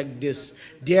pray like this.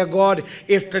 Dear God,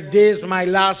 if today is my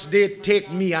last day, take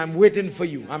me. I'm waiting for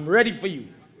you. I'm ready for you.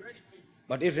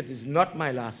 But if it is not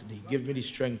my last day, give me the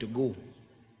strength to go.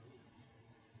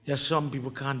 There's some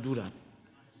people can't do that.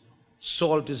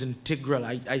 Salt is integral.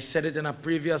 I said it in a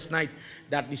previous night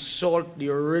that the salt, the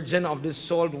origin of this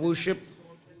salt worship,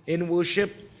 in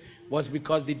worship, was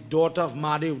because the daughter of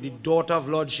Mahadev, the daughter of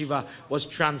Lord Shiva, was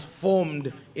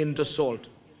transformed into salt.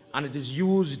 And it is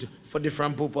used for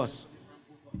different purposes.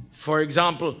 For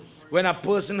example, when a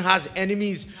person has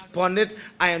enemies, Pandit,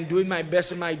 I am doing my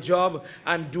best in my job,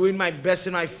 I'm doing my best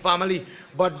in my family,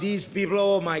 but these people,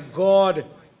 oh my God,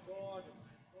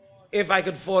 if I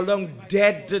could fall down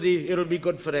dead today, it'll be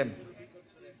good for them.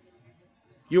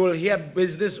 You will hear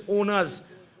business owners,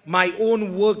 my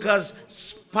own workers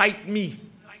spite me.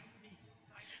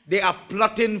 They are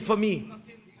plotting for me.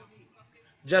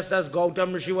 Just as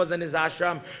Gautam Rishi was in his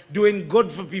ashram, doing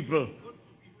good for people.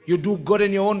 You do good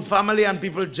in your own family and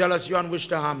people jealous you and wish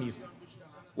to harm you.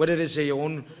 What did they say? Your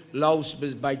own louse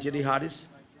bite you the hardest.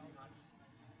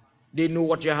 They know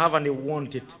what you have and they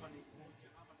want it.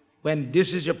 When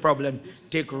this is your problem,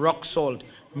 take rock salt,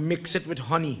 mix it with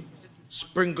honey,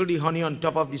 sprinkle the honey on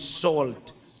top of the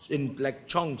salt in like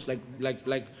chunks,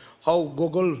 like how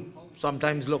Google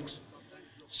sometimes looks.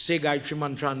 Say Gayatri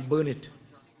mantra and burn it.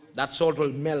 That salt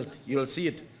will melt. You'll see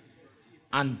it.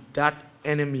 And that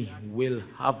enemy will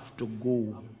have to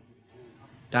go.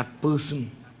 That person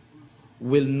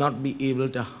will not be able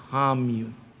to harm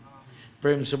you.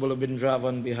 Prem Sabala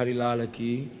Bindravan Bihari Lal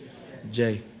Ki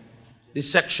Jai. This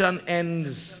section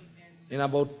ends in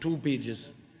about 2 pages.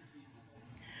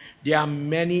 There are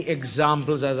many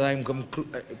examples as I am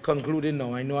concluding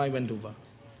now. I know I went over.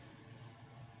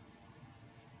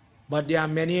 But there are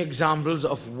many examples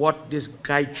of what this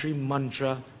Gayatri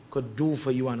mantra could do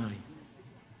for you and I.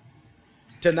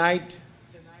 Tonight,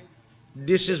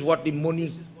 this is what the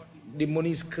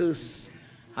Muni's curse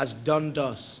has done to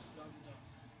us.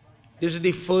 This is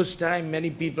the first time many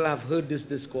people have heard this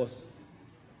discourse.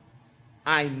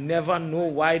 I never know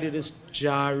why there is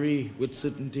jari with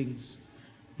certain things.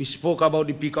 We spoke about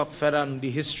the peacock feather and the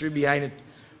history behind it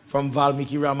from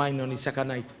Valmiki Ramayana on the second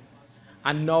night.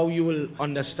 And now you will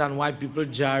understand why people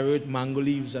gyrate mango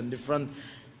leaves and different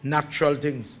natural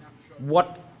things.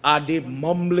 What are they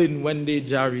mumbling when they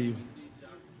gyrate you?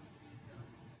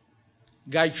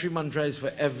 Gayatri mantra is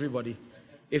for everybody.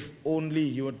 If only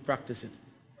you would practice it.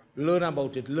 Learn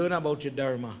about it. Learn about your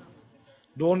dharma.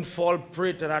 Don't fall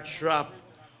prey to that trap.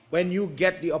 When you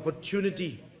get the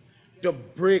opportunity to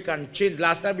break and change.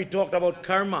 Last time we talked about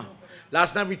karma.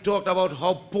 Last time we talked about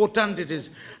how potent it is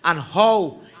and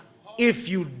how if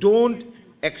you don't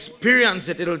experience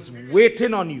it, it's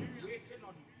waiting on you.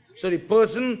 So the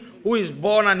person who is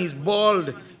born and he's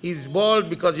bald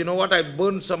because you know what, I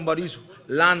burned somebody's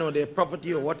land or their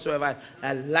property or whatsoever,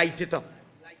 I light it up.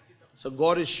 So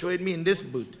God is showing me in this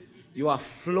birth, you are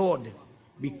flawed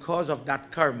because of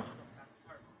that karma.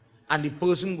 and the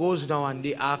person goes now and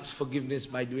they ask forgiveness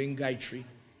by doing Gayatri.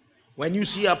 When you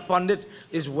see a Pandit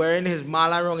is wearing his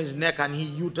mala around his neck and he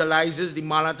utilizes the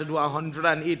mala to do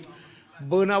 108,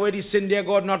 burn away the sin, dear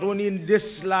God, not only in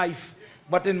this life,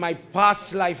 but in my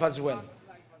past life as well.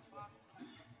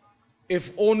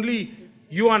 If only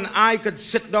you and I could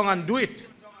sit down and do it,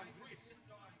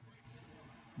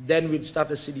 then we'd start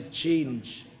to see the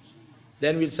change.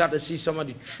 Then we'll start to see some of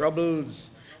the troubles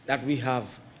that we have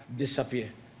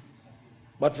disappear.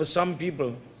 But for some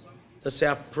people, to say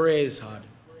a prayer is hard.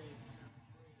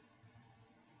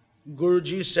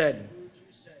 Guruji said,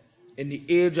 in the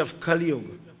age of Kali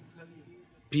Yuga,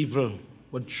 people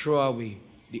would throw away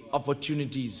the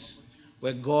opportunities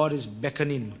where God is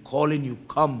beckoning, calling you,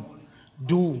 come,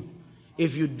 do.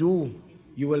 If you do,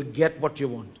 you will get what you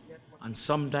want. And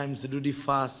sometimes to do the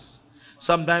fast,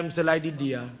 sometimes to light the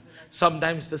diya,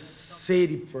 sometimes to say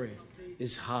the prayer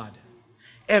is hard.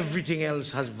 Everything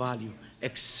else has value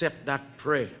except that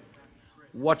prayer.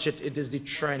 Watch it, it is the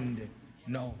trend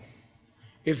now.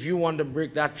 If you want to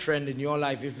break that trend in your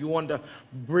life, if you want to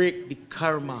break the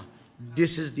karma,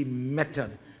 this is the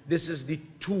method, this is the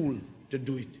tool to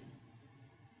do it.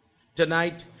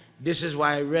 Tonight, this is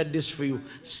why I read this for you,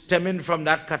 stemming from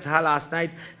that katha last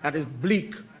night that is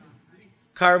bleak.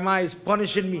 Karma is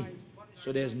punishing me,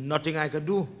 so there's nothing I can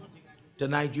do.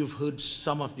 Tonight you've heard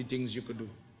some of the things you could do.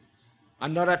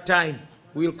 Another time,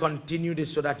 we'll continue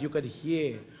this so that you could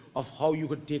hear of how you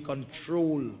could take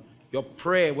control. Your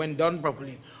prayer, when done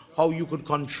properly, how you could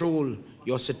control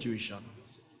your situation.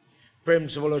 Prem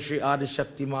se bolo Shri Adi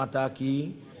Shakti Mata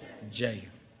ki Jai.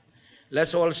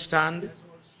 Let's all stand.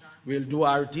 We'll do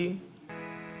Arti.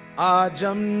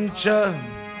 Ajam cha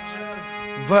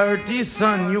Varti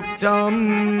Sanyuktam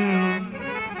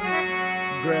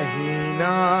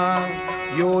Grahina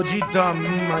Yojitam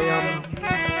Mayam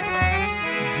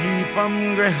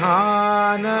Deepam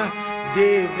Grahana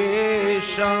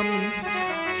Devesham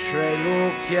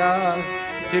Trailokya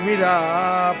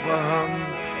Timirapaham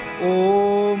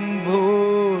Om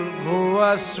Bhur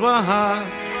Bhuva Swaha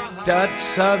Tat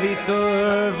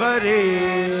Savitur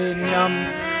Varenyam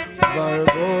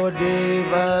Vargo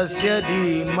Devasya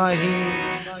Dhimahi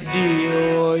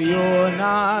Diyo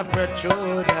Yona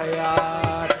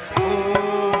Prachodayat.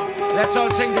 Let's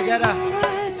all sing together.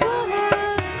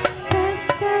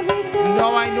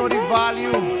 Now I know the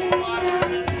value.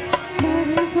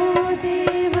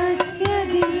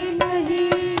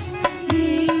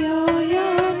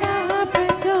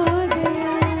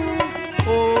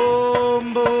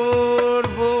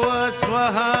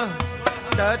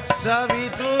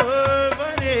 Savitur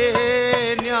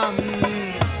Varenyam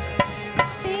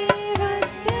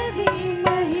Devasya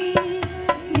Dhimahi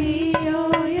Dhiyo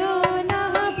Yona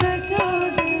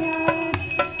Prachodayat.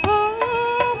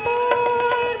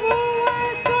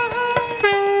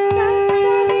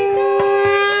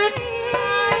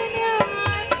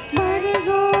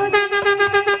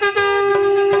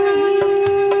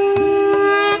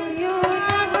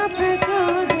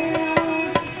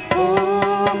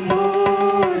 Om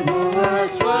Bhurbhuva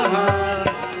Swaha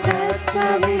Tat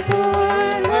Savitur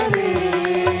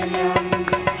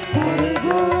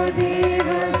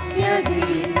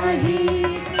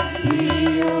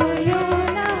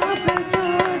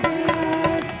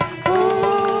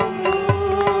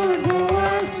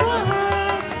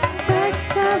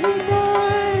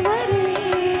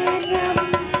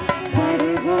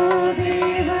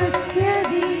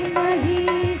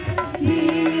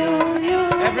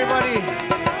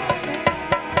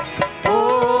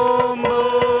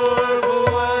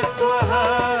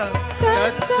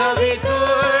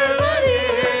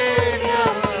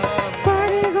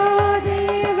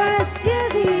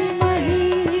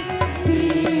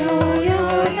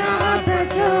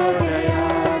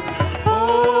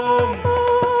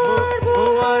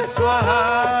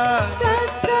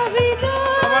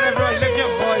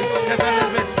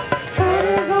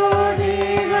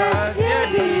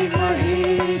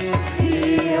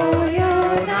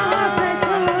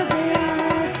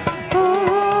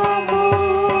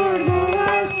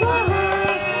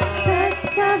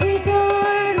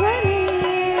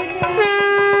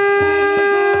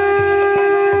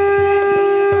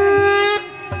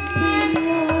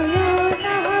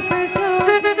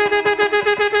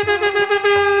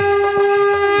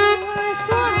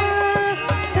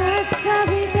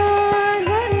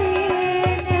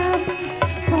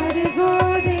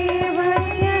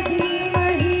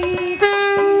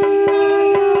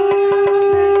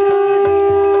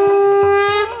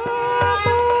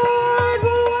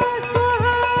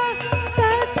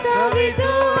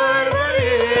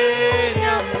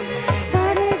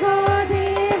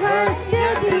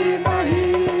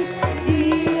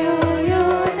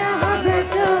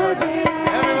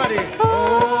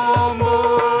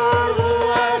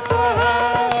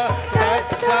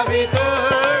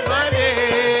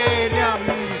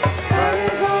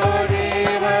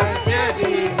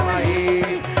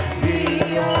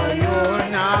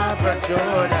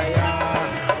Prachodaya.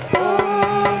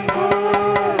 Om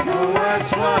Bhurbhuva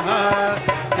Swaha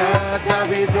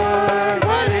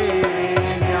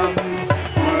Tatsavidurvarenyam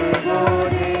Bhargo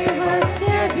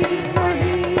Devasya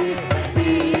Dhimahi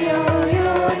Dhiyo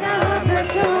Yo Na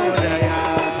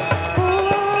Prachodayat.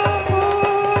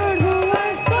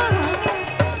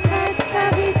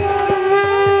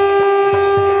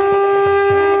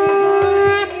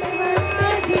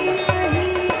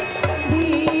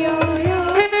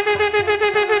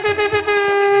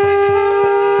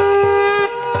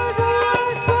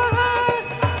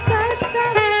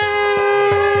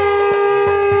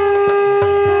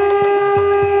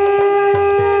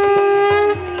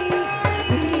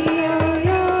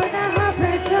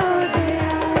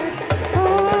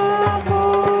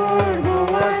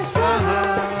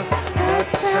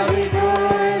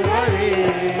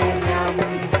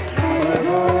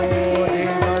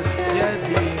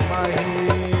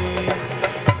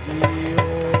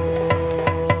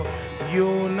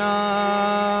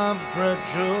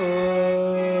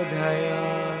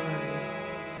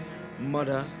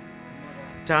 Mother,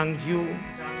 thank you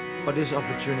for this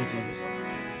opportunity.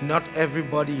 Not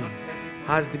everybody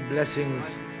has the blessings,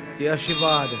 the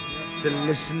Ashirvad, to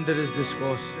listen to this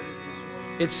discourse.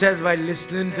 It says by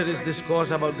listening to this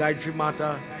discourse about Gayatri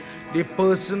Mata, the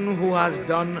person who has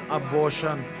done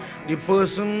abortion, the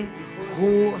person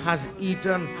who has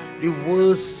eaten the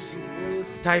worst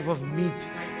type of meat,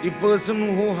 the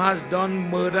person who has done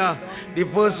murder, the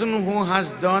person who has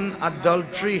done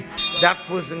adultery, that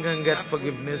person can get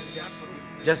forgiveness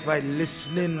just by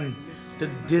listening to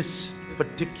this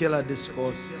particular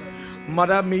discourse.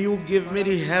 Mother, may you give me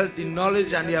the health, the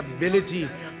knowledge and the ability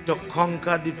to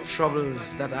conquer the troubles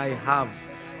that I have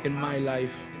in my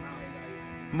life.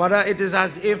 Mother, it is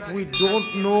as if we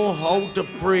don't know how to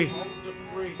pray.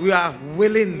 We are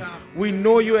willing, we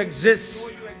know you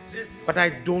exist, but I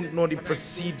don't know the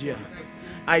procedure.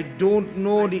 I don't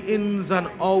know the ins and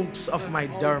outs of my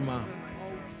dharma.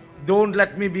 Don't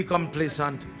let me be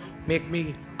complacent. Make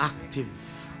me active.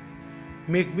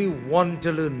 Make me want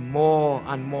to learn more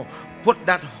and more. Put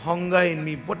that hunger in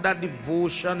me. Put that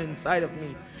devotion inside of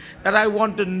me. That I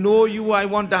want to know you. I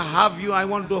want to have you. I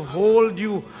want to hold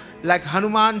you like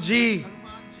Hanumanji.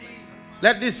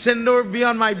 Let this sindoor be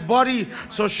on my body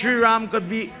so Sri Ram could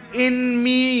be in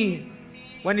me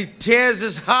when he tears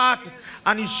his heart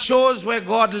and he shows where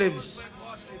God lives.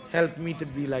 Help me to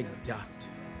be like that.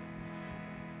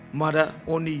 Mother,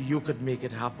 only you could make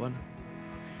it happen.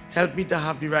 Help me to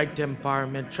have the right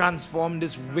temperament. Transform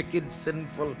this wicked,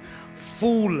 sinful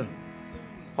fool.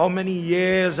 How many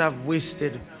years I've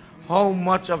wasted. How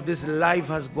much of this life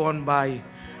has gone by.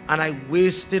 And I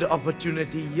wasted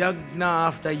opportunity, yagna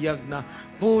after yagna,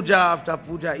 puja after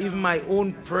puja, even my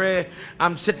own prayer.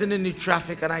 I'm sitting in the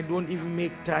traffic and I don't even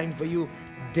make time for you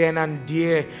then and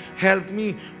there. Help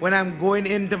me when I'm going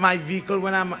into my vehicle,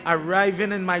 when I'm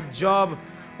arriving in my job,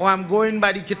 or I'm going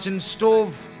by the kitchen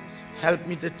stove. Help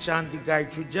me to chant the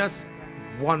Gayatri just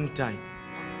one time.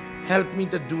 Help me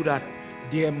to do that,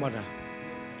 dear Mother.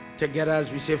 Together as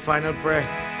we say final prayer.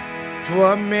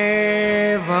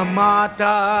 Tvameva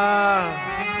Mata,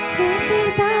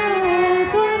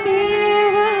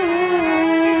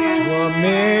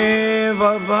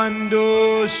 Tvameva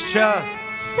Bandhuscha,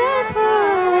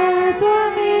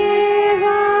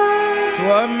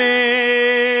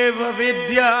 Tvameva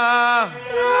Vidya,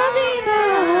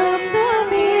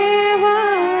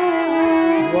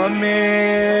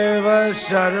 Tvameva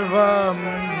Sarvam,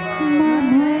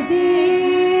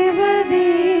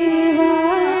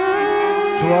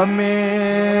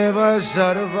 Tvameva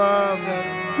Sarvam,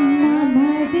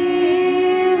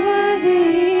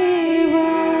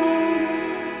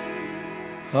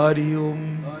 Hari Om.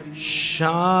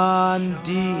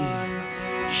 Shanti,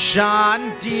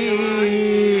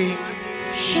 Shanti,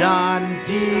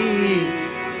 Shanti,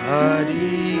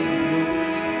 Hari.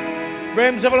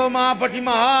 Prem se bolo Mahapati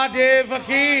Mahadeva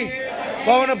ki,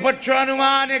 Pavanapatra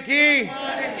Hanuman ki,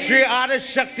 Shri Adi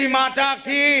Shakti Mata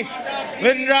ki,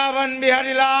 Vrindavan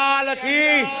Bihari Lal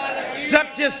ki,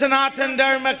 Satya Sanatan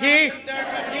Dharma ki.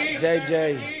 Jai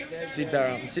Jai,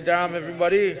 Sitaram, Sitaram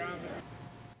everybody.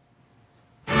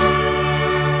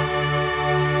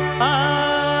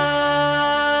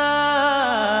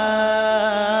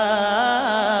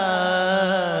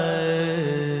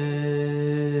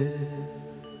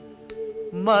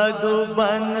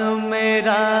 Madhuban में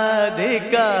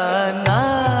राधिका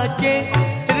नाचे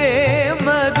रे,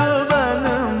 मधुबन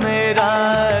में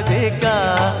राधिका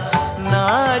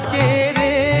नाचे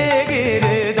रे,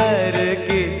 गिरधर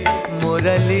की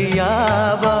मुरलिया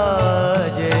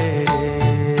बाजे रे।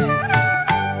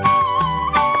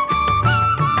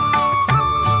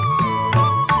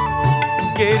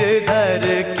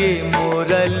 की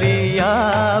मुरलिया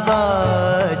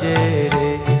बाजे रे,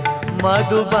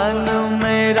 मधुबन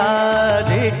में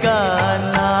राधिका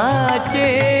नाचे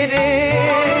रे।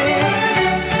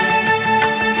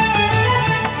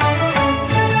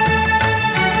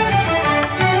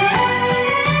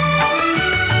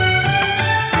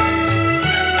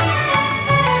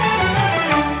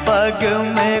 पग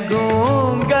में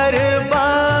घूंघर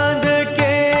बांध के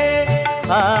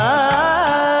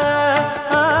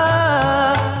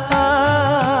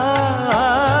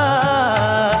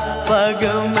पग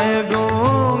में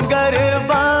घूंघर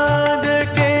बांध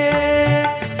के,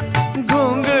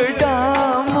 घूंघटा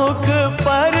मुख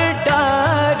पर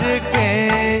डार के,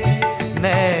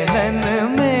 नैनन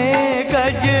में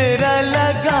गजरा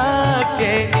लगा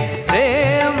के, रे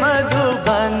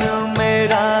मधुबन में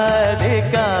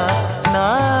राधिका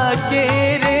नाचे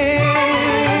रे।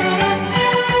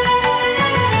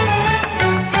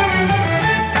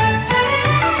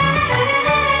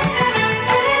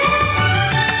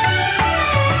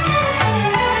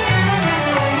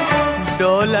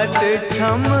 डोलत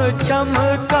छम छम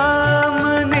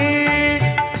कामनी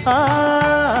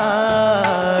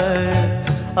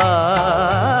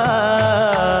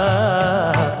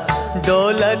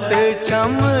डोलत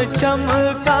छम छम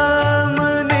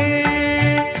कामनी,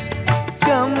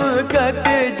 चमकत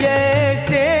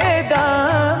जैसे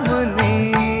दामनी,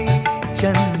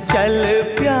 चंचल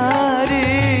प्यारी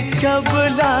छब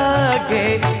लागे,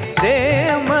 रे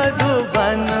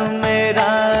मधुबन में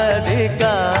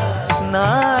राधिका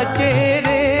नाचे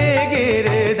रे।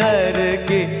 गिरधर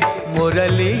की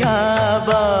मुरलिया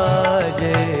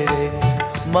बाजे रे,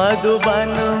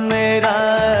 मधुबन में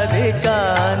राधिका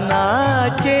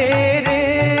नाचे रे।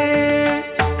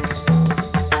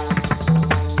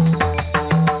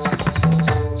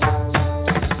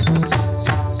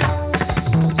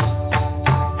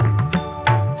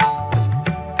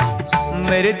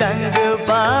 मृदंग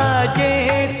बाजे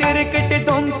तिरकट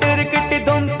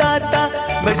दुम ताता,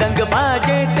 मृदंग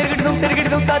बाजे तिरकट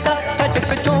दुम ताता, तचक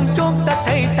चोम चोम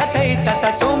तथई तथई तथा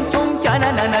चोम चोम चाना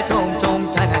नाना चोम चोम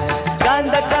चाना,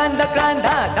 क्रांदा क्रांदा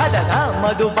क्रांदा दादा धा,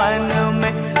 मधुबन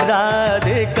में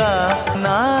राधिका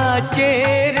नाचे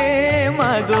रे,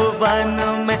 मधुबन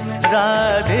में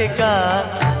राधिका।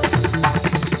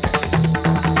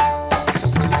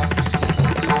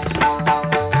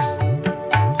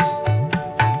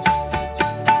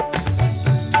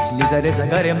 सरे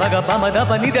सगरे मग पम द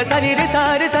प नि द सा रे सा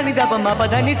रे सा नि द प म प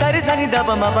ध नि सा रे सा नि द प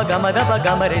म प ग म द प ग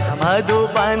म रे सा।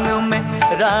 मधुबन में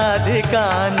राधिका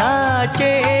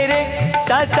नाचे रे,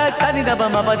 सा सा सा नि द प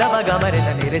म प ध प ग म रे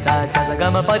सा नि रे सा सा सा ग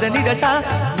म प ध नि द सा।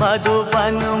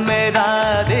 मधुबन में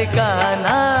राधिका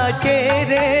नाचे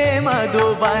रे,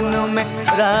 मधुबन में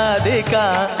राधिका।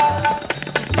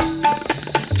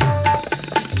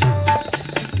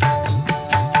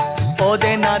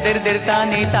 ओदे नादिर दिरता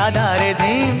नीता धारे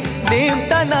धीम धीम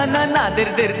तना ना नादिर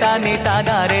दिरता नीता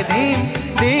धारे धीम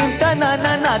धीम तना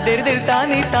ना नादिर दिरता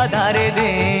नीता धारे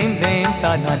धीम धीम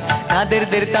तना नादिर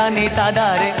दिरता नीता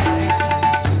धारे।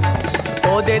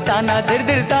 ओदे ताना दिर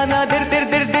दिरता ना दिर दिर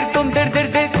दिर दिर तुम दिर दिर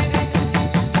दिर,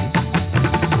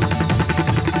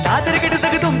 नादिर गिड़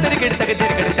तक तुम दिर गिड़ तक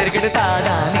दिर गिड़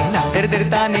ताना नी नादिर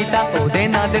दिरता नीता। ओदे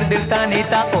नादिर दिरता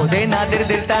नीता, ओदे नादिर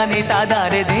दिरता नीता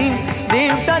धारे धीम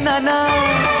धीम तना ना।